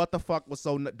 seeing what the fuck was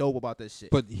so dope about this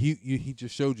shit. But he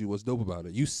just showed you what's dope about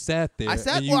it. You sat there.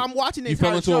 I'm watching the entire show. You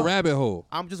fell into a rabbit hole.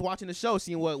 I'm just watching the show,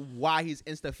 seeing why he's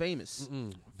Insta famous.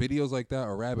 Videos like that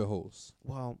are rabbit holes.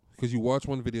 Well, because you watch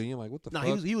one video and you're like, what the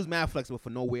fuck? He was mad flexible for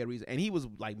no weird reason. And he was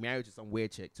like married to some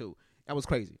weird chick too. That was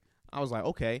crazy. I was like,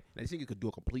 okay. I think he could do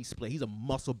a complete split. He's a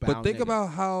muscle bound. But think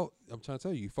about how I'm trying to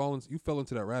tell you, you fell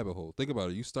into that rabbit hole. Think about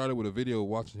it. You started with a video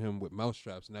watching him with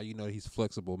mousetraps. Now you know he's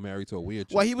flexible, married to a weird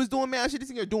chick. Well, he was doing mad shit. This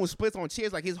nigga doing splits on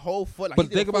chairs like his whole foot. Like,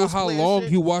 but think about how long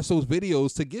you watched those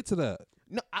videos to get to that.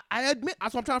 No, I admit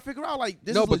that's what I'm trying to figure out. Like,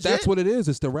 this no, is but legit. that's what it is.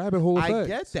 It's the rabbit hole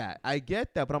effect. I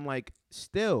get that. But I'm like,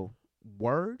 still,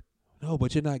 word. No,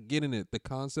 but you're not getting it. The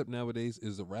concept nowadays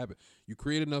is a rabbit. You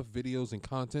create enough videos and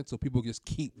content so people just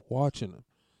keep watching them.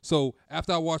 So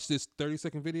after I watch this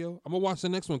 30-second video, I'm going to watch the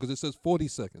next one because it says 40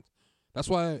 seconds. That's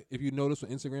why, if you notice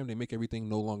on Instagram, they make everything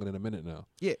no longer than a minute now.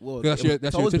 Yeah, well, that's your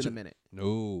attention. Been a minute.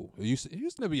 No. It used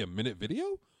to never be a minute video.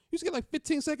 You used to get like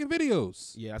 15-second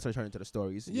videos. Yeah, that's what I turned into the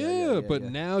stories. But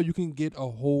now you can get a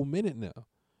whole minute now.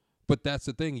 But that's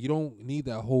the thing. You don't need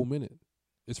that whole minute.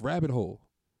 It's rabbit hole.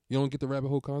 You don't get the rabbit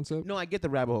hole concept? No, I get the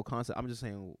rabbit hole concept. I'm just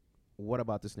saying, what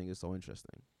about this nigga is so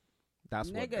interesting?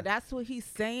 That's what he's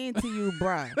saying to you,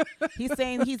 bruh. He's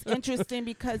saying he's interesting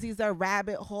because he's a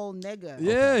rabbit hole nigga.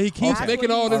 Yeah, he keeps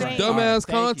making all this dumbass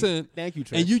content. Thank you,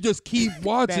 Trish. And you just keep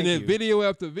watching it, video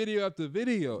after video after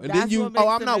video. And then you... Oh,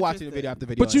 I'm not watching the video after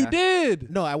video. But you did.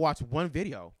 No, I watched one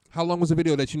video. How long was the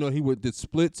video that you know he did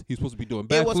splits? He's supposed to be doing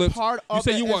backflips. It was part of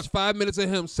you said you watched 5 minutes of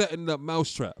him setting up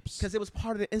mousetraps. Because it was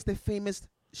part of the Insta Famous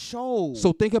show.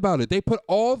 So think about it. They put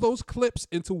all those clips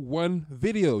into one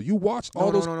video. You watched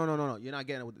all those. No. You're not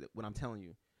getting what I'm telling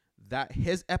you. That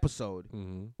his episode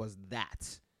was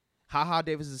that. HaHa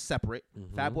Davis is separate.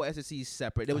 Fatboy SSC is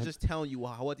separate. They was just telling you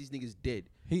what these niggas did.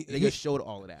 They just showed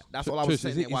all of that. That's all I was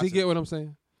saying. Does he get what I'm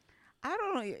saying? I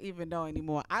don't even know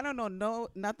anymore. I don't know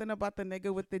nothing about the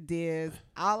nigga with the Diz.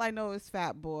 All I know is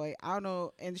Fat Boy. I don't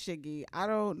know, and Shiggy. I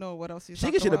don't know what else he's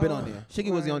talking Shiggy should have been about. on there.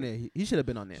 Shiggy wasn't on there. He should have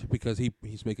been on there. Because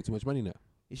he's making too much money now.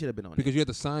 He should have been on Because you have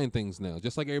to sign things now,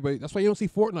 just like everybody. That's why you don't see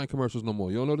Fortnite commercials no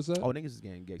more. You don't notice that? there. Oh, niggas is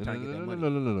getting No, trying to get that money.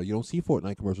 no. You don't see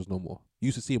Fortnite commercials no more. You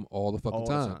used to see them all the fucking All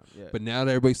the time. yeah. But now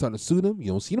that everybody's starting to sue them, you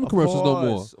don't see them Of commercials no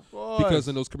more. course, of course. Because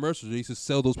in those commercials, they used to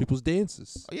sell those people's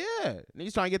dances. Yeah,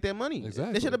 niggas trying to get their money.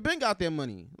 Exactly. They should have been got their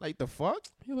money. Like the fuck?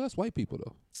 Yeah, well, that's white people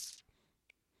though.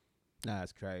 Nah,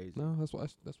 that's crazy. No, that's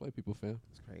white people, fam.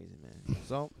 That's crazy, man.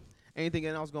 So, anything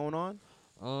else going on?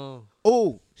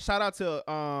 Oh, Shout out to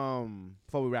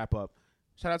before we wrap up.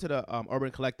 Shout out to the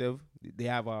Urban Collective. They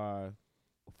have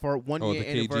for 1 year the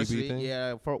KGB anniversary. thing?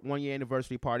 Yeah, for 1 year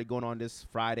anniversary party going on this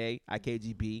Friday at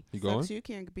KGB. you going? Sucks you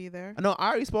can't be there. No, I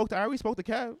already spoke to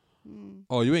Kev. Mm.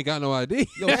 Oh, you ain't got no ID.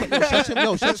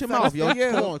 Shut your mouth, yo. for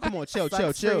you. Come on, chill.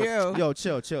 Sucks for you. Yo,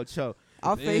 chill.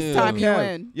 I'll Damn. FaceTime you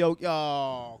Kev, in. yo,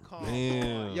 come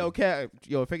Damn. on. Yo,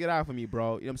 Kev, figure it out for me,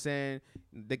 bro. You know what I'm saying?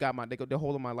 They're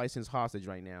holding my license hostage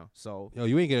right now. So Yo,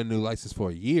 you ain't getting a new license for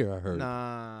a year. I heard.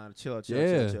 nah, chill.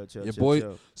 Your chill, boy-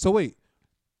 chill. So wait,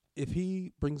 if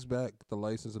he brings back the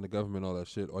license and the government, all that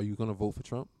shit, are you gonna vote for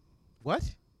Trump? What?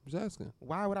 I'm just asking.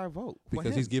 Why would I vote? For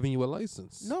Because him? he's giving you a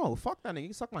license. No, fuck that nigga. He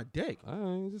can suck my dick. I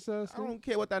ain't just asking. I don't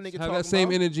care what that nigga Have talking that same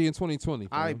about. energy in 2020.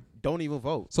 I fam. don't even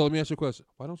vote. So let me ask you a question.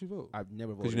 Why don't you vote? I've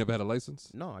never voted. Because you never had a license?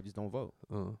 No, I just don't vote.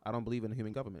 Uh, I don't believe in a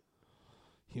human government.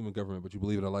 human government, but you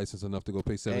believe in a license enough to go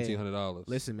pay $1,700.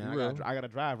 Listen, man, You I will. gotta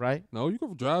drive, right? No, you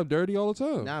can drive dirty all the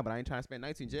time. Nah, but I ain't trying to spend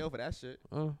nights in jail for that shit.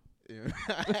 Uh,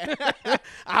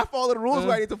 I follow the rules Uh,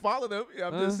 where I need to follow them.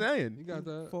 I'm just saying. you got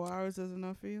that. 4 hours is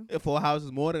enough for you? 4 hours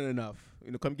is more than enough.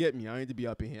 Come get me. I need to be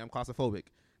up in here. I'm claustrophobic.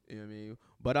 You know what I mean?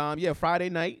 But yeah, Friday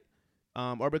night,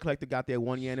 Urban Collective got their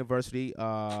 1 year anniversary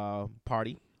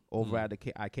party over at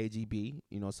KGB.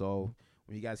 So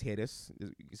when you guys hear this,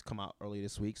 it's come out earlier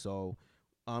this week. So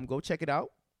go check it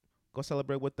out. Go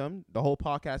celebrate with them. The whole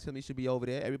podcast family should be over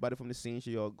there. Everybody from the scene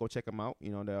should go check them out.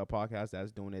 The podcast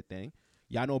that's doing their thing.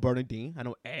 Y'all know Bernadine. I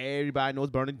know everybody knows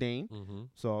Bernadine. Mm-hmm.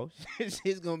 So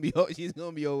she's gonna be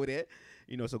over there.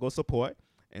 So go support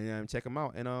and check them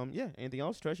out. And yeah, anything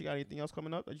else, Trish? You got anything else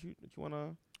coming up that you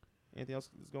wanna? Anything else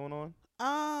that's going on?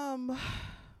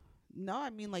 No, I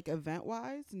mean like event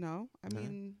wise, no. I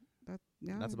mean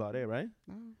That's about it, right?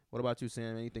 No. What about you,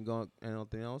 Sam? Anything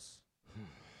else?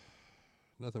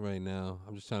 Nothing right now.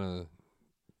 I'm just trying to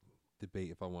debate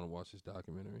if I want to watch this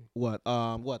documentary. What? The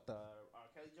R.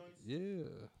 Kelly joints? Yeah.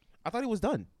 I thought he was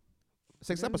done.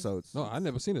 6 Yes. episodes. No, I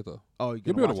never seen it though. Oh, you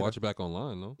You'll be able to watch it back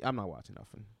online, though. I'm not watching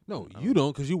nothing. No, No. you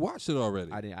don't, because you watched it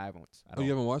already. I haven't. Oh,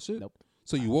 you haven't watched it? Nope.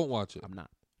 So you won't watch it? I'm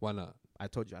not. Why not? I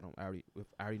told you I don't. I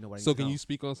already know what I need So to can know. you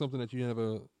speak on something that you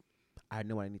never? I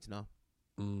know what I need to know.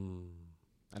 Mm.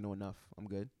 I know enough. I'm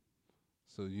good.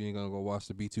 So you ain't gonna go watch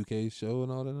the B2K show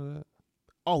and all that?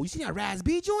 Oh, you see that Raz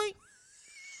B joint?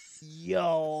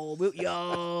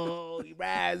 Yo,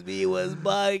 Raz B was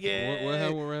bugging. What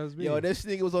happened with Raz B? Yo, this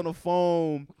nigga was on the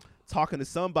phone talking to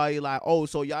somebody like, oh,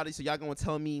 so y'all gonna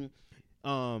tell me,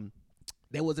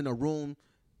 they was in a room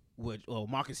with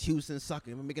Marcus Houston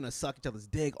making us suck each other's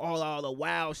dick, all the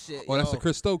wild shit. Oh, that's yo. the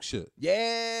Chris Stokes shit.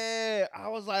 Yeah, I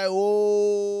was like,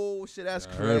 oh shit, that's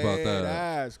Yeah, I crazy. heard about that.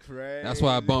 That's crazy. That's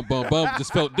why bump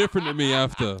just felt different to me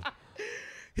after.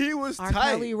 He was R.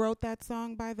 tight. Kelly wrote that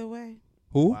song, by the way.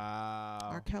 Who? Wow.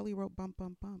 R. Kelly wrote Bump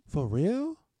Bump Bump. For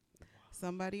real?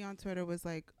 Somebody on Twitter was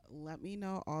like, let me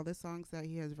know all the songs that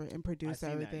he has written, I produced, seen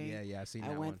that. everything. Yeah, I seen I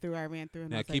that went one. through, I ran through,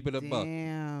 and Now I was keep like, it a buck.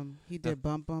 damn, he did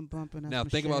Bump Bump Bump. And that's Now some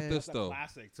think about shit. this That's a though.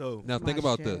 classic too. Now My think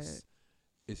about shit. this.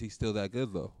 Is he still that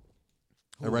good though?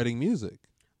 At Who? writing music?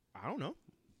 I don't know.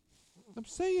 I'm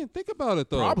saying, think about it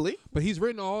though. Probably. But he's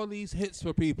written all these hits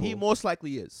for people. He most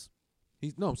likely is.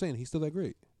 I'm saying he's still that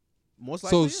great. Most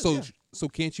likely So is, yeah. so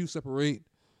can't you separate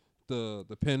the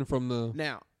pen from the?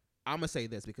 Now, I'm going to say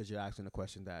this because you're asking a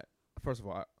question that, first of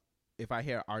all, if I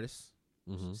hear an artist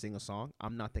Mhm. sing a song,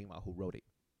 I'm not thinking about who wrote it.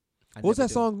 What was never that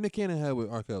do. song Nick Cannon had with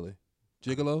R. Kelly?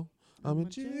 Gigolo? I'm a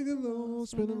gigolo,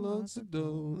 spending lots of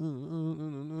dough.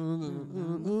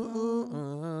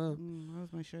 That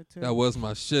was my shit too. That was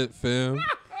my shit, fam.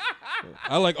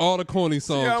 I like all the corny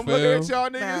songs, Yeah, I'm fam. looking at y'all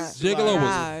niggas. That- Gigolo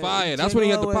Right. was fire. That's when he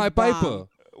had the Gigolo Pied was Piper. bomb.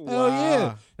 Hell yeah.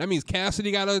 Wow. That means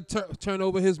Cassidy got to turn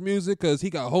over his music because he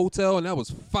got Hotel, and that was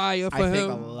fire for I him.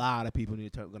 think a lot of people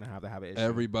gonna have to have an issue.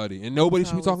 Everybody. And nobody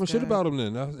should be Hotel talking was shit good. about him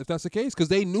then, if that's the case, because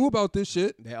they knew about this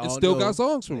shit They and all still knew. got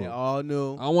songs from They him. all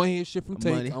knew. I don't want to hear shit from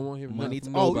Tank. Money. I want to hear Money.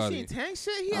 nothing from Oh, you nobody. seen Tank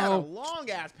shit? He had a Oh. long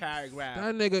ass paragraph.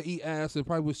 That nigga eat ass and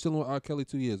probably was chilling with R. Kelly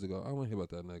 2 years ago. I don't want to hear about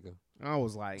that nigga. I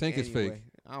was like, Tank is anyway. fake.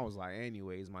 I was like,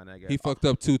 anyways, my nigga. He fucked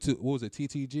up what was it,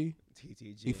 TTG?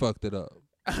 TTG. He fucked it up.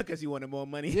 because he wanted more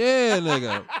money. Yeah,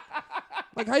 nigga.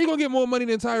 Like, how you gonna get more money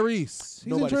than Tyrese? He's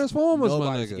in Transformers, my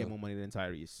nobody nigga. should get more money than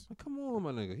Tyrese. Like, come on,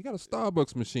 my nigga. He got a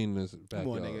Starbucks machine in his Come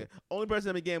on, backyard. nigga. Only person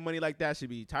that be getting money like that should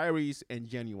be Tyrese and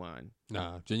Genuine.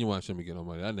 Nah, Genuine shouldn't be getting no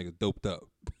money. That nigga doped up.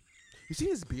 You see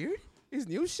his beard? His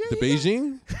new shit? The he got?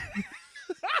 Beijing?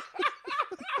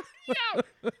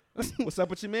 What's up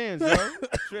with your mans, yo?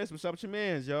 Tris, what's up with your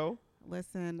mans, yo?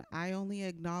 Listen, I only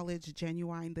acknowledge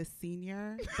Genuine the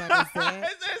Senior. That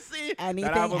is it. See,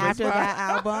 Anything album is after fire. that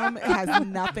album has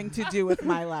nothing to do with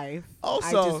my life. Also,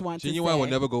 I just want Genuine to will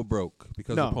say. never go broke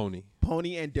because No. of Pony.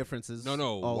 Pony and differences. No,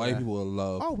 Oh, white yeah. people will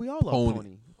love. Oh, we all love Pony.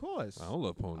 Pony. Of course. I don't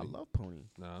love Pony. I love Pony.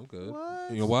 Nah, I'm good.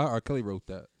 What? You know why? R. Kelly wrote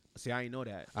that. See, I ain't know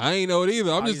that. I ain't know it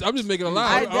either. I'm just making a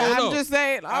lie. I don't know. I'm just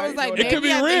saying. I was I like, know that. It could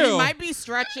maybe be he real. might be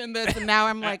stretching this, and now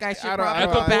I'm like, I should I don't- probably I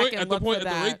go don't- back and look for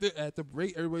that. at the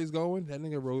rate everybody's going, that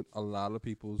nigga wrote a lot of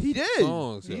people's He did.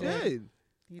 songs. He yo. did.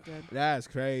 He did. That's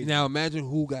crazy. Now imagine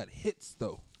who got hits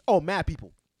though. Oh, mad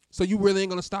people. So you really ain't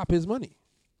gonna stop his money.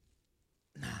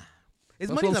 His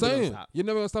That's money's what I'm never gonna saying. stop. You're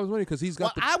never gonna stop his money because he's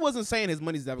got Well, I wasn't saying his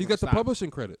money's never he's gonna got the stop. publishing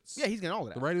credits. Yeah, he's getting all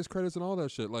of the that. writers credits and all that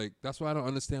shit. Like that's why I don't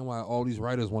understand why all these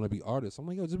writers want to be artists. I'm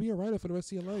like, yo, just be a writer for the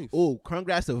rest of your life. Oh,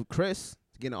 congrats to Chris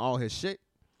getting all his shit.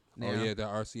 Oh now. yeah, that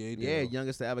RCA deal. Yeah,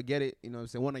 youngest to ever get it. You know what I'm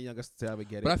saying? One of the youngest to ever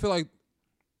get But I it. feel like,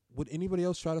 would anybody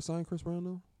else try to sign Chris Brown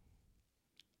though?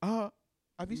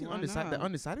 Have you seen Why the not?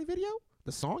 Undecided video?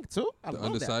 The song too? I The love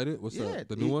Undecided? that. What's yeah, up?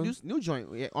 The new one? New joint.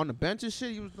 Yeah, on the bench and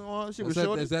shit. He was doing all that shit.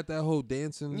 Is that whole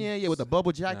dancing? Yeah, with the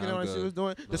bubble jacket Nah, and all I'm that shit good. he was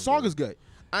doing. I'm The song good. is good.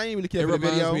 I ain't really It care for the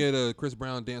reminds video. me of the Chris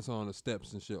Brown dancing on the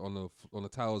steps and shit on the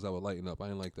towers that were lighting up. I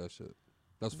didn't like that shit.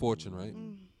 That's Fortune, right?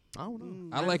 I don't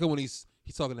know. I like it when he's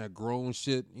talking that grown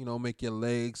shit. You know, make your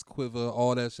legs quiver,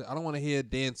 all that shit. I don't want to hear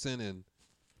dancing and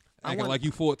acting like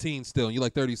you 14 still and you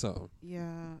like 30 something. Yeah,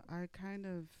 I kind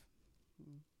of.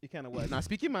 You kind of what? Now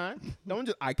speak your mind. Don't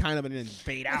just I kind of and then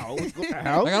fade out. What the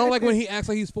hell? Like I don't like when he acts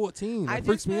like he's 14. That I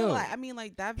freaks just me feel out. like, I mean,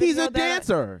 like that video. He's a that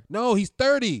dancer. No, he's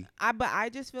 30. But I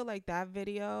just feel like that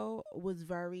video was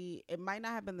very. It might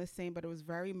not have been the same, but it was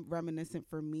very reminiscent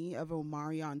for me of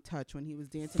Omarion Touch when he was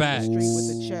dancing Facts. in the street with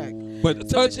the chick. But the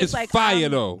So touch it's just is like, fire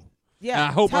though. Yeah, And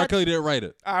I hope R. Touch- Kelly didn't write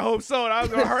it. I hope so. That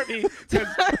was gonna hurt me.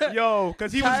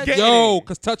 Cause he was Touch- getting Yo, it.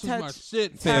 because touch was my Touch-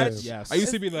 shit, fam. Touch- Yes. I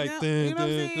used to be like, you know, dun, you know what I'm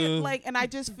dun, saying? dun. Like, and I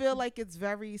just feel like it's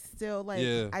very still like.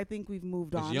 Yeah. I think we've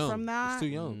moved It's on young. from that. It's too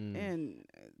young. And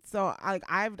so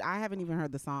I haven't even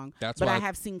heard the song, That's but why I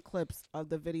have seen clips of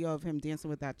the video of him dancing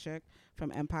with that chick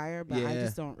from Empire. But I Yeah.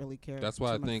 just don't really care. That's why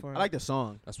too I much think- for I it. like the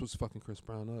song. That's what's fucking Chris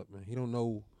Brown up, man. He don't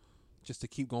know just to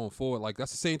keep going forward. Like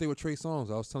that's the same thing with Trey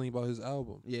Songz. I was telling you about his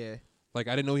album. Yeah. Like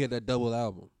I didn't know he had that double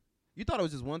album. You thought it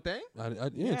was just one thing? Yeah,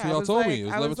 Yeah, until I y'all was told like- me it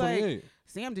was I was like, 11/28.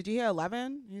 Sam, did you hear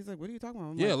 11? He's like, what are you talking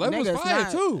about? I'm Yeah, like, 11 was "Nigga, it's fire,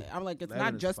 not-" too. I'm like, it's 11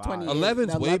 not is just fire. 28.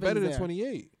 11's The way better 11's than there.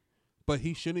 28. But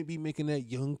he shouldn't be making that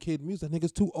young kid music. That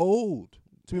nigga's too old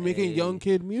to be making Hey, young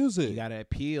kid music. You gotta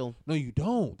appeal. No, you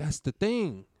don't. That's the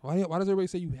thing. Why does everybody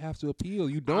say you have to appeal?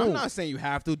 You don't. I'm not saying you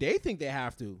have to. They think they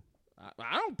have to.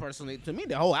 I don't personally. To me,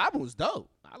 the whole album was dope.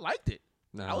 I liked it.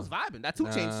 I was vibing. That 2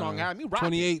 Chainz song had me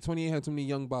rocking. 28 had too many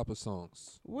Young Bopper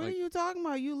songs. What Like, are you talking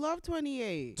about? You love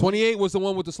 28. 28 was the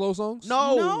one with the slow songs?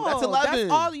 No, that's 11. That's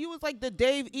all. You was like the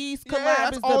Dave East Yeah, collab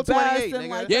that's is all the best. 28, And nigga.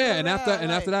 like, Yeah, and after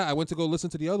like, that, I went to go listen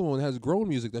to the other one that has grown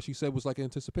music that she said was like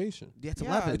Anticipation. Yeah, it's Yeah,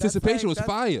 11. that's Anticipation like- was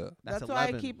fire. That's why I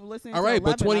 11. keep listening. All to right,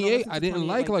 but 11. 28 listen I to didn't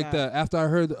 28 like that after I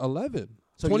heard 11.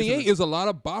 So you 28 listen is a lot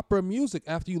of bopper music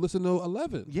after you listen to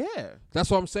 11. Yeah. That's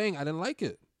what I'm saying. I didn't like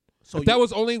it. So if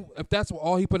that's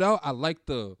all he put out, I like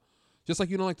just like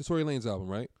you don't like the Tory Lanez album,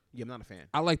 right? Yeah, I'm not a fan.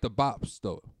 I like the bops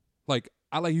though. Like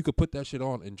I like you could put that shit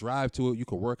on and drive to it. You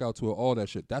could work out to it, all that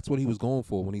shit. That's what he was going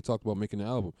for when he talked about making the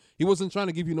album. He wasn't trying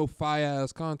to give you no fire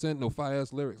ass content, no fire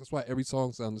ass lyrics. That's why every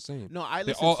song sounds the same. No, I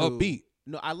They're listen all to upbeat.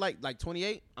 No, I like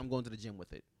 28. I'm going to the gym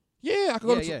with it. Yeah, I could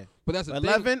go to. Yeah. But that's the thing.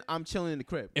 11. I'm chilling in the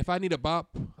crib. If I need a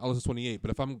bop, I'll listen to 28. But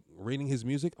if I'm rating his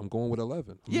music, I'm going with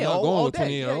 11. I'm Yeah, not all going with day.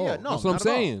 28 at all. Yeah, no, that's what I'm not at all.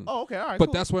 saying. Oh, okay, all right. But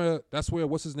cool. that's where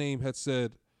what's his name had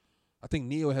said. I think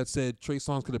Neo had said Trey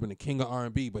Songz could have been the king of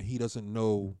R&B, but he doesn't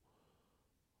know.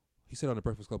 He said on the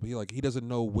Breakfast Club, he doesn't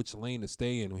know which lane to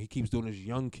stay in. He keeps doing his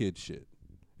young kid shit,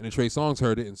 and then Trey Songz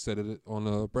heard it and said it on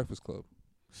the Breakfast Club.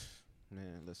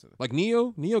 listen. Like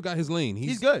Neo got his lane.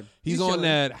 He's good. He's on chilling.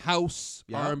 that house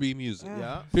Yeah. R&B music. Ugh,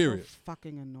 Yeah. Period. So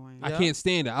fucking annoying. I Yeah. can't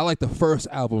stand it. I like the first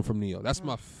album from Neo. That's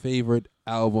my favorite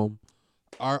album.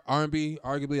 R&B,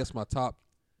 arguably, that's my top.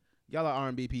 Y'all are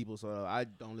R&B people, so I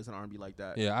don't listen to R&B like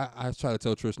that. Yeah, I try to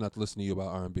tell Trish not to listen to you about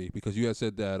R&B because you had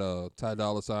said that Ty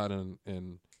Dolla $ign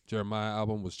and Jeremiah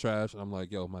album was trash, and I'm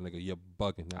like, yo, my nigga, you're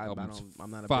bugging. That album's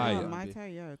I'm not a big fire. R&B. My tell,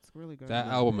 yeah, it's really good. That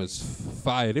Yeah. album is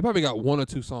fire. They probably got 1 or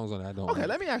 2 songs on it. I don't. Okay, like.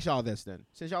 let me ask y'all this then.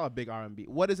 Since y'all are big R&B,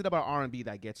 what is it about R&B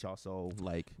that gets y'all so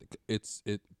like?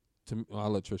 To me, I'll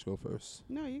let Trish go first.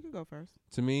 No, you can go first.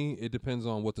 To me, it depends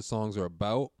on what the songs are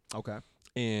about. Okay.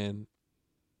 And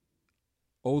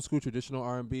old school traditional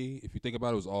R&B, if you think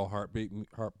about it, was all heartbreak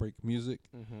music.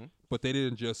 Mm-hmm. But they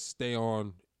didn't just stay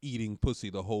on eating pussy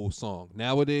the whole song.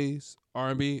 Nowadays,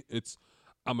 R&B, it's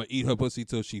I'm gonna eat her pussy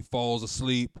till she falls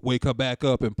asleep, wake her back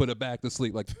up, and put her back to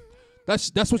sleep. Like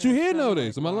that's what you hear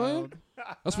nowadays. Am I lying?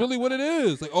 That's really what it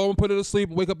is. Like, oh, I'm gonna put her to sleep,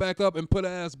 wake her back up, and put her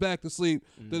ass back to sleep.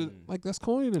 Like that's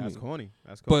corny to That's me. corny.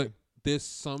 That's corny. But there's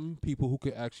some people who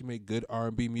can actually make good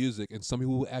R&B music, and some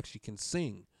people who actually can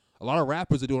sing. A lot of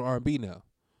rappers are doing R&B now.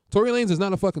 Tory Lanez is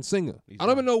not a fucking singer. I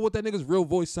don't even know what that nigga's real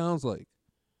voice sounds like.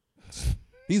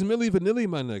 He's Milli Vanilli,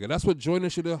 my nigga. That's what Joyner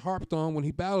should have harped on when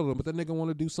he battled him, but that nigga want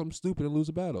to do something stupid and lose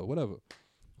a battle, whatever.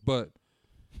 But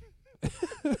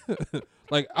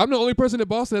like, I'm the only person in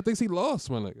Boston that thinks he lost,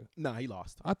 my nigga. Nah, he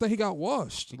lost. I thought he got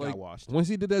washed. He like, got washed. Once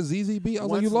he did that ZZ beat, I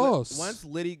was like, you lost.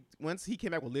 Once he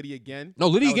came back with Liddy again. No,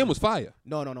 Liddy that again was fire.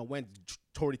 No. When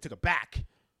Tory took it back.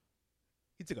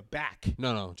 He took it back.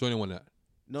 No, Joyner won that.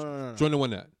 No. Joyner won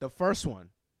that. The first one.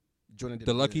 Jordan did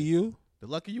The Lucky You? The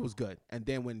Lucky You was good. And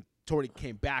then when Tory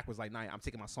came back, was like, nah, I'm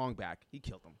taking my song back. He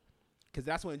killed him. Because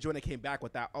that's when Jordan came back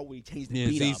with that, oh, he changed the Yeah,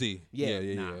 beat up. ZZ. Yeah,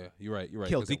 Yeah. nah. You're right. Killed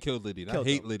Because he him. killed Liddy. And I Killed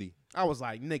hate him. Liddy. I was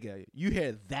like, nigga, you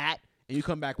hear that and you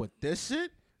come back with this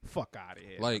shit? Fuck out of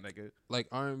here, Like, nigga. like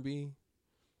R&B.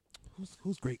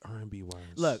 Who's great R&B wise?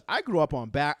 Look, I grew up on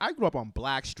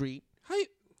Black Street. how you,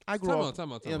 I grew time up. out,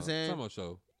 time out, You know what I'm saying? Time out,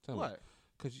 show. Time out. What?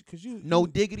 Cause you No you,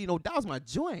 Diggity, No Doubt was my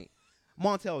joint.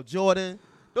 Montel Jordan.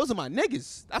 Those are my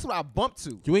niggas. That's what I bumped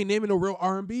to. you ain't naming no real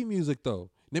R&B music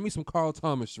though. Name me some Carl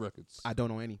Thomas records. I don't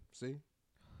know any. See,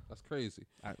 that's crazy.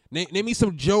 I- Name me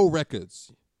some Joe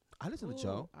records. I listen to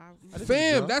Joe. I listen to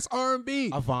Fam, Joe. that's R&B.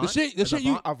 Avant. The shit Is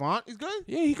you. Avant is good.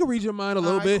 Yeah, he could read your mind a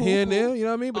little Alright, bit cool, here and cool. there. You know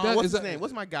what I mean? But that What's is his that- name?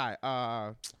 What's my guy?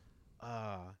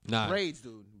 Nah. Braids,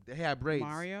 dude. They had braids.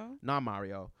 Mario? Not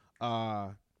Mario.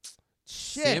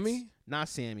 Shit. Sammy? Not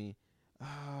Sammy.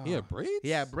 He had braids. He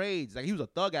had braids. Like he was a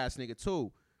thug ass nigga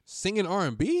too. Singing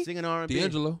R&B. Singing R&B.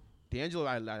 D'Angelo. D'Angelo,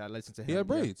 I listened to him. He had yeah.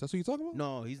 braids. That's what you talking about.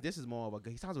 No, this is more of a.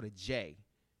 He sounds with a J.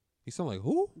 He sound like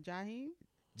who? Jaheim?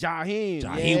 Jaheim.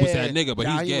 Jaheim was that nigga, but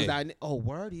he's Jaheim gay. Was that oh,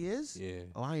 word, he is. Yeah.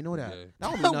 Oh, I didn't know that. Yeah.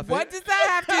 That don't mean nothing. What does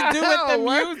that have to do with the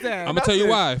What? music? I'm gonna tell you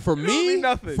why. For don't me, mean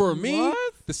nothing. for me, What?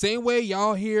 the same way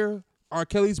y'all hear R.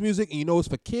 Kelly's music and you know it's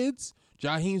for kids,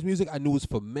 Jaheim's music I knew was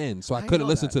for men, so I I couldn't know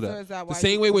listen that. to So that. is that The why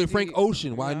same you way with put Frank the-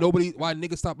 Ocean. Why yeah.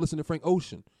 niggas stopped listening to Frank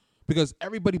Ocean? Because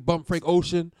everybody bumped Frank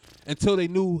Ocean until they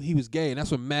knew he was gay, and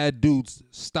that's when mad dudes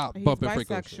stopped He's bumping Frank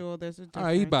Ocean. bisexual. There's a difference. All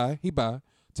right, he bi.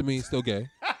 To me, he's still gay.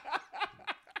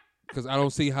 Because I don't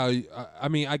see how. I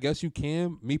mean, I guess you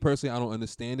can. Me personally, I don't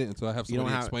understand it until I have You don't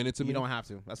somebody have. explain it to me. You don't have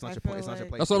to. That's not I your place. feel It's not your like-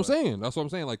 place. That's what I'm to do it. saying. That's what I'm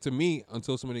saying. Like to me,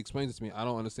 until somebody explains it to me, I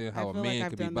don't understand how I a feel man like I've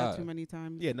could be done that bi. too many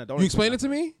times. Yeah, no, don't You explain it to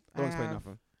nothing. me? Don't I explain have.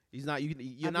 nothing. You're not I've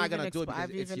not even gonna do it because I've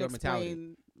it's even your mentality.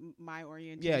 explained my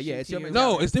orientation. Yeah, it's to your you.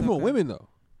 mentality. No, it's different with women though.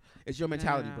 It's your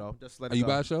mentality, Nah. bro. Just let Are it you go.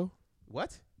 bi, show?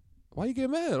 What? Why you get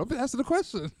mad? I'm asking the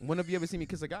question. When have you ever seen me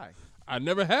kiss a guy? I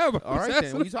never have. All right,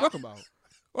 then. What are you talking about?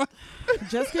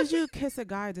 Just because you kiss a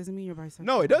guy doesn't mean you're bisexual.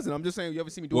 No, it doesn't. I'm just saying. You ever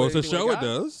see me do Well, it's anything a show. with a It guy?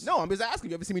 does. No, I'm just asking.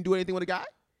 You ever see me do anything with a guy?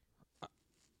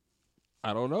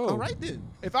 I don't know. All right then.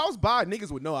 If I was bi,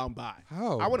 niggas would know I'm bi.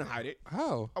 How? I wouldn't hide it.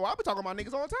 How? Oh, I've been talking about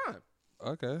niggas all the time.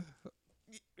 Okay.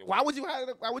 Why would you hide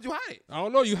it? Why would you hide it? I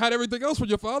don't know. You had everything else with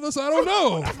your father, so I don't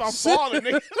know. That's my father,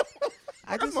 nigga.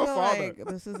 I That's just my feel father. like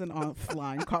this is an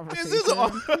offline conversation. This is.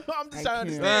 I'm just I trying to can't.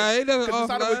 understand. Nah, ain't nothing Because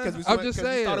offline. I'm just we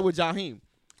saying. started with Jaheim.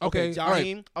 Okay, all right.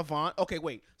 Jaheim, Avant. Okay,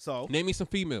 wait. So Name me some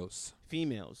females.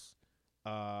 females.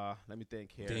 Let me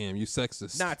think here. Damn, you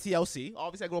sexist. Nah, TLC.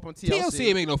 Obviously, I grew up on TLC. TLC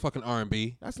ain't make no fucking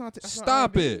R&B. That's not. That's not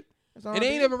Stop R&B. it. That's not It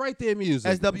ain't R&B. ever right there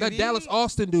music. SWV? That Dallas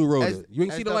Austin dude wrote it. You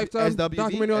ain't see the Lifetime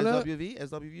documentary on that?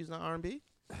 SWV is not R&B.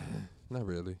 Not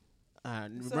really.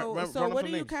 So what are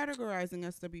you categorizing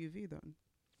SWV then?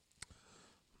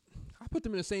 I put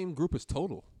them in the same group as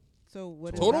Total. So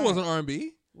what? is Total that? wasn't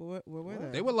R&B. What were they?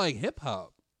 They were like hip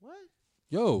hop. What?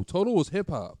 Yo, Total was hip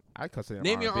hop. I consider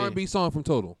Name your R&B song from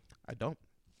Total. I don't.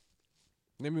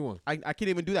 Name me one. I can't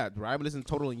even do that, bro. I haven't listened to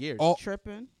Total in years. Oh.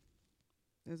 Trippin'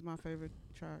 is my favorite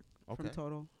track from Okay.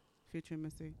 Total, featuring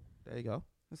Missy. There you go.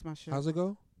 That's my shit. How's it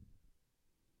go?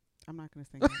 I'm not gonna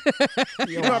sing it.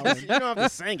 You don't have to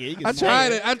sing it. You can I say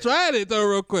tried it. I tried it though,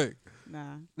 real quick.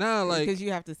 Nah, Nah, like because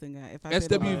you have to sing it. If I say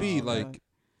the SWV, words, like,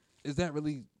 is that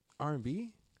really R&B?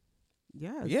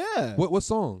 yes. Yeah. What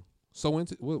song? So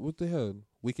into what the hell?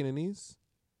 Weekend in East?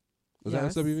 Was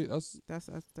Yes. that SWV? That's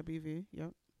SWV.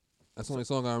 Yep. That's the only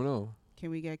song I know. Can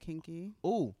we get kinky?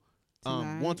 Ooh.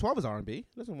 Tonight. 112 is R&B.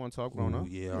 Listen, 112 growing Ooh, up.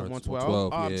 yeah, 112.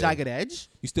 112, yeah. Jagged Edge.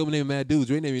 You still naming mad dudes.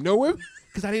 You ain't naming no women.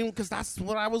 Because that's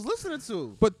what I was listening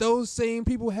to. But those same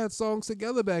people had songs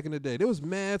together back in the day. There was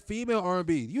mad female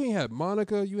R&B. You ain't had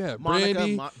Monica. You had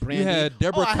Brandy. Brandy. You had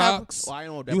Deborah Cox. I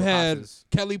know You Deborah had Cox is.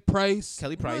 Kelly Price.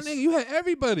 Kelly Price. My nigga, you had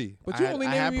everybody. But you only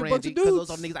I had named me a bunch of Brandy, dudes.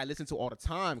 those are niggas I listen to all the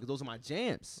time because those are my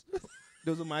jams.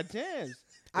 Those are my jams.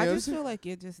 I You know just what I'm feel like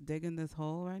you're just digging this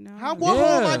hole right now. How- Like, what hole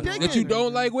am I Yeah, digging? that you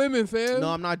don't like women, fam. No,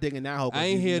 I'm not digging that hole. I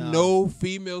ain't hear no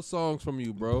female songs from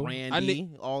you, bro. Brandy,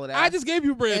 all of that. I just gave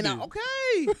you Brandy. And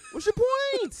okay, what's your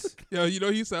point? Yo, you know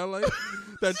you sound like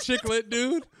that chicklet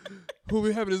dude who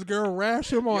be having this girl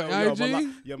rash him on IG.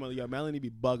 Yo, Melanie be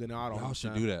bugging out on. Y'all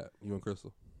should do that, you and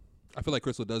Crystal. I feel like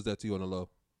Crystal does that to you on the low.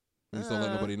 You just don't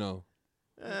let nobody know.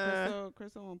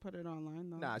 Crystal won't put it online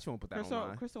though. Nah, she won't put that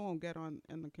online. Crystal won't get on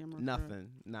in the camera. for it. Nothing.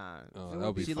 Nah. Oh, It that would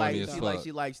would be She funny likes. as She fuck. likes.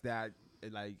 She likes that.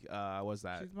 Like, what's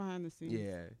that? She's behind the scenes.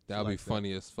 Yeah. That would be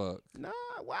funny as fuck. Nah.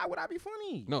 Why would I be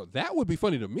funny? No, that would be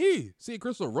funny to me. See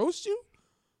Crystal roast you?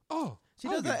 Oh, She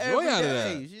I does would that get joy every out of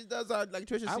day. that. She does like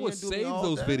Trisha. I C would and do me save all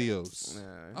those day. videos.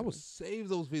 Nah. I would save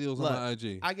those videos Look, on my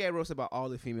IG. I get roasted by all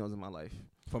the females in my life,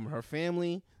 from her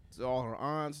family to all her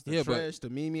aunts to Yeah, but Trish to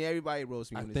Mimi. Everybody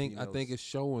roasts me. I when it's think females. it's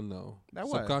showing though. That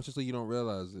what? Subconsciously, you don't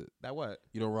realize it. That what?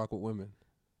 You don't rock with women.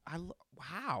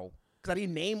 How? Because I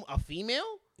didn't name a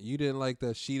female. You didn't like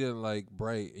that. She didn't like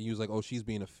Bright, and you was like, "Oh, she's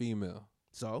being a female."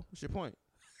 So what's your point?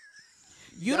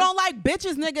 You don't like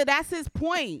bitches, nigga. That's his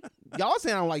point. Y'all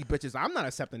saying I don't like bitches. I'm not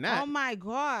accepting that. Oh my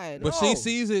god. But No. she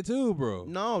sees it too, bro.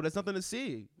 No, there's nothing to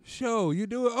see. Show you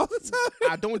do it all the time.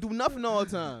 I don't do nothing all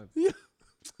the time. Yeah.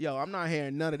 Yo, I'm not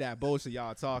hearing none of that bullshit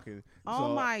y'all talking. Oh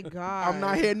So, my god. I'm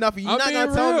not hearing nothing. You're I'm not being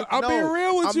gonna tell me. real. I'm no, being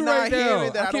real with I'm you not right now.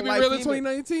 hearing that I I don't keep it like real in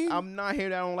females. 2019. I'm not hearing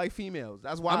that I don't like females.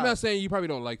 That's why. I'm not saying you probably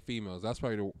don't like females. That's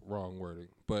probably the wrong wording.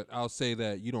 But I'll say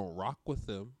that you don't rock with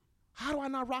them. How do I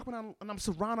not rock when I'm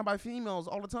surrounded by females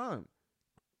all the time?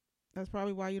 That's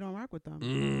probably why you don't rock with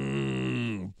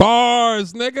them.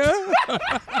 Bars, nigga.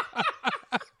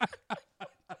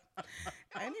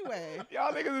 Anyway.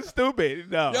 Y'all niggas are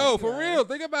stupid. No. Yo, for real.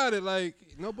 Think about it. Like,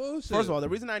 no bullshit. First of all, the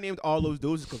reason I named all those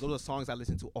dudes is because those are songs I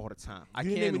listen to all the time. I you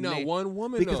can't didn't name me not one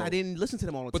woman because though. I didn't listen to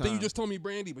them all the But time. then you just told me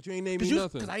Brandy, but you ain't named me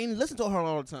nothing. Because I didn't listen to her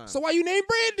all the time. So why you name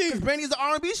Brandy? Because Brandy is the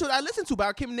R&B show that I listen to, but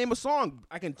I can't name a song.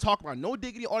 I can talk about No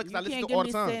Diggity, all that because You I listen can't to all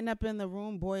get the me time. sitting up in the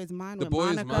room, boys' mind The with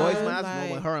Boys' Monica. Mind. Boys Miles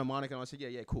like, with her and Monica, and I said,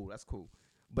 yeah, cool, that's cool.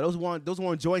 But those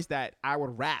one joints that I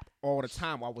would rap all the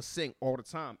time, I would sing all the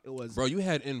time. It was Bro, you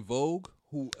had In Vogue,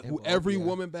 who Vogue, every yeah.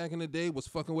 woman back in the day was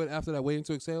fucking with after that Waiting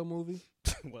to Exhale movie.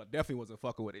 well, I definitely wasn't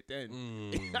fucking with it then.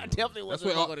 Mm. I definitely That's wasn't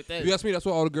where all, fucking with it if then. you ask me, that's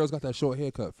where all the girls got that short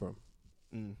haircut from.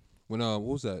 Mm. When what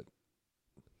was that?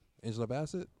 Angela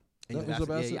Bassett? Angela Angela Bassett,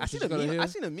 Bassett? yeah. She just got her hair? I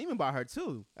seen a meme about her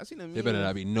too. I seen a meme. There better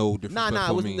not be no disrespectful Nah,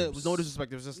 it wasn't. memes. It was no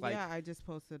disrespect. It was just like yeah, I just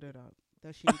posted it up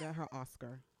that she got her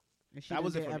Oscar. And she that didn't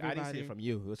wasn't get from. I didn't see everybody. it from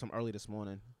you. It was from early this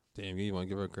morning. Damn, you want to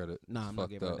give her credit. Nah, I'm not Fucked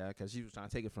giving her up. that because she was trying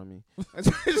to take it from me. My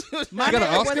She got an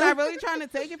nigga, was Oscar? I really trying to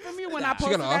take it from you when I Nah. She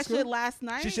got posted an that Oscar? shit last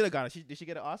night? She should have got it. Did she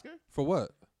get an Oscar? For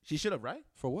what? She should have, right?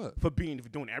 For what? For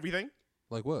doing everything.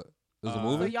 Like what? There's a Uh,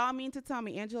 So movie? y'all mean to tell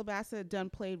me Angela Bassett done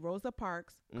played Rosa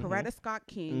Parks, Mhm. Coretta Scott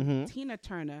King, Mhm. Tina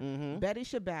Turner, Mhm. Betty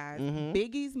Shabazz, Mhm.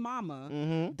 Biggie's mama,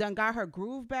 Mm-hmm. done got her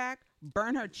groove back,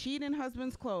 burned her cheating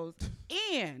husband's clothes,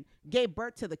 and gave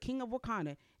birth to the king of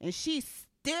Wakanda, and she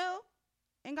still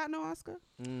ain't got no Oscar?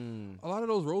 A lot of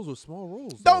those roles were small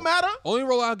roles. Don't though. matter. Only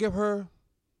role I'll give her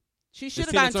She is should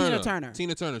have gotten Tina Turner.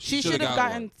 Tina Turner. She should should have got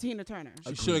gotten one. Tina Turner.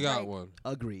 She should have got Like, one.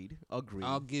 Agreed.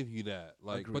 I'll give you that.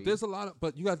 Like, but Agreed. there's a lot of.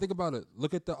 But you gotta think about it.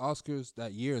 Look at the Oscars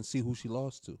that year and see who she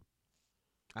lost to,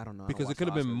 I don't know. I don't because watch it could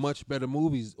have been Oscars. much better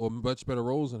movies or much better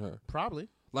roles than her. Probably.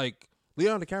 Like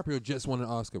Leonardo DiCaprio just won an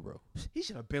Oscar, bro. He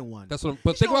should have been one. That's what.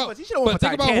 But He think should've about. won- he should've won But for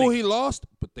think about who Titanic. he lost.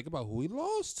 But think about who he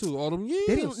lost to all them years.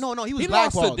 They didn't, no, he was He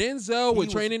lost to blackballed. Denzel He with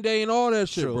was- Training Day and all that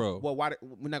shit, True. bro. Well,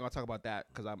 we're not gonna talk about that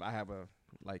because I have a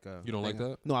like a. You don't like thing.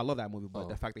 that? No, I love that movie, but Oh.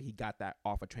 the fact that he got that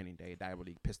off of Training Day, that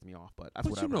really pissed me off. But that's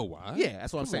But whatever. you know why? Yeah,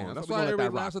 that's what I'm Come saying. on, That's That's why why we gonna let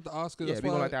everybody that laughs rock. at the Oscars. Yeah, That's we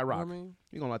gonna why- let that rock. I mean,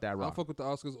 We gonna let that I don't rock. fuck with the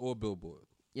Oscars or Billboard.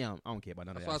 Yeah, I don't care about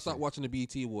none That's of why I that stopped shit. watching the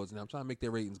BET Awards now. I'm trying to make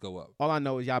their ratings go up. All I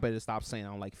know is y'all better stop saying I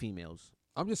don't like females.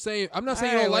 I'm just saying. I'm not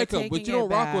saying All you don't right, like we're them, but taking you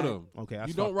don't it rock with back. them. Okay, that's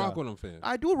You don't fucked rock up. with them, fam.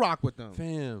 I do rock with them.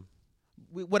 Fam.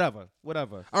 Whatever.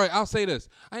 All right, I'll say this.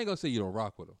 I ain't gonna say you don't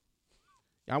rock with them.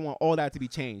 I want all that to be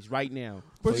changed right now.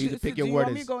 But So you you- either So pick do your you word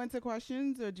want me to is. go into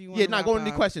questions or do you want Yeah, to not going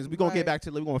into questions. We're gonna get back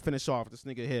to. We're gonna finish off this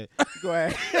nigga here. Go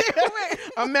ahead.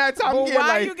 I'm mad. I'm Well, getting why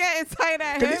like. you getting tight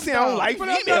at Cause him? he said I don't though? like But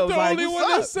I'm females. not the Like, only what's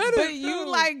one up? that said it. But you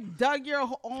like dug your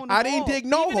own. I didn't hole. dig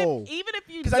no even hole. Even if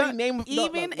you Because I dug- didn't name.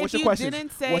 even what's if your you questions?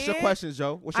 didn't say What's your it, questions,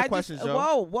 Joe? What's your questions,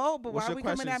 Joe? Whoa, but What's why are your we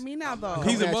coming at questions? me now though?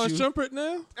 He's a at Munch you. Jumpert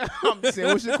now. I'm saying,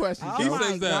 what's your questions, Oh He Joe? my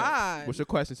says that. God. What's your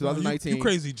questions? You 2019.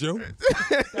 crazy, Joe.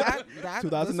 that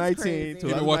 2019, You've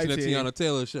been watching the 2019. Tiana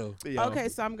Taylor show. Yo. Okay,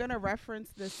 so I'm gonna reference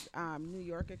this New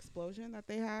York explosion that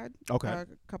they had Okay. a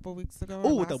couple weeks ago.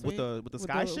 Oh, or with the last with week. the with the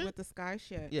sky shit. With the sky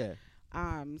shit. Yeah.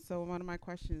 So one of my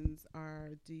questions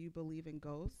are: do you believe in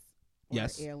ghosts or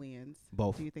Yes. aliens?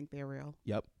 Both. Do you think they're real?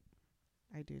 Yep.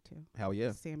 I do too. Hell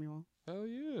yeah. Samuel. Hell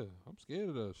yeah. I'm scared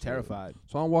of that shit. Terrified.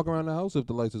 So I don't walk around the house if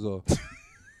the lights is off.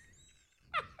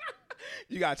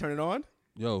 You gotta turn it on.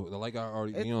 Yo, the light got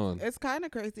already be on. It's kind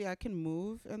of crazy. I can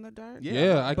move in the dark.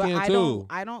 Yeah, I but can I too.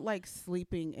 don't like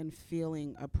sleeping and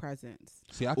feeling a presence.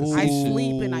 See, I can Ooh. see I shit.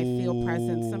 sleep and I feel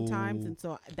presence sometimes, and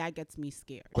so that gets me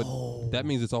scared. But that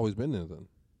means it's always been there then.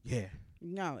 Yeah.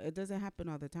 No, it doesn't happen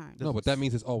all the time. No, but that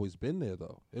means it's always been there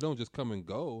though. It don't just come and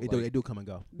go. They like- do come and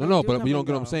go. No, They no, do but come you don't and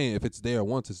get what I'm go. saying. If it's there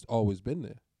once, it's always been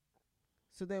there.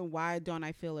 So then why don't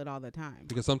I feel it all the time?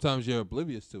 Because sometimes you're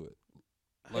oblivious to it.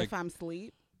 Like, if I'm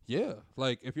asleep, yeah,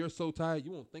 like if you're so tired,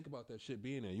 you won't think about that shit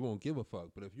being there. You won't give a fuck.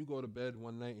 But if you go to bed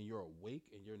one night and you're awake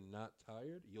and you're not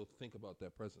tired, you'll think about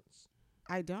that presence.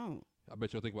 I don't. I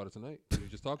bet you'll think about it tonight. You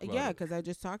just talked about Yeah, it. because I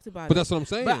just talked about But it. that's what I'm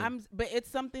saying. But it's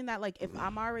something that like if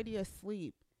I'm already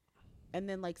asleep, and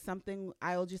then like something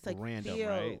I'll just like Random, feel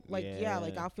right? like like Yeah.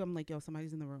 I'll feel I'm like yo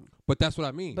somebody's in the room. But that's what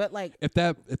I mean. But like if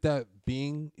that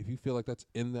being, if you feel like that's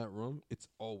in that room, it's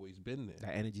always been there.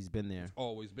 That energy's been there. It's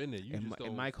always been there. You In just my, don't.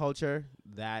 in my culture,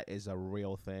 that is a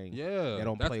real thing. yeah, They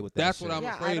don't that's- play with that That's what shit. I'm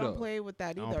yeah, afraid I don't of. play with that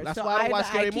I don't- either. that's so why I don't watch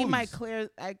scary keep my movies.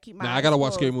 I keep my. Nah, I eyes gotta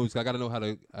watch scary closed. movies. I gotta know how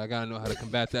to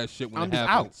combat that shit when I'm it just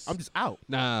happens. out. I'm just out.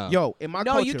 Nah. Yo, in my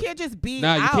No, culture, you can't just be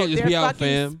Nah, you out. can't just They're be out, fucking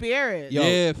fam. spirits. Yo,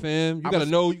 yeah, fam. You I'ma gotta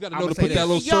say- know. You gotta know I'ma to say put that this.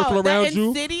 little Yo, circle that around you.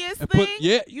 Insidious and thing. put-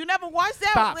 yeah. You never watched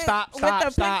that Stop, with, stop, with stop,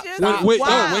 the stop, pictures? stop. Wait,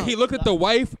 wow. when he looked at the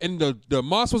wife and the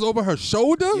moss was over her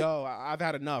shoulder. Yo, I've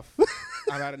had enough.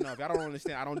 I've had enough. I don't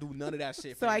understand. I don't do none of that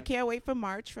shit. So I fam. can't wait for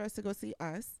March for us to go see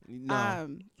Us. No,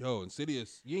 Yo,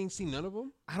 Insidious. You ain't seen none of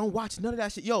them. I don't watch none of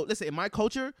that shit. Yo, listen, in my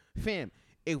culture, fam,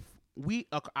 if we,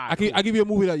 I give you a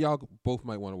movie that y'all both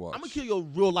might want to watch. I'm gonna kill your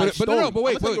real life but story. no, but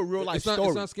wait, I'm gonna tell you a real life it's not, story.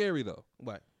 It's not scary though.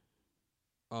 What?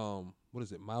 What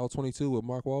is it? Mile 22 with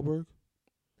Mark Wahlberg.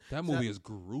 That Is movie that- is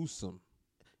gruesome.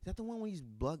 Is that the one when he's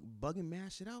bugging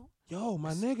mad shit out? Yo,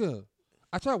 my nigga.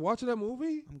 I tried watching that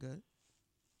movie. I'm good.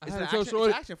 I It's had an to tell action, Shorty.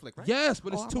 it's an action flick, right? Yes,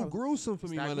 but Oh, it's too I'm a- gruesome for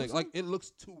me, that my nigga. gruesome? Like it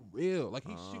looks too real. Like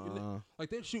he's shooting. Uh, Like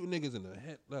they're shooting niggas in the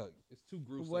head. Look, it's too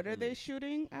gruesome. What for are they me.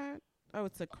 shooting at? Oh,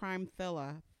 it's a crime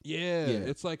thriller. Yeah, Yeah.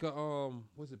 it's like a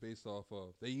what's it based off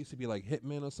of? They used to be like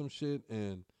hitmen or some shit,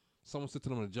 and someone sits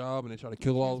them on a job and they try to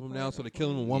kill all of them now, so they're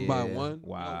killing them one by Yeah, one.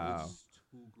 wow. No, it's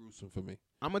too gruesome for me.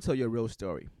 I'm gonna tell you a real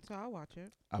story. So I'll watch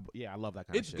it. Yeah, I love that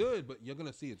kind It's of shit. good, but you're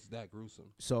gonna see it's that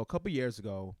gruesome. So a couple years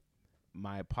ago,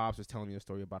 my pops was telling me a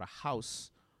story about a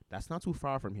house that's not too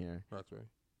far from here. That's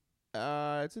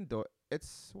right. It's in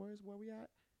where we at?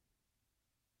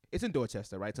 It's in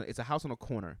Dorchester, right? So it's a house on a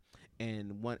corner,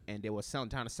 and they were trying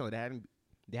to sell it.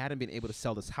 They hadn't been able to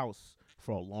sell this house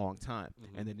for a long time,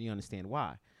 Mhm. and they didn't understand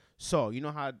why. So you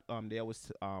know how they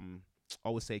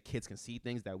always say kids can see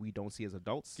things that we don't see as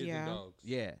adults. Kids Yeah. and dogs.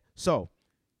 Yeah. So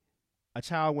a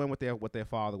child went with their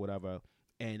father, whatever,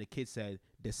 and the kid said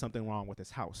there's something wrong with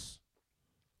this house.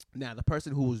 Now the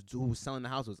person who was selling the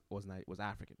house was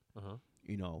African. Uh-huh.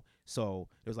 You know, so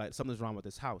it was like something's wrong with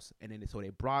this house, and then so they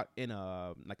brought in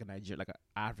a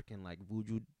African like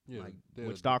voodoo Yeah, like they're-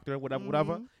 witch doctor, whatever,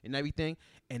 Mhm. and everything,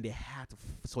 and they had to.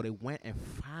 So they went and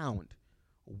found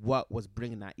what was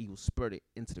bringing that evil spirit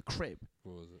into the crib,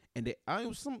 What was it? and it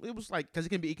was like because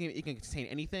it can contain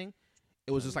anything.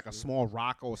 It was just like a Obviously. small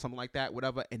rock or something like that,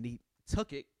 whatever, and they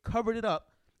took it, covered it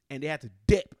up, and they had to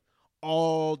dip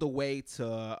all the way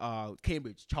to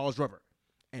Cambridge, Charles River,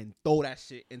 and throw that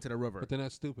shit into the river. But then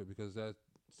that's stupid because that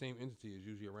same entity is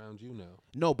usually around you now.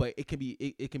 No, but it can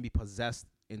be possessed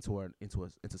into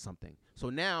something. So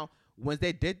now, once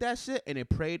they did that shit and they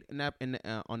prayed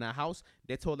on that house,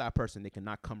 they told that person they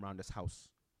cannot come around this house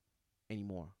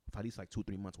anymore for at least like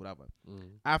 2-3 months, whatever.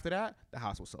 Mm. After that, the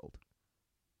house was sold.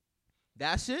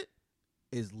 that shit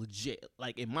is legit.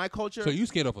 Like in my culture, So you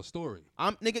scared of a story?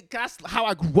 I'm nigga. That's how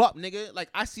I grew up, nigga. Like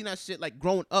I seen that shit like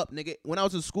growing up, nigga. When I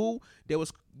was in school, there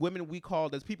was women we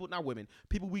called as people, not women,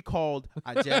 people we called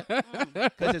ajeh,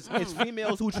 because it's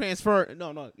females who transfer.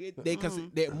 No,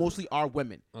 they mostly are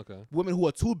women. Okay. Women who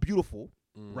are too beautiful,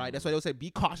 right? That's why they'll say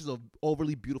be cautious of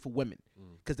overly beautiful women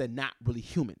because they're not really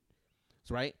human,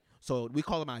 right? So we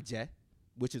call them ajeh,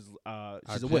 which is she's a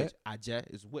Ajeh? witch.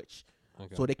 Ajeh is witch.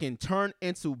 Okay. So they can turn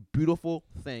into beautiful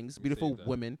things, beautiful save that.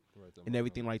 women, Write them and down.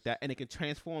 everything like that, and it can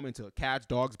transform into cats,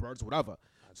 dogs, birds, whatever.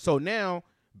 So now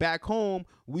back home,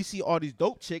 we see all these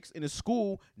dope chicks in the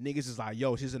school. Niggas is like,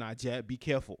 yo, she's an ajeh, be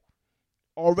careful.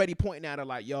 Already pointing at her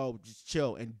like, yo, just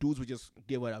chill, and dudes would just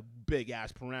give her a big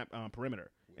ass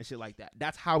perimeter and shit like that.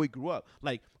 That's how we grew up.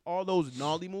 Like all those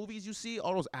gnarly movies you see,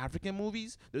 all those African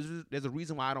movies. There's a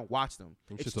reason why I don't watch them.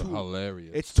 Them shits are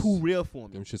hilarious. It's too real for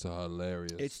me. Them shits are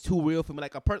hilarious. It's too real for me.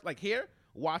 Like like here,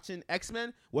 watching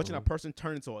X-Men, watching a person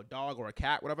turn into a dog or a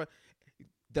cat, whatever.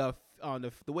 The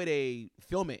way they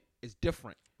film it is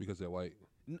different. because they're white.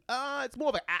 It's more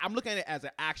of I'm looking at it as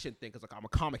an action thing because like I'm a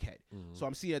comic head, so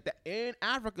I'm seeing that in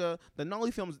Africa, the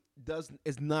Nolly films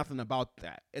is nothing about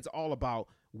that. It's all about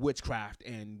witchcraft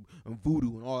and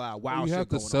voodoo and all that wild Well, you shit have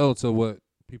to going sell on. to what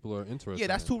people are interested. Yeah,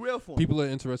 that's in. too real for me. People are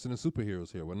interested in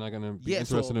superheroes here. We're not gonna be Yeah,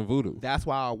 interested so in voodoo. That's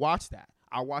why I watch that.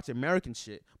 I watch American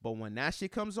shit, but when that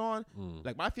shit comes on, Mm.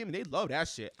 like my family, they love that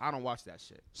shit. I don't watch that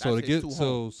shit. So That to shit's get too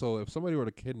home. so if somebody were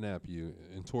to kidnap you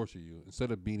and torture you,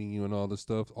 instead of beating you and all this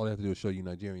stuff, all they have to do is show you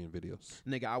Nigerian videos.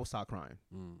 Nigga, I would start crying.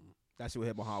 Mm. That shit would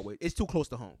hit my heart. It's too close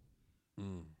to home. Mm.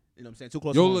 You know what I'm saying? Too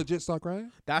close. You'll to home. legit start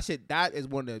crying. That shit. That is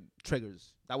one of the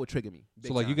triggers. That would trigger me.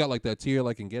 So like you got like that tear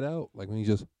like in Get Out, like when you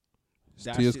just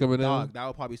that tears shit, coming dog, down. That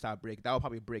would probably start break. That would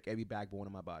probably break every backbone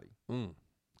in my body. Mm.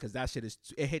 Because that shit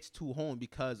it hits too home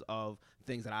because of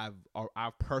things that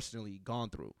I've personally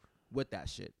gone through with that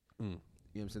shit. Mm. You know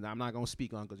what I'm saying? I'm not gonna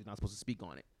speak on because you're not supposed to speak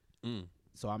on it. Mm.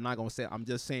 So I'm not gonna say. I'm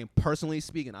just saying personally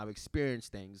speaking, I've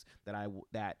experienced things that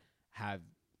have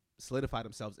solidified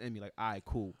themselves in me. Like, all right,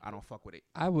 cool. I don't fuck with it.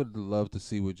 I would love to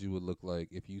see what you would look like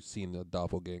if you seen a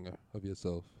doppelganger of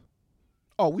yourself.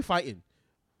 Oh, we fighting.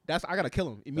 I gotta kill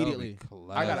him immediately.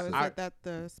 I gotta- So is I- that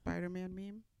the Spider-Man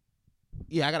meme?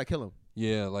 Yeah, I gotta kill him.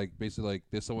 Yeah, like basically like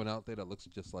there's someone out there that looks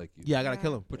just like you. Yeah, I gotta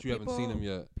kill him. But you haven't seen him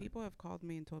yet. People have called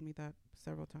me and told me that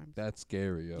several times. That's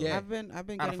scary, yo. Yeah. I've been Gotta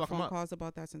getting fuck 'em phone up. calls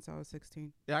about that since I was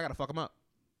 16. Yeah, I gotta fuck him up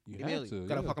You immediately. have to.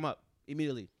 Gotta yeah. fuck him up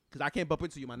immediately. Cause I can't bump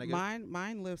into you, my nigga.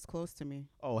 Mine lives close to me.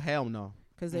 Oh hell no.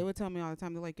 Because they would tell me all the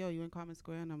time, they're like, yo, you in Common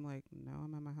Square? And I'm like, no,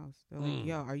 I'm at my house. They're like,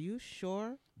 yo, are you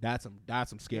sure? That's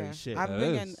some scary Yeah. shit. I've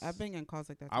That been in calls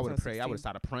like that. I since would have was prayed. I would have 16.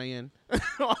 started praying.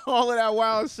 All of that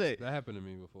wild shit. That happened to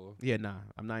me before. Yeah, nah.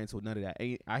 I'm not into none of that.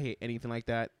 I hate anything like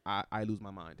that. I lose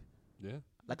my mind. Yeah.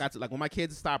 Like when my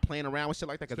kids start playing around with shit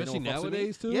like that. 'Cause they know Especially what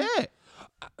fucks with me. nowadays,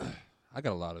 too? Yeah. I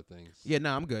got a lot of things. Yeah,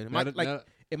 nah, I'm good.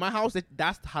 In my house,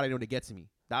 that's how they know they get to me.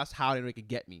 That's how they know they can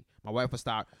get me. My wife will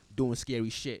start doing scary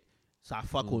shit. So I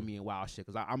fuck with me and wild shit.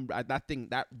 Because that thing,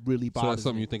 that really So bothers that's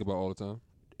something me. you think about all the time?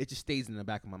 It just stays in the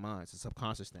back of my mind. It's a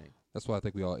subconscious thing. That's why I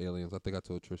think we all aliens. I think I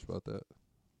told Trish about that.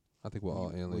 I think we're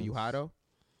all aliens. Were you high though?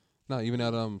 Nah, even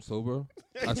at sober.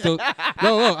 I still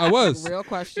no, I was. Real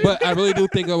question. But I really do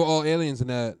think we're all aliens in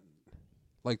that.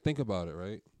 Like, think about it,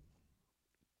 right?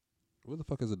 Where the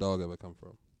fuck has a dog ever come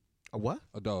from? A what?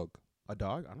 A dog. A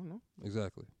dog? I don't know.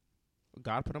 Exactly.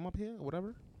 God put him up here or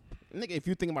whatever. Nigga, if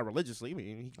you think about religiously, I mean,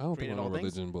 he I don't think created about all things.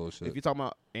 religion bullshit. If you're talking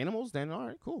about animals, then all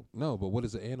right, cool. No, but what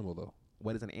is an animal though?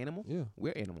 What is an animal? Yeah.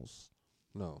 We're animals.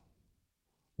 No.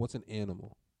 What's an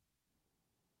animal?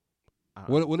 I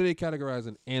don't know. What do they categorize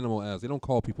an animal as? They don't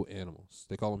call people animals.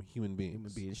 They call them human beings.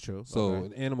 Human beings, true. So Okay.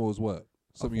 an animal is what?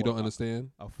 Something you four- don't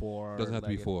understand? A four. Doesn't have to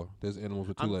be four. There's animals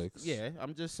with two legs. Yeah,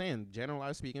 I'm just saying,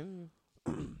 generalized speaking.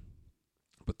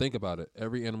 But think about it.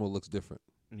 Every animal looks different.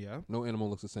 Yeah. No animal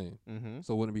looks the same. Mm-hmm.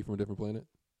 So wouldn't it be from a different planet?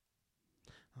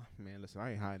 Oh, man, listen,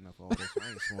 I ain't high enough for all this. I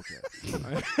ain't smoke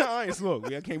yet. I ain't smoke.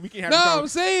 We can't have No, this I'm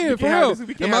saying we for can't have real. this-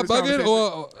 we can't Am I have this bugging conversation.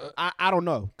 or I don't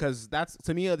know, because that's,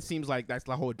 to me, it seems like that's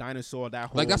the whole dinosaur, that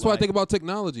whole. like that's what I think about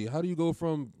technology. How do you go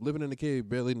from living in a cave,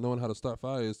 barely knowing how to start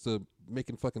fires, to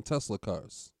making fucking Tesla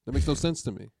cars? That makes no sense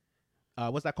to me.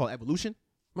 What's that called? Evolution?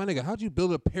 My nigga, how'd you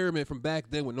build a pyramid from back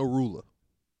then with no ruler?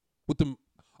 With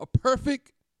a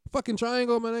perfect fucking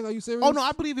triangle, my nigga? Are you serious? Oh, no,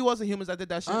 I believe it wasn't humans that did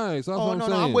that shit. All right, so that's Oh, what no, I'm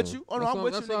no, saying. I'm with you. Oh, no, That's I'm what-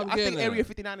 with that's you, what nigga. I'm I think getting at. Area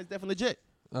 59 is definitely legit.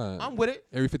 All right. I'm with it.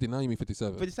 Area 59, you mean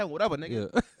 57? 57, whatever,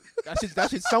 nigga. Yeah. That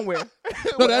shit's somewhere.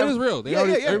 No, that is real. They Yeah,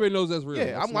 already, yeah, yeah. Everybody knows that's real.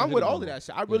 Yeah, That's I'm not with hidden all no of more. that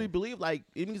shit. I really believe, like,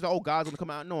 even these old guys gonna come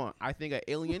out. No, I think an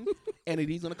alien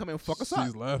entity is gonna come and fuck us up.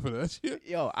 She's laughing at you.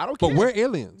 Yo, I don't care. But we're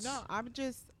aliens. No,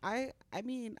 I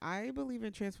mean, I believe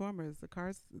in Transformers. The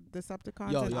cars,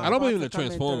 Decepticons. Yo, and yo. I don't believe in Autobots the are coming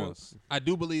through. Transformers. I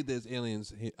do believe there's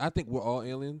aliens here. I think we're all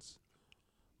aliens,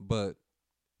 but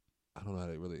I don't know how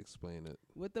to really explain it.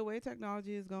 With the way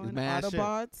technology is going, mad shit.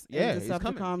 Autobots Yeah, and it's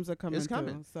coming. Decepticons are coming. It's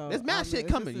coming. Too. So There's mad shit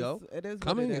it's coming, just- yo. It is what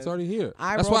Coming, it it's is. already here.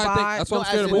 I, That's why I think. Robot, That's why I'm no,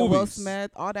 scared as of in Will movies.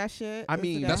 Smith, all that shit. I is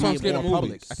mean, the That's why I'm guy. scared of more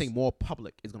public. movies. I think more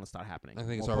public is gonna start happening. I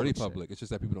think it's More already shit. public. It's just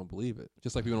that people don't believe it.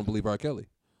 Just like people don't believe R. Kelly.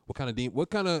 What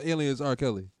kind of alien is R.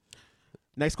 Kelly?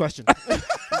 Next question.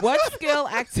 What skill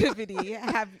activity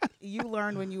have you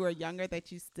learned when you were younger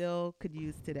that you still could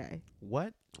use today?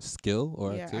 What? Skill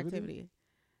or Yeah, activity?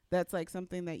 That's like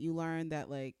something that you learned that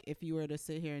like if you were to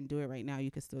sit here and do it right now,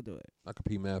 you could still do it. I could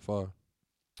pee mad far.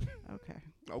 Okay.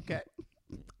 Okay.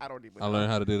 I don't even. I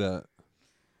learned how to do that.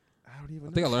 I don't even.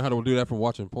 I think I learned how to do that from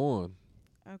watching porn.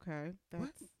 Okay.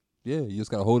 That's Yeah, you just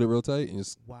gotta hold it real tight and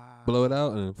just Wow. blow it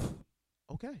out, and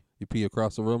Okay. you pee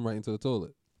across the room right into the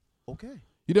toilet. Okay.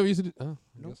 You never used to do? I Nope.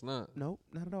 guess not. Nope,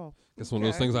 not at all. It's one of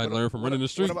those Okay. things I learned from running the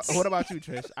streets. What about you,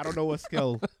 Trish? I don't know what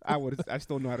skill I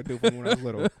still know how to do from when I was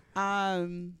little.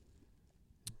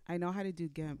 I know how to do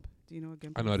GIMP. Do you know what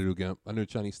GIMP I is? know how to do GIMP. I know the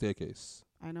Chinese staircase.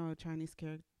 I know a Chinese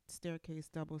staircase,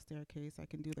 double staircase. I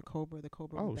can do the cobra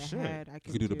Oh, with the shit. head. I You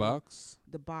can could do the box.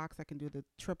 The box. I can do the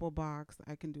triple box.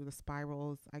 I can do the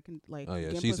spirals. I can like. Oh, yeah,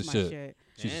 GIMP she's was the my shit. shit.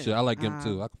 She's Damn. shit. I like GIMP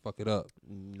too. I can fuck it up.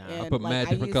 Nah. And, put like, mad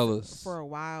different used colors. For a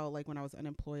while, like when I was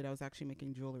unemployed, I was actually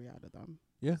making jewelry out of them.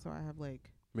 Yeah. So I have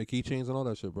like. Make keychains and all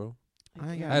that shit, bro. I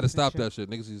ain't I got had to Yeah, stop that shit.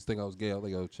 Niggas used to think I was gay. I was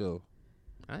like, yo, chill.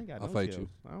 I ain't got I'll no fight skills.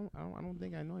 you. I don't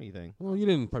think I know anything. Well, you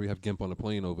didn't probably have GIMP on the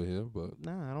plane over here, but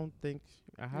Nah, I don't think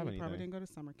I have You probably anything. didn't go to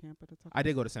summer camp, but it's okay. I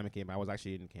did go to summer camp. I was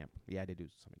actually in camp. Yeah, I did do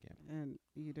summer camp. And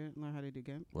you didn't learn how to do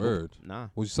GIMP. word. Nah,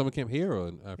 Was your summer camp here or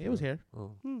in Africa? it was here.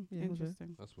 Oh, Yeah, it was here.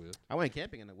 Interesting. that's weird. I went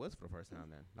camping in the woods for the first time.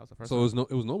 Then that was the first. So time.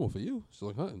 it was normal for you. So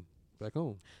like hunting back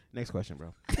home. Next question,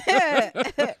 bro.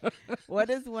 What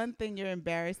is one thing you're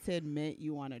embarrassed to admit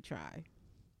you want to try?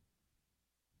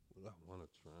 I want to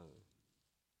try.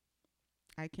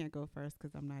 I can't go first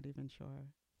because I'm not even sure.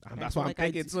 That's feel what I'm like I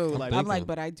thinking d- too. Like, I'm I'm like, thinking.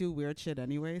 but I do weird shit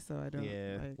anyway, so I don't.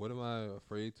 Yeah. Like, What am I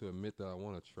afraid to admit that I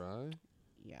want to try?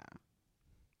 yeah.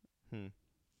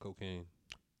 Cocaine.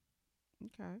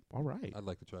 Okay. all right, I'd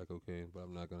like to try cocaine, but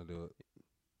I'm not gonna do it.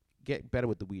 get better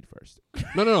with the weed first.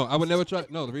 No. I would never try.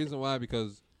 No, the reason why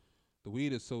because the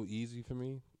weed is so easy for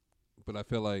me, but I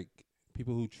feel like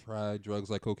people who try drugs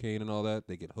like cocaine and all that,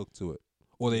 they get hooked to it,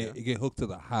 or they Yeah. get hooked to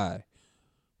the high.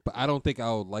 But I don't think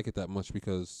I would like it that much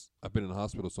because I've been in the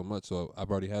hospital so much, so I've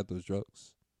already had those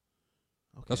drugs.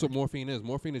 Okay. That's what morphine is.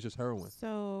 Morphine is just heroin.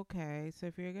 So okay, so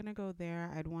if you're gonna go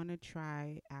there, I'd want to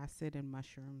try acid and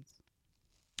mushrooms.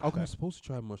 I Okay. was supposed to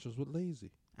try mushrooms with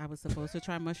Lazy. I was supposed to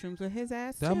try mushrooms with his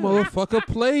ass That too. motherfucker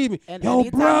played me. And Yo,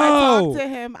 anytime I bro. talk to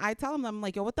him, I tell him, I'm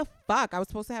like, yo, what the fuck? I was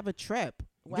supposed to have a trip.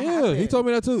 What Yeah, happened? he told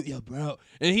me that too. Yo, bro.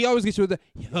 And he always gets you with that.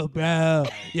 Yo, bro.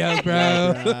 Yo,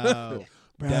 bro. bro.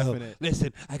 Bro, Definite.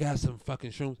 listen, I got some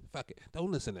fucking shrooms. Fuck it.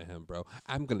 Don't listen to him, bro.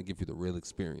 I'm going to give you the real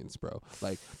experience, bro.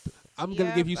 Like, I'm going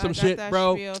to give you Yep, I some got shit, that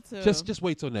bro. spiel too. Just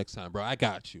wait till next time, bro. I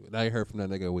got you. And I ain't heard from that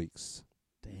nigga in weeks.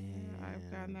 Damn.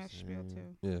 I've gotten that spiel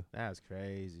son. too. Yeah. That's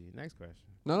crazy. Next question.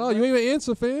 No, you ain't even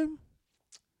answer, fam.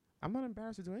 I'm not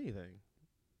embarrassed to do anything.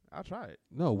 I'll try it.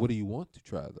 No, what do you want to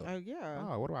try, though? Oh yeah.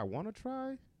 Oh, what do I want to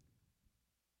try?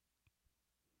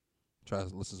 Try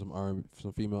to listen to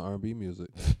some female R&B music.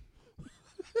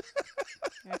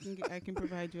 I can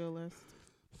provide you a list.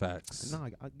 Facts. No,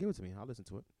 I'll give it to me. I'll listen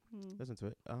to it. Hmm. Listen to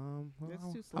it. It's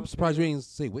well, too slow I'm for surprised you you. ain't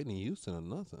say Whitney Houston or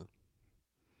nothing.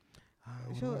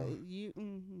 Sure, well, you.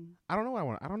 Mm-hmm. I don't know what I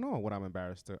want. I don't know what I'm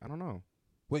embarrassed to. I don't know.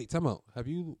 Wait, time out. Have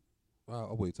you...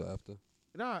 I'll wait till after.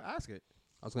 No, ask it.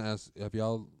 I was going to ask, have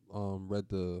y'all read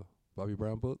the Bobby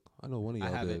Brown book? I know one of I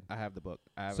y'all have did. it. I have the book.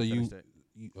 I haven't So you- finished it.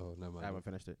 Oh, never mind. I haven't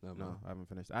finished it. Never No, mind. I haven't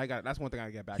finished it. I got. That's one thing I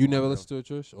get back. You on, never though. listened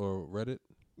to it, Trish, or read it?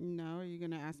 No, are you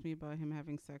gonna ask me about him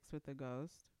having sex with a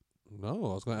ghost? No,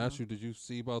 I was going to ask No. you, did you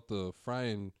see about the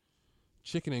frying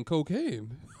chicken and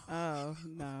cocaine? Oh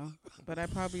no, but I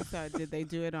probably saw. Did they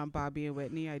do it on Bobby and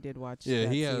Whitney? I did watch. Yeah,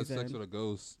 that he has season. sex with a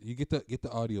ghost. You get the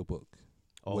audio book.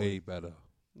 Oh, Way better.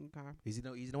 Okay. Is he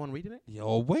the one reading it?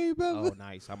 Yo, way better. Oh,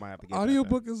 nice. I might have to get audio that then.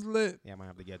 book is lit. Yeah, I might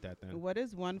have to get that then. What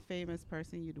is one famous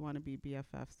person you'd want to be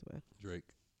BFFs with? Drake.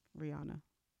 Rihanna.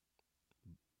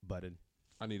 Button.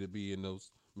 I need to be in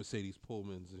those Mercedes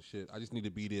Pullmans and shit. I just need to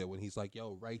be there when he's like,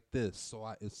 yo, write this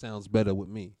so it sounds better with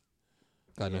me.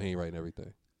 I know Yeah. he ain't writing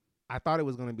everything. I thought it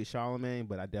was gonna be Charlamagne,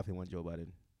 but I definitely want Joe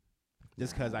Budden.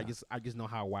 Just 'cause I just know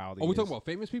how wild he Oh, we is. talking about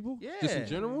famous people? Yeah. Just in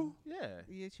general? Yeah.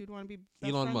 Yes, you'd want to be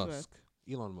best Elon friends Musk.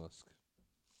 Elon Musk.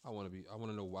 I want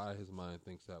to know why his mind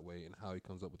thinks that way and how he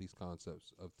comes up with these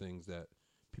concepts of things that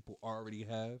people already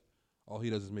have. All he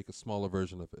does is make a smaller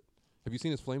version of it. Have you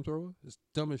seen his flamethrower? It's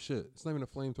dumb as shit. It's not even a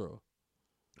flamethrower.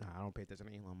 Nah, I don't pay attention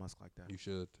to Elon Musk like that. You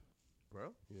should.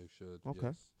 Bro? Yeah, you should. Okay.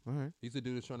 Yes. All right. He's the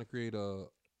dude that's trying to create a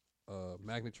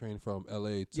magnet train from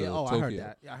L.A. to Yeah, Tokyo. I heard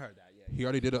that. Yeah, I heard that. Yeah. He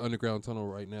already did an underground tunnel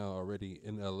right now already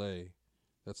in L.A.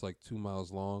 that's like 2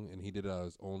 miles long, and he did it out of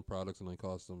his own products, and it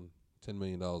cost him $10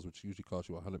 million, which usually costs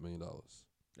you $100 million.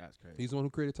 That's crazy. He's the one who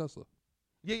created Tesla.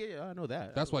 Yeah, I know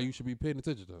that. That's why you should be paying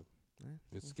attention to him.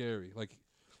 Yeah. It's scary. Like,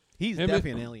 He's him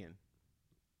definitely and- an alien.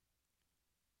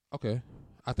 okay,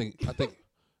 I think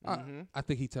Mhm. I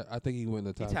think he went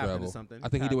into time tapped into travel. something. I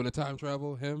think he Tapped. did a time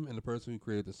travel. Him and the person who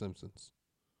created The Simpsons.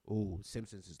 Ooh,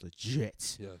 Simpsons is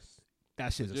legit. Yes.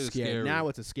 That shit's Legit scary. scary. Now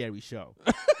it's a scary show.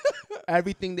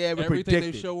 Everything they ever Everything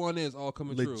predicted. they show on is all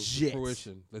coming true. Legit. To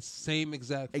fruition. The same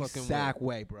exact fucking exact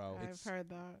way. way, bro. I've heard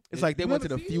that. It's like they You went to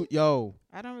never the seen future. Yo,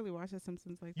 I don't really watch The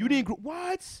Simpsons like you that. didn't.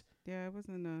 What? Yeah, it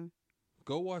wasn't a.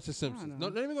 Go watch The Simpsons. No,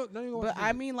 know. not even go. Not even go watch But The I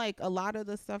Simpsons. mean, like a lot of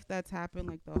the stuff that's happened,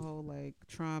 like the whole like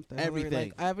Trump, the Hillary, Everything.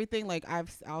 like everything. Like I'll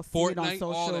see it on Fortnite, all that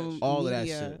social shit. All of that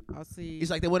media. shit. I'll see.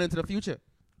 It's like they went into the future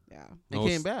yeah. and No,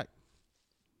 came back.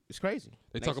 It's crazy.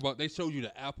 They Next- talk about. They showed you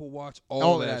the Apple Watch. all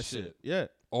All of that shit. Yeah.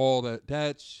 All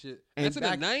that shit. And That's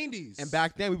back- in the 90s. And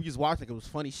back then we would just watch like it was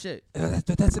funny shit.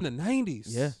 That's in the 90s.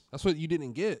 Yeah. That's what you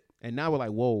didn't get. And now we're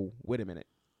like, whoa, wait a minute,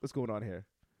 what's going on here?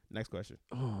 Next question.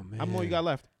 Oh man. How many more you got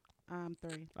left?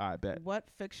 3. All right, bet. What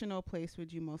fictional place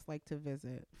would you most like to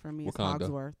visit? For me, it's Wakanda.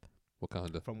 Hogsworth.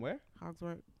 Wakanda. From where?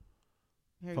 Hogsworth.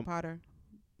 Harry From- Potter.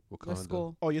 Wakanda. The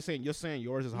school. Oh, you're saying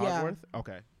yours is Yeah. Hogwarts?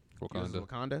 Okay. Yours is Wakanda.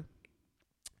 Wakanda.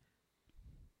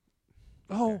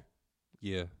 Oh.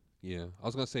 Yeah. Yeah. I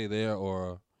was gonna say there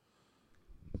or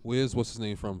what's his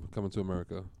name from Coming to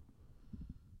America?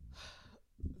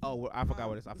 Oh, well, I forgot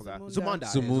what it is. I forgot. Zamunda.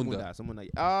 Zamunda.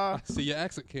 Zamunda. See, your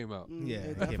accent came out. Mm, Yeah, it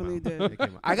it came definitely out. did. It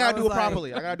came out. I gotta was do it like-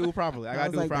 properly. I gotta do it properly. I I gotta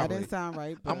was do it like, that properly. didn't sound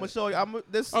right. I'm gonna but- show you.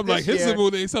 This I'm like, his year,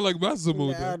 Zamunda ain't sound like my Yeah,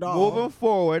 Zamunda. at all. moving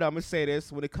forward, I'm gonna say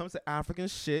this. When it comes to African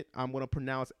shit, I'm gonna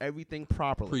pronounce everything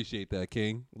properly. Appreciate that,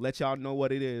 King. Let y'all know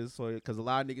what it is, so because a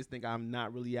lot of niggas think I'm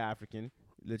not really African.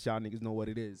 Let y'all niggas know what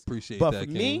it is. Appreciate But that, for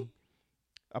King. me,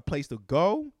 a place to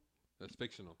go That's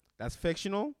fictional. that's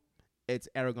fictional. It's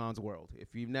Aragon's World.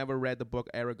 If you've never read the book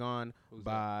Aragon, Who's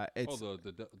by it's the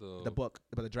the book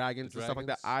about the dragons and stuff like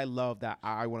that. dragons? I love that.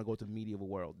 I want to go to the medieval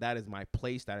world. That is my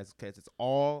place. That is because it's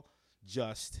all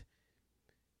just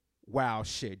wow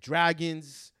shit.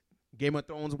 Dragons, Game of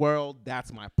Thrones world.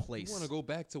 That's my place. You want to go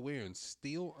back to wearing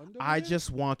steel underwear? I just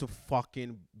want to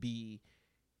fucking be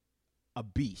a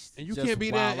beast. and you Just can't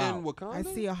be there wild in out. Wakanda. I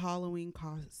see a Halloween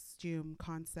costume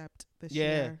concept this Yeah,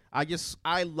 year.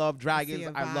 I love dragons.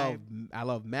 a I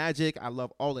love magic. I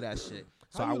love all of that shit.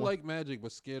 So How I you want, like magic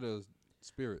but scared of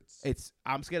spirits?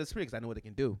 I'm scared of spirits because I know what they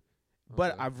can do.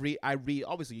 But Okay. I read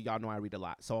obviously y'all know I read a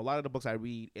lot. So a lot of the books I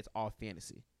read, it's all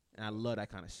fantasy. And I love that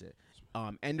kind of shit.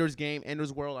 Ender's Game,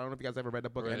 Ender's World. I don't know if you guys ever read the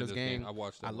book Read Ender's this Game. I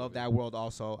watched that. I love movie. that world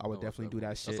also. I would watched definitely do movie.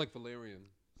 that shit. That's like Valerian.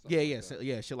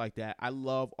 Yeah, shit like that. I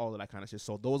love all of that kind of shit.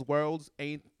 So those worlds,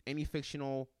 any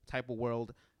fictional type of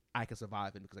world, I can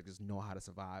survive in because I just know how to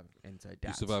survive and to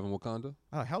adapt. You survive in Wakanda?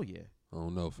 Oh hell yeah, I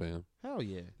don't know, fam. hell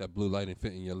yeah. That blue light ain't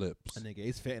fitting your lips. A nigga,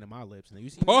 it's fitting in my lips. Nigga, you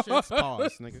see this shit?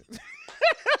 Pause, nigga.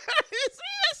 You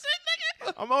see that shit,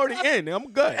 nigga? I'm already in.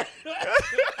 I'm good.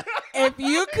 If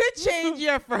you could change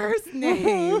your first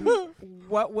name,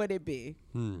 what would it be?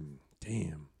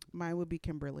 Damn. Mine would be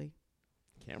Kimberly.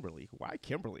 Kimberly, why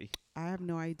Kimberly? I have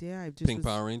no idea. I just Pink was-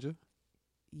 Power Ranger?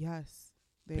 Yes.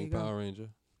 There Pink you go. Power Ranger.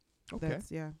 Okay,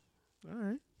 That's yeah. all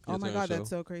right. Oh my turn, God, Show. that's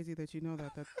so crazy that you know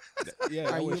that. Yeah,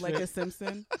 Are that you was like shit. a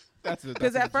Simpson? That's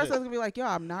Because at first I was gonna be like, yo,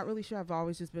 I'm not really sure. I've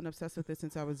always just been obsessed with this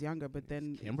since I was younger. But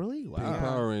then Kimberly. Pink Wow.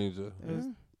 Power Ranger. it was,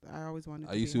 I always wanted.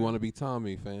 I used to be want her. to be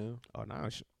Tommy, fam. Oh no,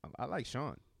 I like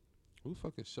Sean. Who the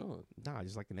fuck is Sean? Nah, I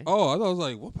just like the name. Oh, I thought I was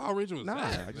like, what Power Ranger was nah,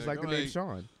 that? I just nigga? like the I'm name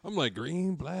Sean. I'm like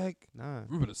green, black. Nah,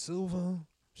 Remember the silver?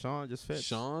 Sean just fits.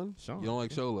 Sean? Sean. You don't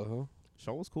like yeah. Shola, huh?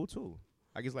 Sean was cool too.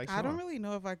 I just like Sean. I don't really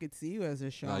know if I could see you as a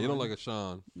Sean. Nah, you don't like a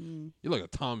Sean. Mm. You like a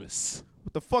Thomas.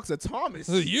 What the fuck's a Thomas?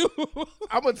 You?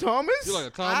 I'm a Thomas. You like a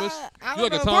Thomas? I You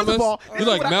like a don't know. Thomas? First of all, You this is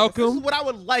like what This Malcolm? is what I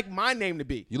would like my name to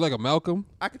be. You like a Malcolm?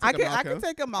 I could I take a can Malcolm.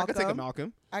 take a Malcolm. I could take a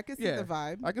Malcolm. I can see Yeah. the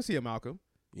vibe. I can see a Malcolm.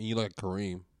 And you like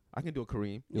Kareem? I can do a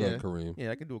Kareem. You yeah. like Kareem?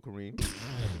 Yeah, I can do a Kareem.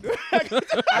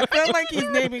 I feel like he's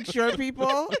naming short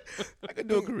people. I can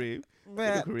do a Kareem. I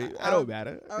But can do a Kareem. I don't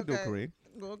matter. I can do a okay. Kareem.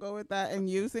 We'll go with that and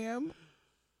use him.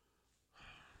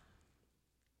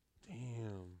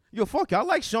 Damn. Yo, fuck y'all. I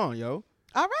like Sean, yo.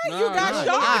 All right, Nah, you got nah,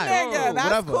 Sean, nah, nigga. no, That's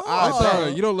whatever. cool. Alright, Sorry,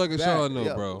 sorry. you don't like a Bet. Sean, no,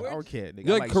 Yeah, bro. I don't care, nigga.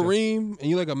 You I like Sean. Kareem and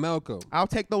you like a Malcolm. I'll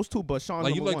take those two, but Sean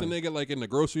Like you number like one. the nigga like in the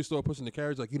grocery store pushing the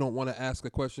carriage. Like you don't want to ask a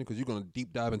question because you're gonna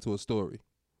deep dive into a story.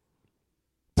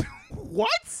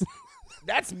 What?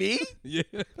 That's me? Yeah,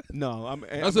 No,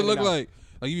 that's what it look like.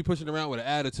 Like you be pushing around with an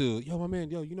attitude. Yo, my man.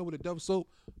 Yo, you know what a Dove soap?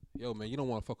 Yo, man, you don't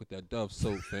want to fuck with that Dove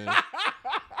soap, fam.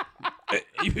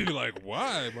 You be like,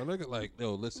 why, my nigga? Like,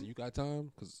 yo, listen, you got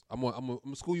time? Cause I'm gonna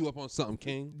school you up on something,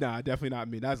 King. Nah, definitely not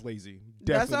me. That's lazy.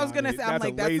 That's what I was Definitely gonna not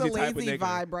say. me. I'm like, that's a type of lazy nigga.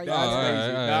 vibe right That's there.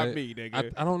 lazy. All Not right. me,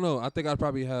 nigga. I don't know. I think I'd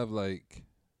probably have like,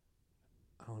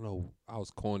 I don't know. I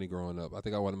was corny growing up. I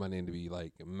think I wanted my name to be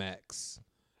like Max.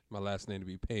 My last name to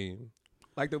be Payne.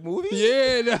 Like the movie?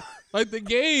 Yeah, no, like the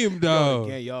game, though.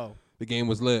 Yeah, yo. The game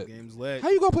was lit. Game's lit. How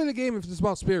you gonna play the game if it's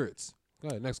about spirits? Go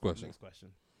ahead, next question. Next question.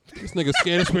 This nigga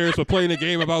scared of spirits for playing a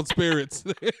game about spirits.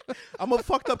 I'm a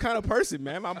fucked up kind of person,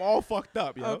 man. I'm all fucked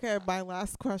up, yo. Okay, my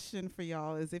last question for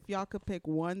y'all is if y'all could pick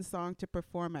one song to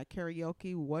perform at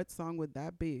karaoke, what song would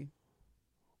that be?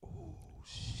 Oh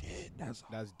shit, that's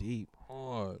deep.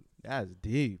 hard. That's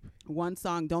deep. One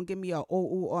song. Don't give me a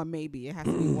ooh or maybe. It has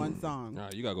to be one song. All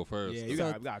right, you gotta go first. Yeah, you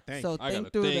So- gotta think. So I think gotta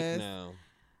through think this. now.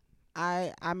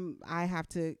 I have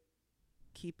to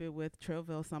keep it with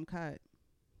Trillville some cut.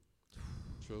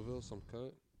 Trillville, some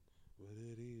cut. What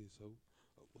it is? So,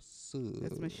 what's up?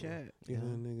 That's my shit. Yeah.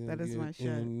 That is my shit.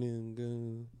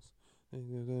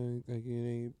 Like it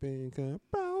ain't been cut,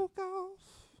 broke off.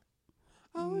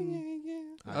 Oh yeah, yeah.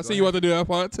 Alright, I go see you want to do that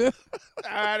part too.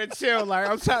 I had to chill. Like,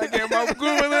 I'm trying to get my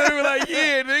groove a little bit. Like,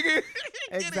 yeah, nigga.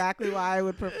 Exactly why I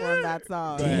would perform that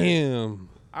song. Go ahead. Damn.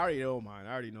 I already know mine.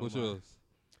 I already know What's mine. yours?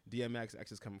 DMX,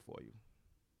 X is coming for you.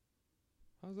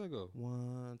 How's that go?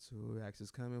 1, 2, X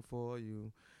is coming for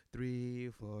you. 3,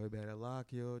 4, better lock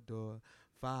your door.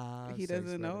 5, He 6,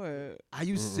 doesn't know it. Are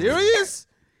you serious?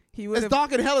 He would It's have.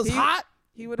 dark and hell is he- hot.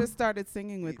 He would have started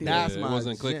singing with you. That's it my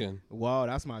wasn't jam. clicking. Whoa,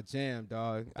 that's my jam,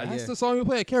 dog. That's Yeah. the song you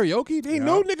play at karaoke? They ain't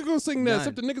no nigga gonna sing that None.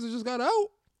 except the niggas that just got out.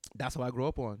 That's what I grew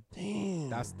up on. Damn.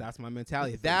 That's my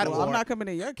mentality. That Well, or I'm not coming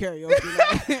to your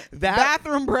karaoke. night. that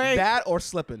Bathroom break. that or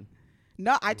slipping.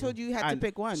 No, I told you you had I- to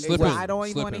pick one. Slippin'. Well, I don't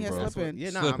even want to Slippin', hear bro. slipping. Yeah,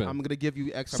 nah, Slipping. I'm gonna give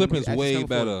you X. Slipping's I'm gonna give you X is way coming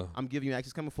for you. better. I'm giving you X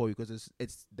is coming for you because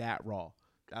it's that raw.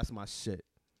 That's my shit.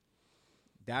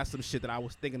 That's some shit that I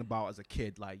was thinking about as a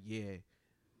kid. Like, yeah,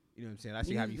 you know what I'm saying. That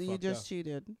shit have you You fucked just up.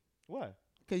 cheated. What?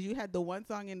 Because you had the one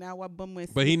song and now what bum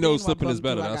with But he slipping, knows what slipping bum is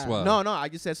better. do I That's got? why. No, I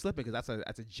just said slipping because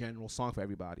that's a general song for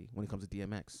everybody when it comes to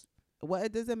DMX. Well,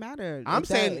 it doesn't matter. I'm If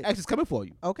saying that- X is coming for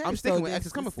you. Okay, I'm so sticking with just X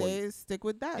is coming for you. Stick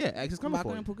with that. Yeah, X is coming for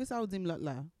Bakang you. Puka Saudim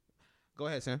Latla. Go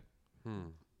ahead, Sam.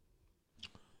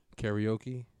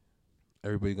 Karaoke.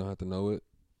 Everybody gonna have to know it.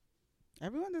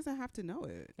 Everyone doesn't have to know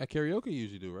it. At karaoke, you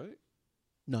usually do, right?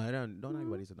 No, I don't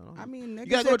everybody to know. I mean, niggas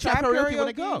you gotta go to at trap karaoke when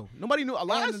they go. Nobody knew a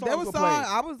lot of And songs there was were song, played.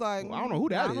 I was like, Well, I don't know who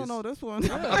that I don't is. know this one.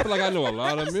 I feel like I know a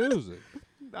lot of music.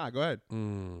 Nah, go ahead.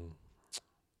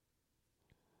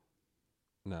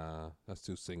 Nah, that's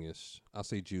too singish. I'll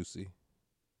say Juicy.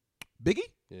 Biggie?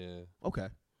 Yeah. Okay.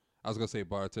 I was gonna say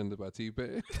Bartender by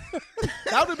T-Pain.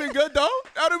 That would have been good though.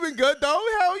 That would have been good though.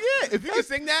 Hell yeah! If you could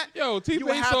sing that, Yo, would T-Pain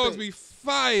have songs to- be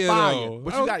fire, fire. though.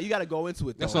 But you got to go into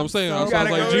it. Though. That's what I'm saying. So That You sounds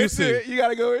gotta like go Juicy. into it. You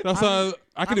gotta go in. That's how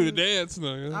I can do the I'm- dance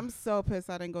now. I'm so pissed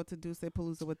I didn't go to Duce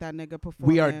Palooza with that nigga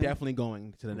performing. We are definitely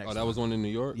going to the next. Oh, that was one in New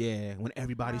York? Yeah, when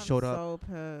everybody I'm showed up, so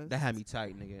pissed. that had me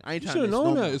tight, nigga. I ain't You trying should to have miss known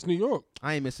no that. more. It's New York.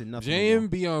 I ain't missing nothing. Jay no and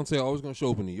Beyonce are always going to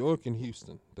show up in New York and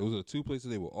Houston. Those are the two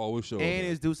places they will always show more. up And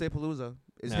in. it's Duce Palooza.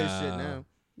 It's his shit Nah. now.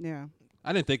 Yeah.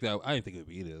 I didn't think it would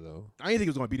be there, though. I didn't think it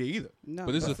was gonna be there either. No.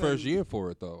 But this is the listen, first year for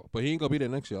it, though. But he ain't going to be there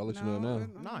next year. I'll let you know now.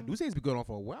 Nah, Duce's been going on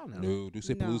for a while now. No, Duce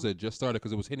No. Palooza just started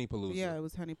because it was Henny Palooza. Yeah, it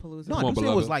was Honey Palooza. No, Come on, Duce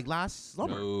beloved. was like last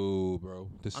summer. No, bro.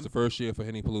 This is the first year for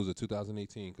Henny Palooza,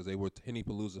 2018, because they were Henny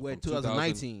Palooza We're from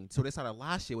 2019. So they started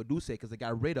last year with Duce because they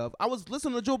got rid of. I was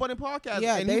listening to Joe Budden podcast.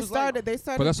 Yeah, and he they was started. They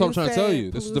started. But that's what I'm trying to Duce tell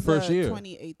you. This is the first Palooza year.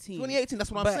 2018. 2018.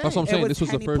 That's what I'm But saying. That's what I'm it saying. was This was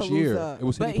the Henny first year. Palooza. It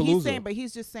was but Henny he's Palooza. saying, but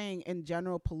he's just saying in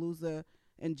general, Palooza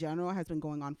in general has been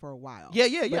going on for a while. Yeah,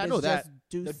 yeah, But yeah. I know it's that.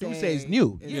 just The Duce Duce is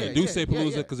new. is- Yeah, Yeah, Duce yeah, Palooza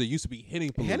yeah. because it used to be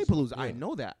Henny Palooza. Henny Palooza. I Yeah.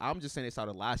 know that. I'm just saying they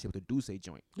started last year with the Duce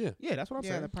joint. Yeah. Yeah, that's what I'm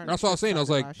Yeah, saying. the That's what I was saying. I was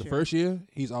started like, last the year. first year,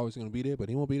 he's always going to be there, but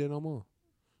he won't be there no more.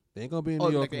 They ain't going to be in New Oh,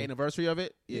 York. like the anniversary of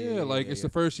it? yeah, like it's the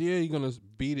first year you're going to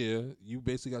be there. You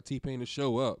basically got T-Pain to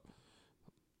show up.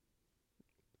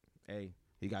 Hey,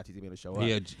 he got TTB to show up. He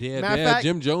had Matter of they had fact,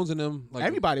 Jim Jones and them. Like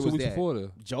everybody 2 was weeks there. before there.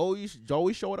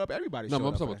 Joey showed up. Everybody No, showed I'm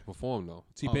up. talking about to perform, though.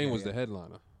 T-Pain Okay, was yeah. the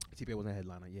headliner. TP was a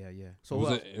headliner. Yeah, yeah. So it who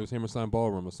was, else? it was Hammerstein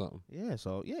Ballroom or something. Yeah,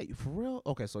 so yeah, for real.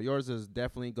 Okay, so yours is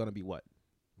definitely gonna be what?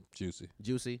 Juicy.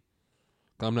 Juicy.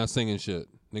 I'm not singing shit.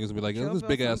 Niggas will be like, this Trillville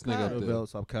big ass some nigga cut. up there. Bill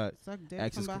subcut. Suck dick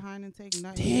Access from con- behind and take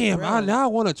nothing. Damn, Real. now I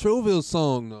want a Trillville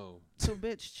song though. So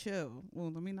bitch, chill.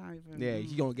 Well, let me not even. Yeah,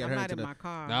 you gonna get I'm her not into in the- my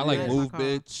car. Now I I'm like not in my Move car.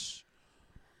 Bitch.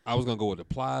 I was gonna go with the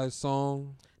Plies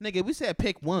song. Nigga, we said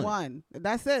pick one. One.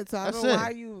 That's it. So I That's don't know it. why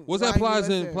you. What's why that you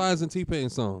Plies listen. and T-Pain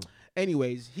song?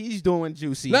 Anyways, he's doing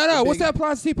Juicy. No, The what's big- that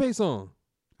Plies T-Pain song?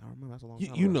 I don't remember. That's a long You,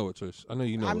 time you ago. know it, Trish. I know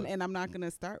you know it. And I'm not gonna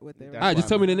start with it. That's All right, just why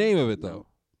tell me the I'm- name of it though.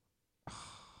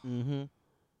 Mm-hmm.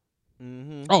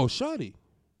 Mm-hmm. Oh, Shawty.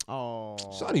 Oh.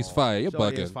 Shawty's fire. You're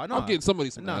Shawty is bugging. fire. I'm Nah. getting somebody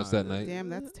some Nah. ass that night. Damn,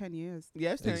 that's 10 years.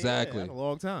 Yeah, it's 10 Exactly. Yeah, that's a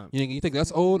long time. You think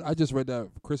that's old? I just read that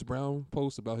Chris Brown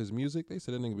post about his music. They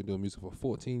said that nigga been doing music for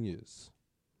 14 years.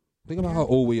 Think about how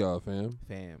old we are, fam.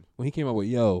 Fam. When he came out with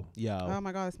Yo. Yo. Oh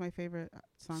my god, it's my favorite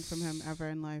song from him ever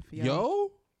in life.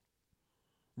 Yo?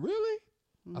 Really?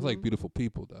 I like Mhm. Beautiful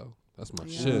People though. That's my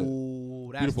Yeah. shit. Ooh,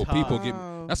 that's Beautiful tough. People get-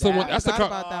 Oh, That's the one. That- That's the. I forgot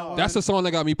car- about that one. That's the song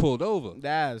that got me pulled over.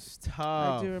 That's I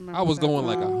tough. do remember. I was that going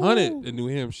like song. 100 in New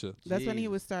Hampshire. That's when he Jeez.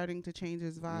 was starting to change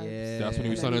his vibes. Yeah. That's when he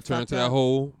was Then starting he to turn fucked into that up.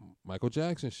 whole Michael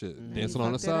Jackson shit, Mhm. dancing He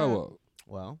on the fucked it up. sidewalk.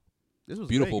 Well, this was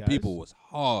Beautiful great, guys. People was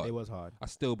hard. It was hard. I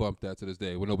still bump that to this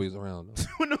day when nobody's around. though.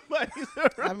 When nobody's I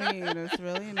around. mean, it's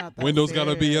really not that Windows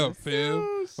gotta be up, serious. fam.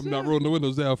 Oh, I'm not shit. rolling the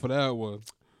windows down for that one.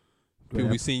 People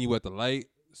Yeah. be seeing you at the light,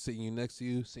 seeing you next to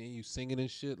you, seeing you singing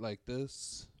and shit like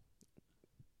this.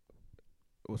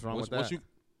 What's wrong with Once that? you,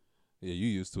 yeah, you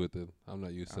used to it then. I'm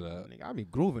not used to that. Nigga, I be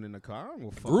grooving in the car. I don't give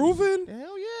a fuck. Grooving?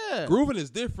 Hell yeah. Grooving is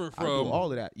different I do from.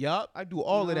 all of that. Yup, I do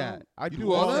all of No. that. I You do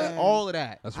do all all that? that. All of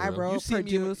that. That's I real. wrote, You see me in-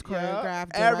 produced, yeah, choreographed,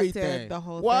 directed everything. the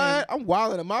whole What? thing. I'm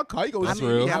wilding in my car. You go That's see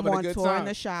real. me I'm having a on good tour time. in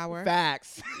the shower.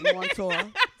 Facts. I'm on tour.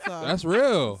 So That's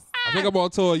real. I think I'm on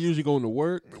tour, usually going to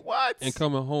work What? and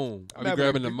coming home. I I'm be having a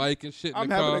grabbing the good- mic and shit in I'm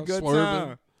the having car, a good swerving.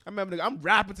 time. I'm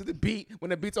rapping to the beat. When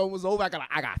the beat's almost over, I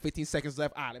got 15 seconds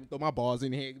left. All right, let me throw my balls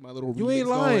in here. Get my little You remix ain't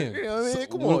going. lying. You know what I mean? So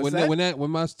Come on, son.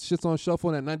 when my shit's on shuffle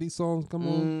and that 90s songs come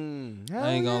on, Hell I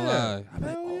ain't gonna yeah. lie. I'm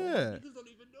like, Hell oh, yeah. niggas don't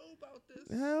even know about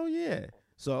this. Hell yeah.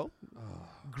 So,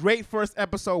 great first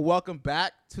episode. Welcome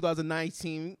back,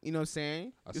 2019. You know what I'm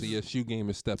saying? I This see is- your shoe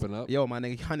game is stepping up. Yo, my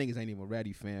nigga, y'all niggas ain't even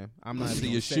ready, fam. I'm not I even see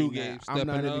gonna your say shoe nothing. game I'm not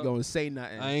stepping even up. gonna say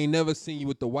nothing. I ain't never seen you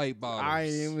with the white bottoms. I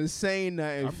ain't even saying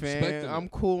nothing, I'm fam. respecting I'm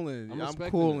it. cooling. I'm I'm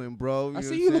respecting cooling, bro. I know see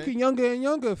what you I'm looking younger and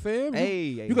younger, fam.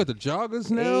 saying? You got the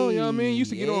joggers now. You know what I mean? You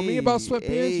used to get on me about sweatpants.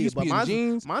 You used to but be in mine's,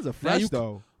 jeans. Mine's are Now fresh you-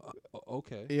 though.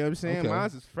 Okay. You know what I'm saying? Okay.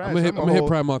 Mine's is fresh. I'm gonna a hit whole-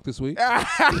 Primark this week. I'm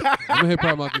gonna hit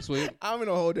Primark this week. I'm in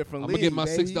a whole different I'm league. gonna get my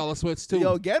baby. $6 sweats too.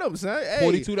 Yo, get them, son. Hey,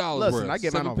 $42 listen, worth. I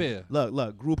get mine 7 on. pair.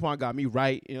 Look, Groupon got me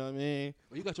right. You know what I mean?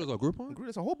 Oh, you got yours on Groupon?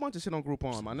 There's a whole bunch of shit on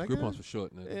Groupon, my nigga. Groupon's for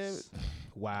short niggas.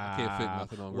 Wow. I can't fit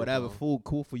nothing on Whatever, Groupon. food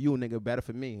cool for you, nigga. Better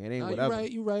for me. It ain't Nah, whatever.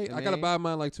 you right. You I gotta mean? buy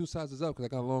mine like 2 sizes up because I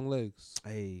got long legs.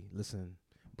 Hey, listen,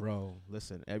 bro.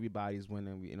 Listen, everybody's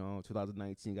winning. You know,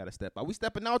 2019 got to step out. We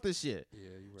stepping out this year, Yeah,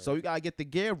 you right. so you gotta get the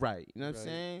gear right. You know what I'm Right,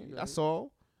 saying? you That's right.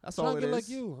 all. That's I'm all trying it to get is.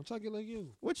 like you. I'm trying to get like you.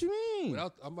 What you mean?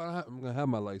 I'm gonna have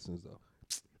my license though.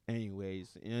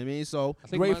 Anyways, you know what I mean. So I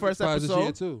think great mine's first expires this year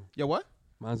episode. too. Yo, what?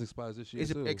 Mine's expires this year Is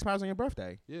it too. expires on your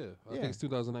birthday? Yeah, I Yeah. think it's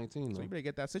 2019. So though. you better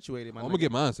get that situated, my I'm nigga. gonna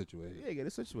get mine situated. Yeah, get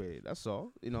it situated. That's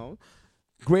all. You know,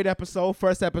 great episode,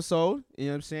 first episode. You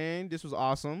know what I'm saying? This was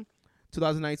awesome.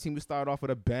 2019, we started off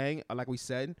with a bang. Like we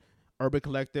said, Urban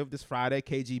Collective this Friday,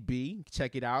 KGB.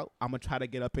 Check it out. I'm gonna try to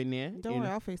get up in there. don't you worry,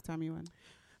 know? I'll FaceTime you in.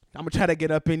 I'm gonna try to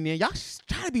get up in there. Y'all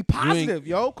try to be positive,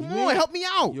 yo. Come you on, ain't- help me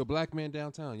out. You're a black man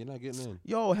downtown. You're not getting in.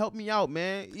 Yo, help me out,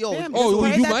 man. Yo, Damn, oh, just well,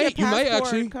 pray you that might- your you might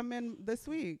passport actually- come in this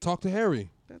week. Talk to Harry.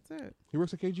 That's it. He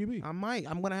works at KGB. I might.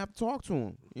 I'm gonna have to talk to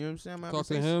him. You know what I'm saying? I'm gonna have Talk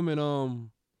to say him and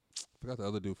I forgot the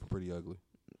other dude from Pretty Ugly.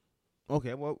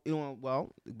 Okay,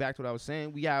 well, back to what I was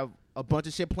saying. We have a bunch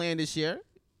of shit planned this year.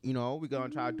 You know, we're gonna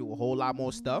try to do a whole lot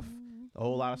more stuff. A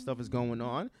whole lot of stuff is going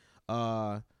on.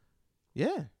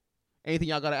 Yeah. Anything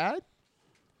y'all gotta add?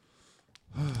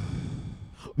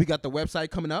 We got the website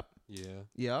coming up. Yeah.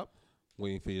 Yep.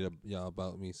 Waiting for you to y'all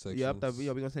about me section. Yep.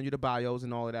 We're gonna send you the bios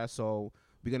and all of that. So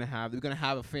we're gonna have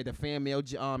the fan mail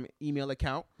email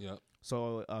account. Yep.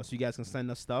 So you guys can send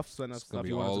us stuff. Send us It's gonna stuff be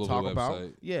you want all us to over talk the about.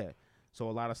 website. Yeah. So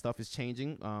a lot of stuff is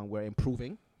changing. We're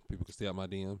improving. People can stay out my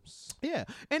DMs. Yeah,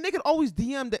 and they can always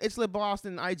DM the It's Lit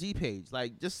Boston IG page.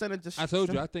 Like, just send it. I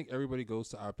told you, I think everybody goes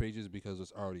to our pages because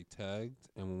it's already tagged,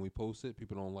 and when we post it,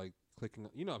 people don't like clicking.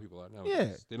 You know how people are nowadays.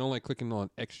 Yeah. They don't like clicking on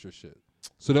extra shit.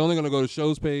 So they're only gonna go to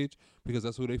show's page because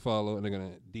that's who they follow, and they're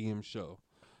gonna DM show.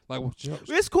 Like,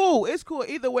 It's cool. It's cool.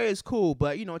 Either way, it's cool.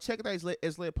 But check that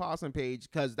It's Lit Boston page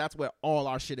because that's where all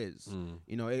our shit is.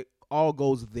 It all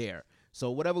goes there. So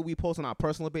whatever we post on our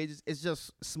personal pages, it's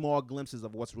just small glimpses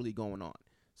of what's really going on.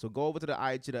 So go over to the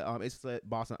It's Lit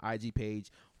Boston IG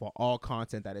page for all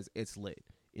content that is It's Lit.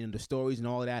 The stories and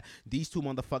all of that. These two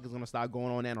motherfuckers gonna start going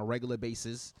on there on a regular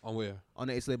basis. On where? On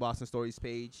the It's Lit Boston Stories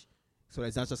page. So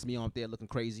it's not just me up there looking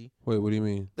crazy. Wait, what do you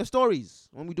mean? The stories.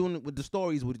 When we doing it with the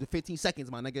stories with the 15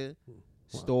 seconds, my nigga.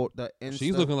 The Insta,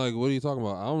 She's looking like, what are you talking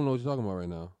about? I don't know what you're talking about right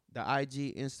now. the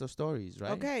IG Insta stories,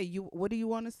 right? Okay, what do you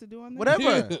want us to do on there?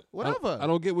 Whatever. Whatever. I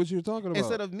don't get what you're talking about.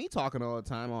 Instead of me talking all the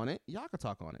time on it, y'all can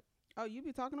talk on it. Oh, you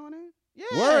be talking on it? Yeah.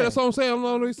 Word, that's what I'm saying. I don't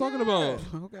know what he's talking about.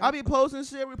 Okay. I be posting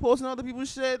shit, reposting other people's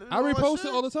shit. and I all that repost shit.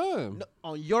 it all the time. No,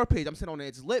 on your page. I'm saying on the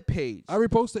It's Lit page. I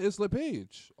repost the It's Lit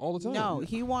page all the time. No,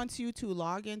 he wants you to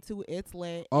log into It's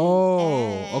Lit.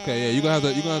 Oh, okay, yeah. You gonna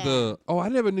have to. Oh, I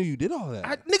never knew you did all that.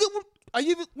 Nigga, when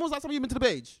was the last time you been to the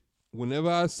page? Whenever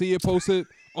I see it posted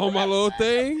on my little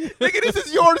thing. Nigga, this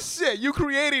is your shit. You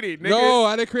created it, nigga. No,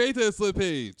 I didn't create the It's Lit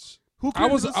page. Who I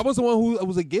created was the one who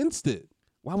was against it.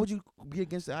 Why would you be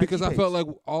against the IG Because I page? felt like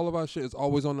all of our shit is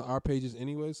always on our pages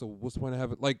anyway. So what's the point of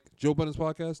having like Joe Budden's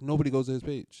podcast? Nobody goes to his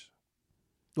page.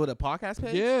 Well, the podcast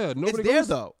page? Yeah, nobody It's there, goes.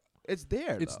 though. It's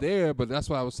there, It's though. there, but that's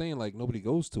why I was saying like nobody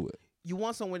goes to it. You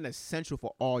want someone that's central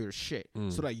for all your shit.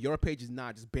 So that your page is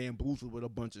not just bamboozled with a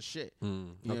bunch of shit. You know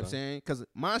what I'm saying? Because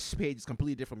my page is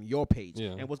completely different from your page.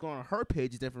 Yeah. And what's going on her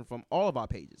page is different from all of our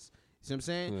pages. You see what I'm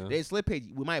saying? Yeah. The It's Lit page,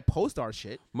 we might post our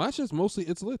shit. My shit's mostly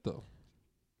It's Lit though.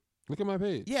 Look at my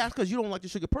page. Yeah, that's because you don't like to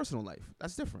show your personal life.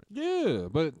 That's different. Yeah,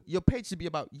 but Your page should be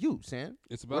about you, Sam.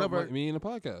 it's about Whatever. me and the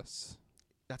podcast.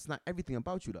 That's not everything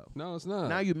about you, though. No, it's not.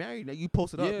 Now you married. Now you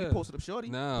posted up. Yeah. You posted up shorty.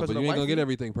 Nah, posted but up you ain't gonna wifey. get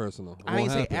everything personal. It I ain't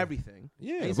won't say happen. everything.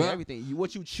 Yeah, I ain't but say everything.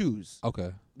 What you choose.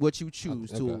 Okay, What you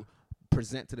choose Okay. to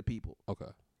present to the people. okay.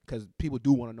 Because people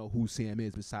do want to know who Sam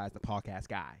is besides the podcast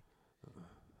guy.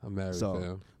 I'm married, So-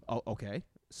 fam. Oh, okay.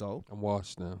 So I'm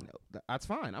washed now. that's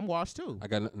fine. I'm washed too. I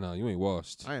got no. You ain't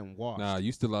washed. I am washed. Nah,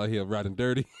 you still out here riding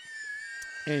dirty.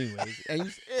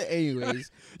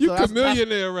 Anyways, You so that's-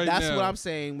 chameleonaire right now. That's what I'm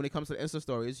saying when it comes to the Insta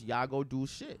stories. Y'all go do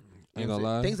shit. Ain't gonna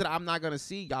lie. Things that I'm not gonna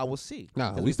see, y'all will see.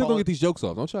 Nah, 'Cause we still follow- gonna get these jokes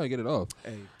off. Don't try to get it off.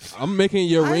 Hey. I'm making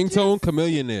your I ringtone just-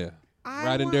 chameleonaire.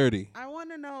 Riding dirty. I want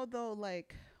to know though,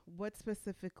 like, what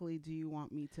specifically do you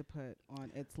want me to put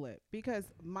on It's Lit? Because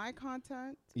my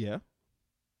content Yeah.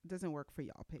 doesn't work for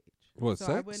y'all page. What, so I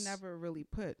sex? would never really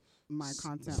put my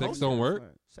content. Sex on don't It's work?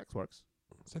 Lit. Sex works.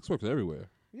 Sex works everywhere.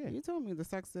 Yeah. You told me the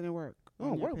sex didn't work.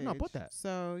 Oh, on your work. No, put page. that.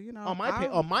 So On my page.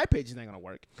 On my page, it ain't gonna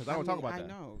work because I don't talk about I that.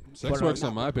 know. Sex But, works not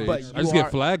on my with page. but I you just are-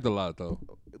 get flagged a lot though.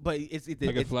 But it's I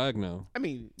get flagged now. I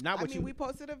mean, not I what mean, you. we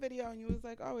posted a video and you was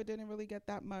like, "Oh, it didn't really get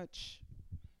that much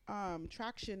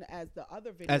traction as the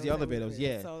other videos." As the that other we videos, did.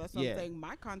 yeah, So that's what yeah. I'm saying.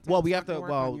 My content. Well, we have to.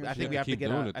 Well, I You think we have have to to keep get.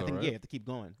 doing it I though, think right? yeah, have to keep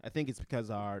going. I think it's because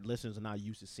our listeners are not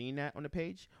used to seeing that on the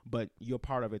page. But you're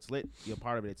part of It's Lit. You're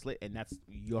part of It's Lit, and that's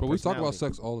your. But we talk about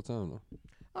personality. sex all the time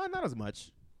though. Not as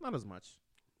much. Not as much.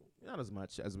 Not as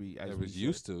much as we. As It we was should.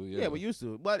 used to. Yeah, we used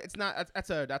to, but it's not. That's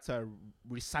a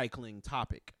recycling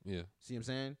topic. Yeah. See what I'm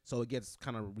saying? So it gets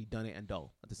kind of redundant and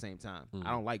dull at the same time. Mm.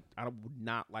 I would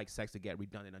not like sex to get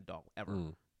redundant and dull ever.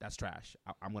 Mm. That's trash.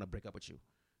 I'm gonna break up with you.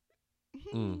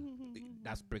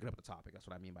 That's breaking up the topic. That's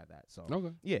what I mean by that. So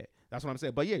Okay. yeah, that's what I'm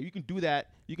saying. But yeah, you can do that.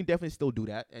 You can definitely still do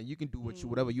that, and you can do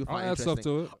whatever you I'll find add interesting. stuff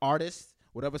to it. Artists,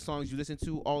 whatever songs you listen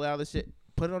to, all that other shit,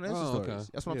 put it on Insta Oh, stories. okay.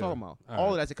 That's what Yeah. I'm talking about. All All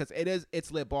right. of that because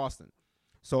It's Lit Boston.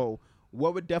 So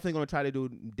what we're definitely gonna try to do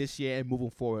this year and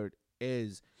moving forward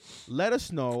is let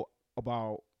us know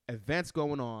about events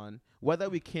going on. Whether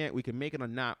we can make it or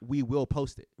not, we will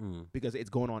post it because it's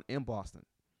going on in Boston.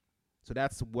 So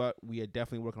that's what we are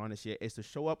definitely working on this year is to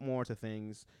show up more to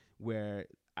things where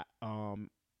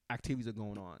activities are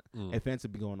going on, events will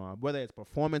be going on, whether it's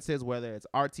performances, whether it's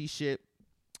artsy shit,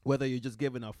 whether you're just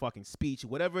giving a fucking speech,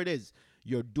 whatever it is,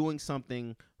 you're doing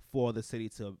something for the city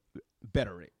to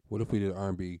better it. What if we did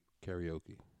R&B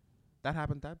karaoke? That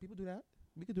happened. That people do that.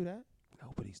 We could do that.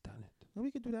 Nobody's done it. No,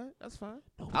 we could do that. That's fine.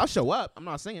 I'll show up. I'm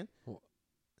not singing.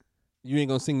 You ain't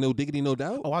gonna sing No Diggity No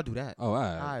Doubt? Oh, I'll do that. Oh, all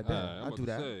right. I bet. All right. I'm I'll about do to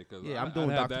that. say, 'cause Yeah, I'd I'm doing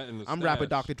have Dr. that in the I'm rapping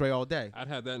stash. Dr. Dre all day. I'd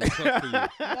have that in the tuck for you.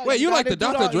 No, Wait, you like gotta the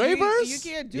do Dr. Dre verse?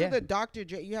 You can't do Yeah. the Dr.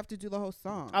 Dre. You have to do the whole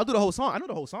song. I'll do the whole song. I know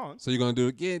the whole song. So you're gonna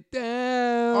do Get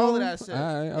Down. All of that shit. All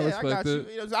right, I yeah, I respect got you.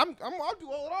 it. You know, I'll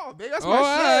do all it all, baby. That's Oh, my all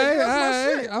shit. right, That's my all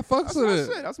shit. right. I fucks That's with my it.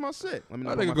 shit. That's my shit. Let me know.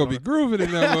 That what nigga my gonna be song- grooving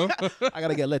in there, bro. I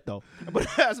gotta get lit though, but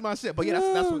that's my shit. But yeah,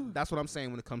 that's what I'm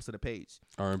saying when it comes to the page.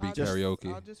 R&B I'll just-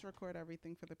 karaoke. I'll just record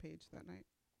everything for the page that night.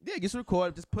 Yeah, just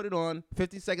record, just put it on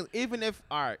 50 seconds. Even if,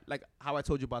 all right, like how I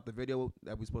told you about the video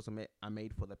that we supposed to make, I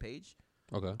made for the page.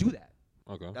 Okay. Do that.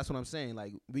 Okay. That's what I'm saying.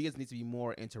 Like, we just need to be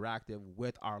more interactive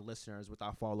with our listeners, with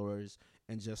our followers,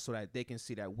 and just so that they can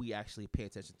see that we actually pay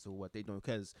attention to what they're doing.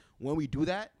 Because when we do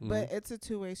that, But it's a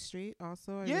two-way street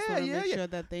also. I Yeah, just want to yeah, make yeah. sure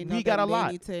that they know We that got a they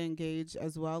lot. need to engage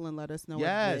as well and let us know what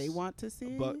they Yes. want to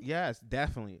see. but yes,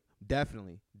 definitely.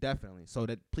 So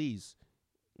that please,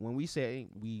 when we say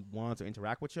we want to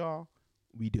interact with y'all,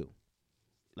 we do.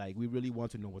 Like, we really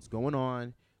want to know what's going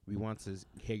on. We want to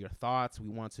hear your thoughts. We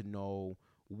want to know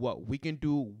what we can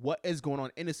do, what is going on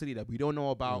in the city that we don't know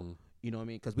about. You know what I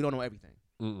mean? Because we don't know everything.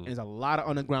 And there's a lot of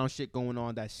underground shit going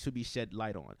on that should be shed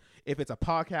light on. If it's a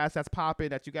podcast that's popping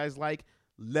that you guys like,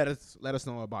 let us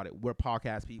know about it. We're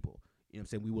podcast people. You know what I'm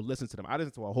saying? We will listen to them. I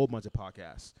listen to a whole bunch of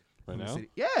podcasts. Right from the now? city.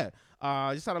 Yeah.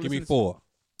 Just started Give me listening 4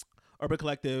 to Urban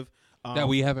Collective. that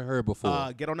we haven't heard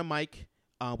before. Get on the mic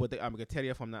with the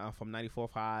Gateria from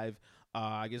 94.5.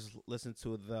 I just listened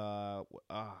to the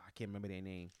I can't remember their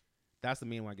name. That's the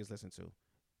main one I just listened to.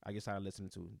 I just started listening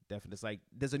to. Definitely, it's like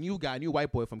there's a new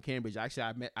white boy from Cambridge. Actually,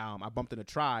 I met I bumped into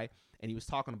Try, and he was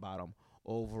talking about him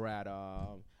over at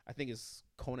I think it's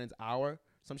Conan's Hour,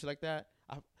 some shit like that.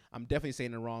 I'm definitely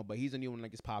saying it wrong, but he's a new one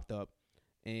that just popped up,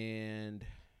 and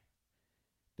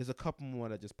there's a couple more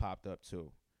that just popped up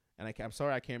too. And I'm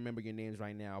sorry I can't remember your names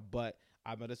right now, but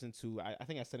I've been listening to. I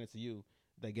think I sent it to you.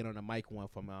 They get on the mic one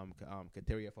from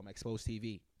Kateria from Exposed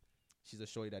TV. She's a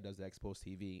shorty that does the Exposed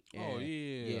TV. Oh, And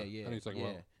yeah. yeah, I know you're talking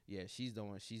about. yeah. She's the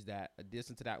one. She's that. I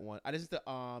listen to that one. I listen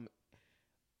to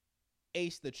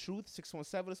Ace the Truth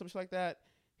 617 or something like that.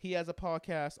 He has a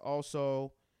podcast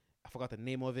also. I forgot the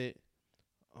name of it.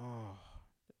 Oh,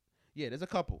 yeah. There's a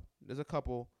couple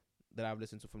that I've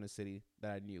listened to from the city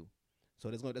that I knew. So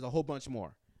there's a whole bunch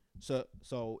more. So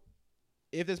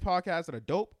if there's podcasts that are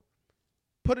dope,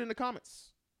 put it in the comments.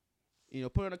 You know,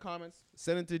 put it in the comments.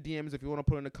 Send it to DMs if you want to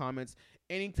put it in the comments.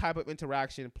 Any type of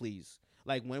interaction, please.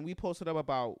 Like when we posted up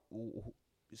about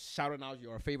shouting out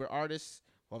your favorite artists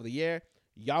of the year,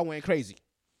 y'all went crazy.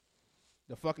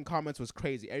 The fucking comments was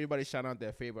crazy. Everybody shouting out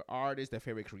their favorite artists, their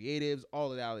favorite creatives,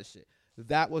 all of that other shit.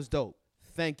 That was dope.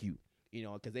 Thank you. You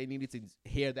know, because they needed to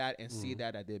hear that and see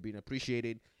that they're being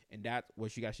appreciated. And that's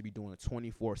what you guys should be doing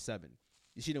 24/7.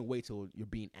 You shouldn't wait till you're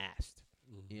being asked.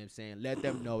 You know what I'm saying? Let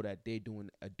them know that they're doing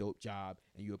a dope job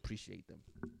and you appreciate them.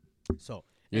 So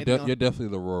You're definitely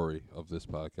the Rory of this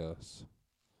podcast.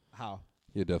 how?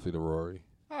 You're definitely the Rory.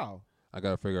 How? I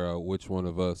gotta figure out which one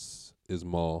of us is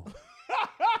Maul.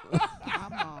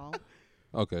 I'm all.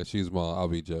 Okay, she's Maul. I'll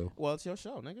be Joe. Well, it's your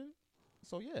show, nigga.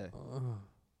 So yeah,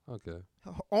 Okay.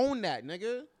 own that,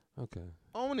 nigga. Okay.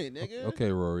 Own it, nigga.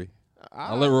 Okay, Rory.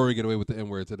 I'll let Rory get away with the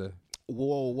N-word today.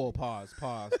 Whoa, pause.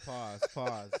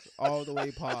 All the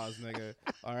way pause, nigga.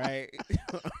 All right.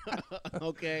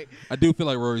 Okay. I do feel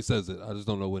like Rory says it. I just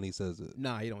don't know when he says it.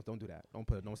 Nah, you don't do that. Don't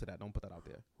say that. Don't put that out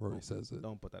there. Rory says it.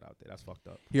 Don't put that out there. That's fucked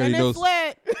up. He And already it's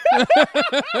knows.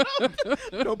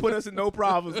 lit. Don't put us in no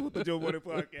problems with the Joe Budden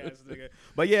podcast, nigga.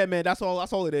 But yeah, man, that's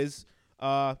all it is.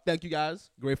 Thank you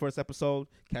guys. Great first episode.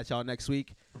 Catch y'all next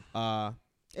week.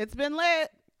 It's been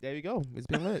lit. There you go. It's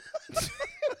been lit.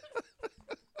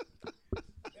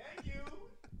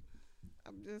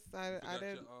 I'm just I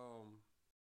didn't.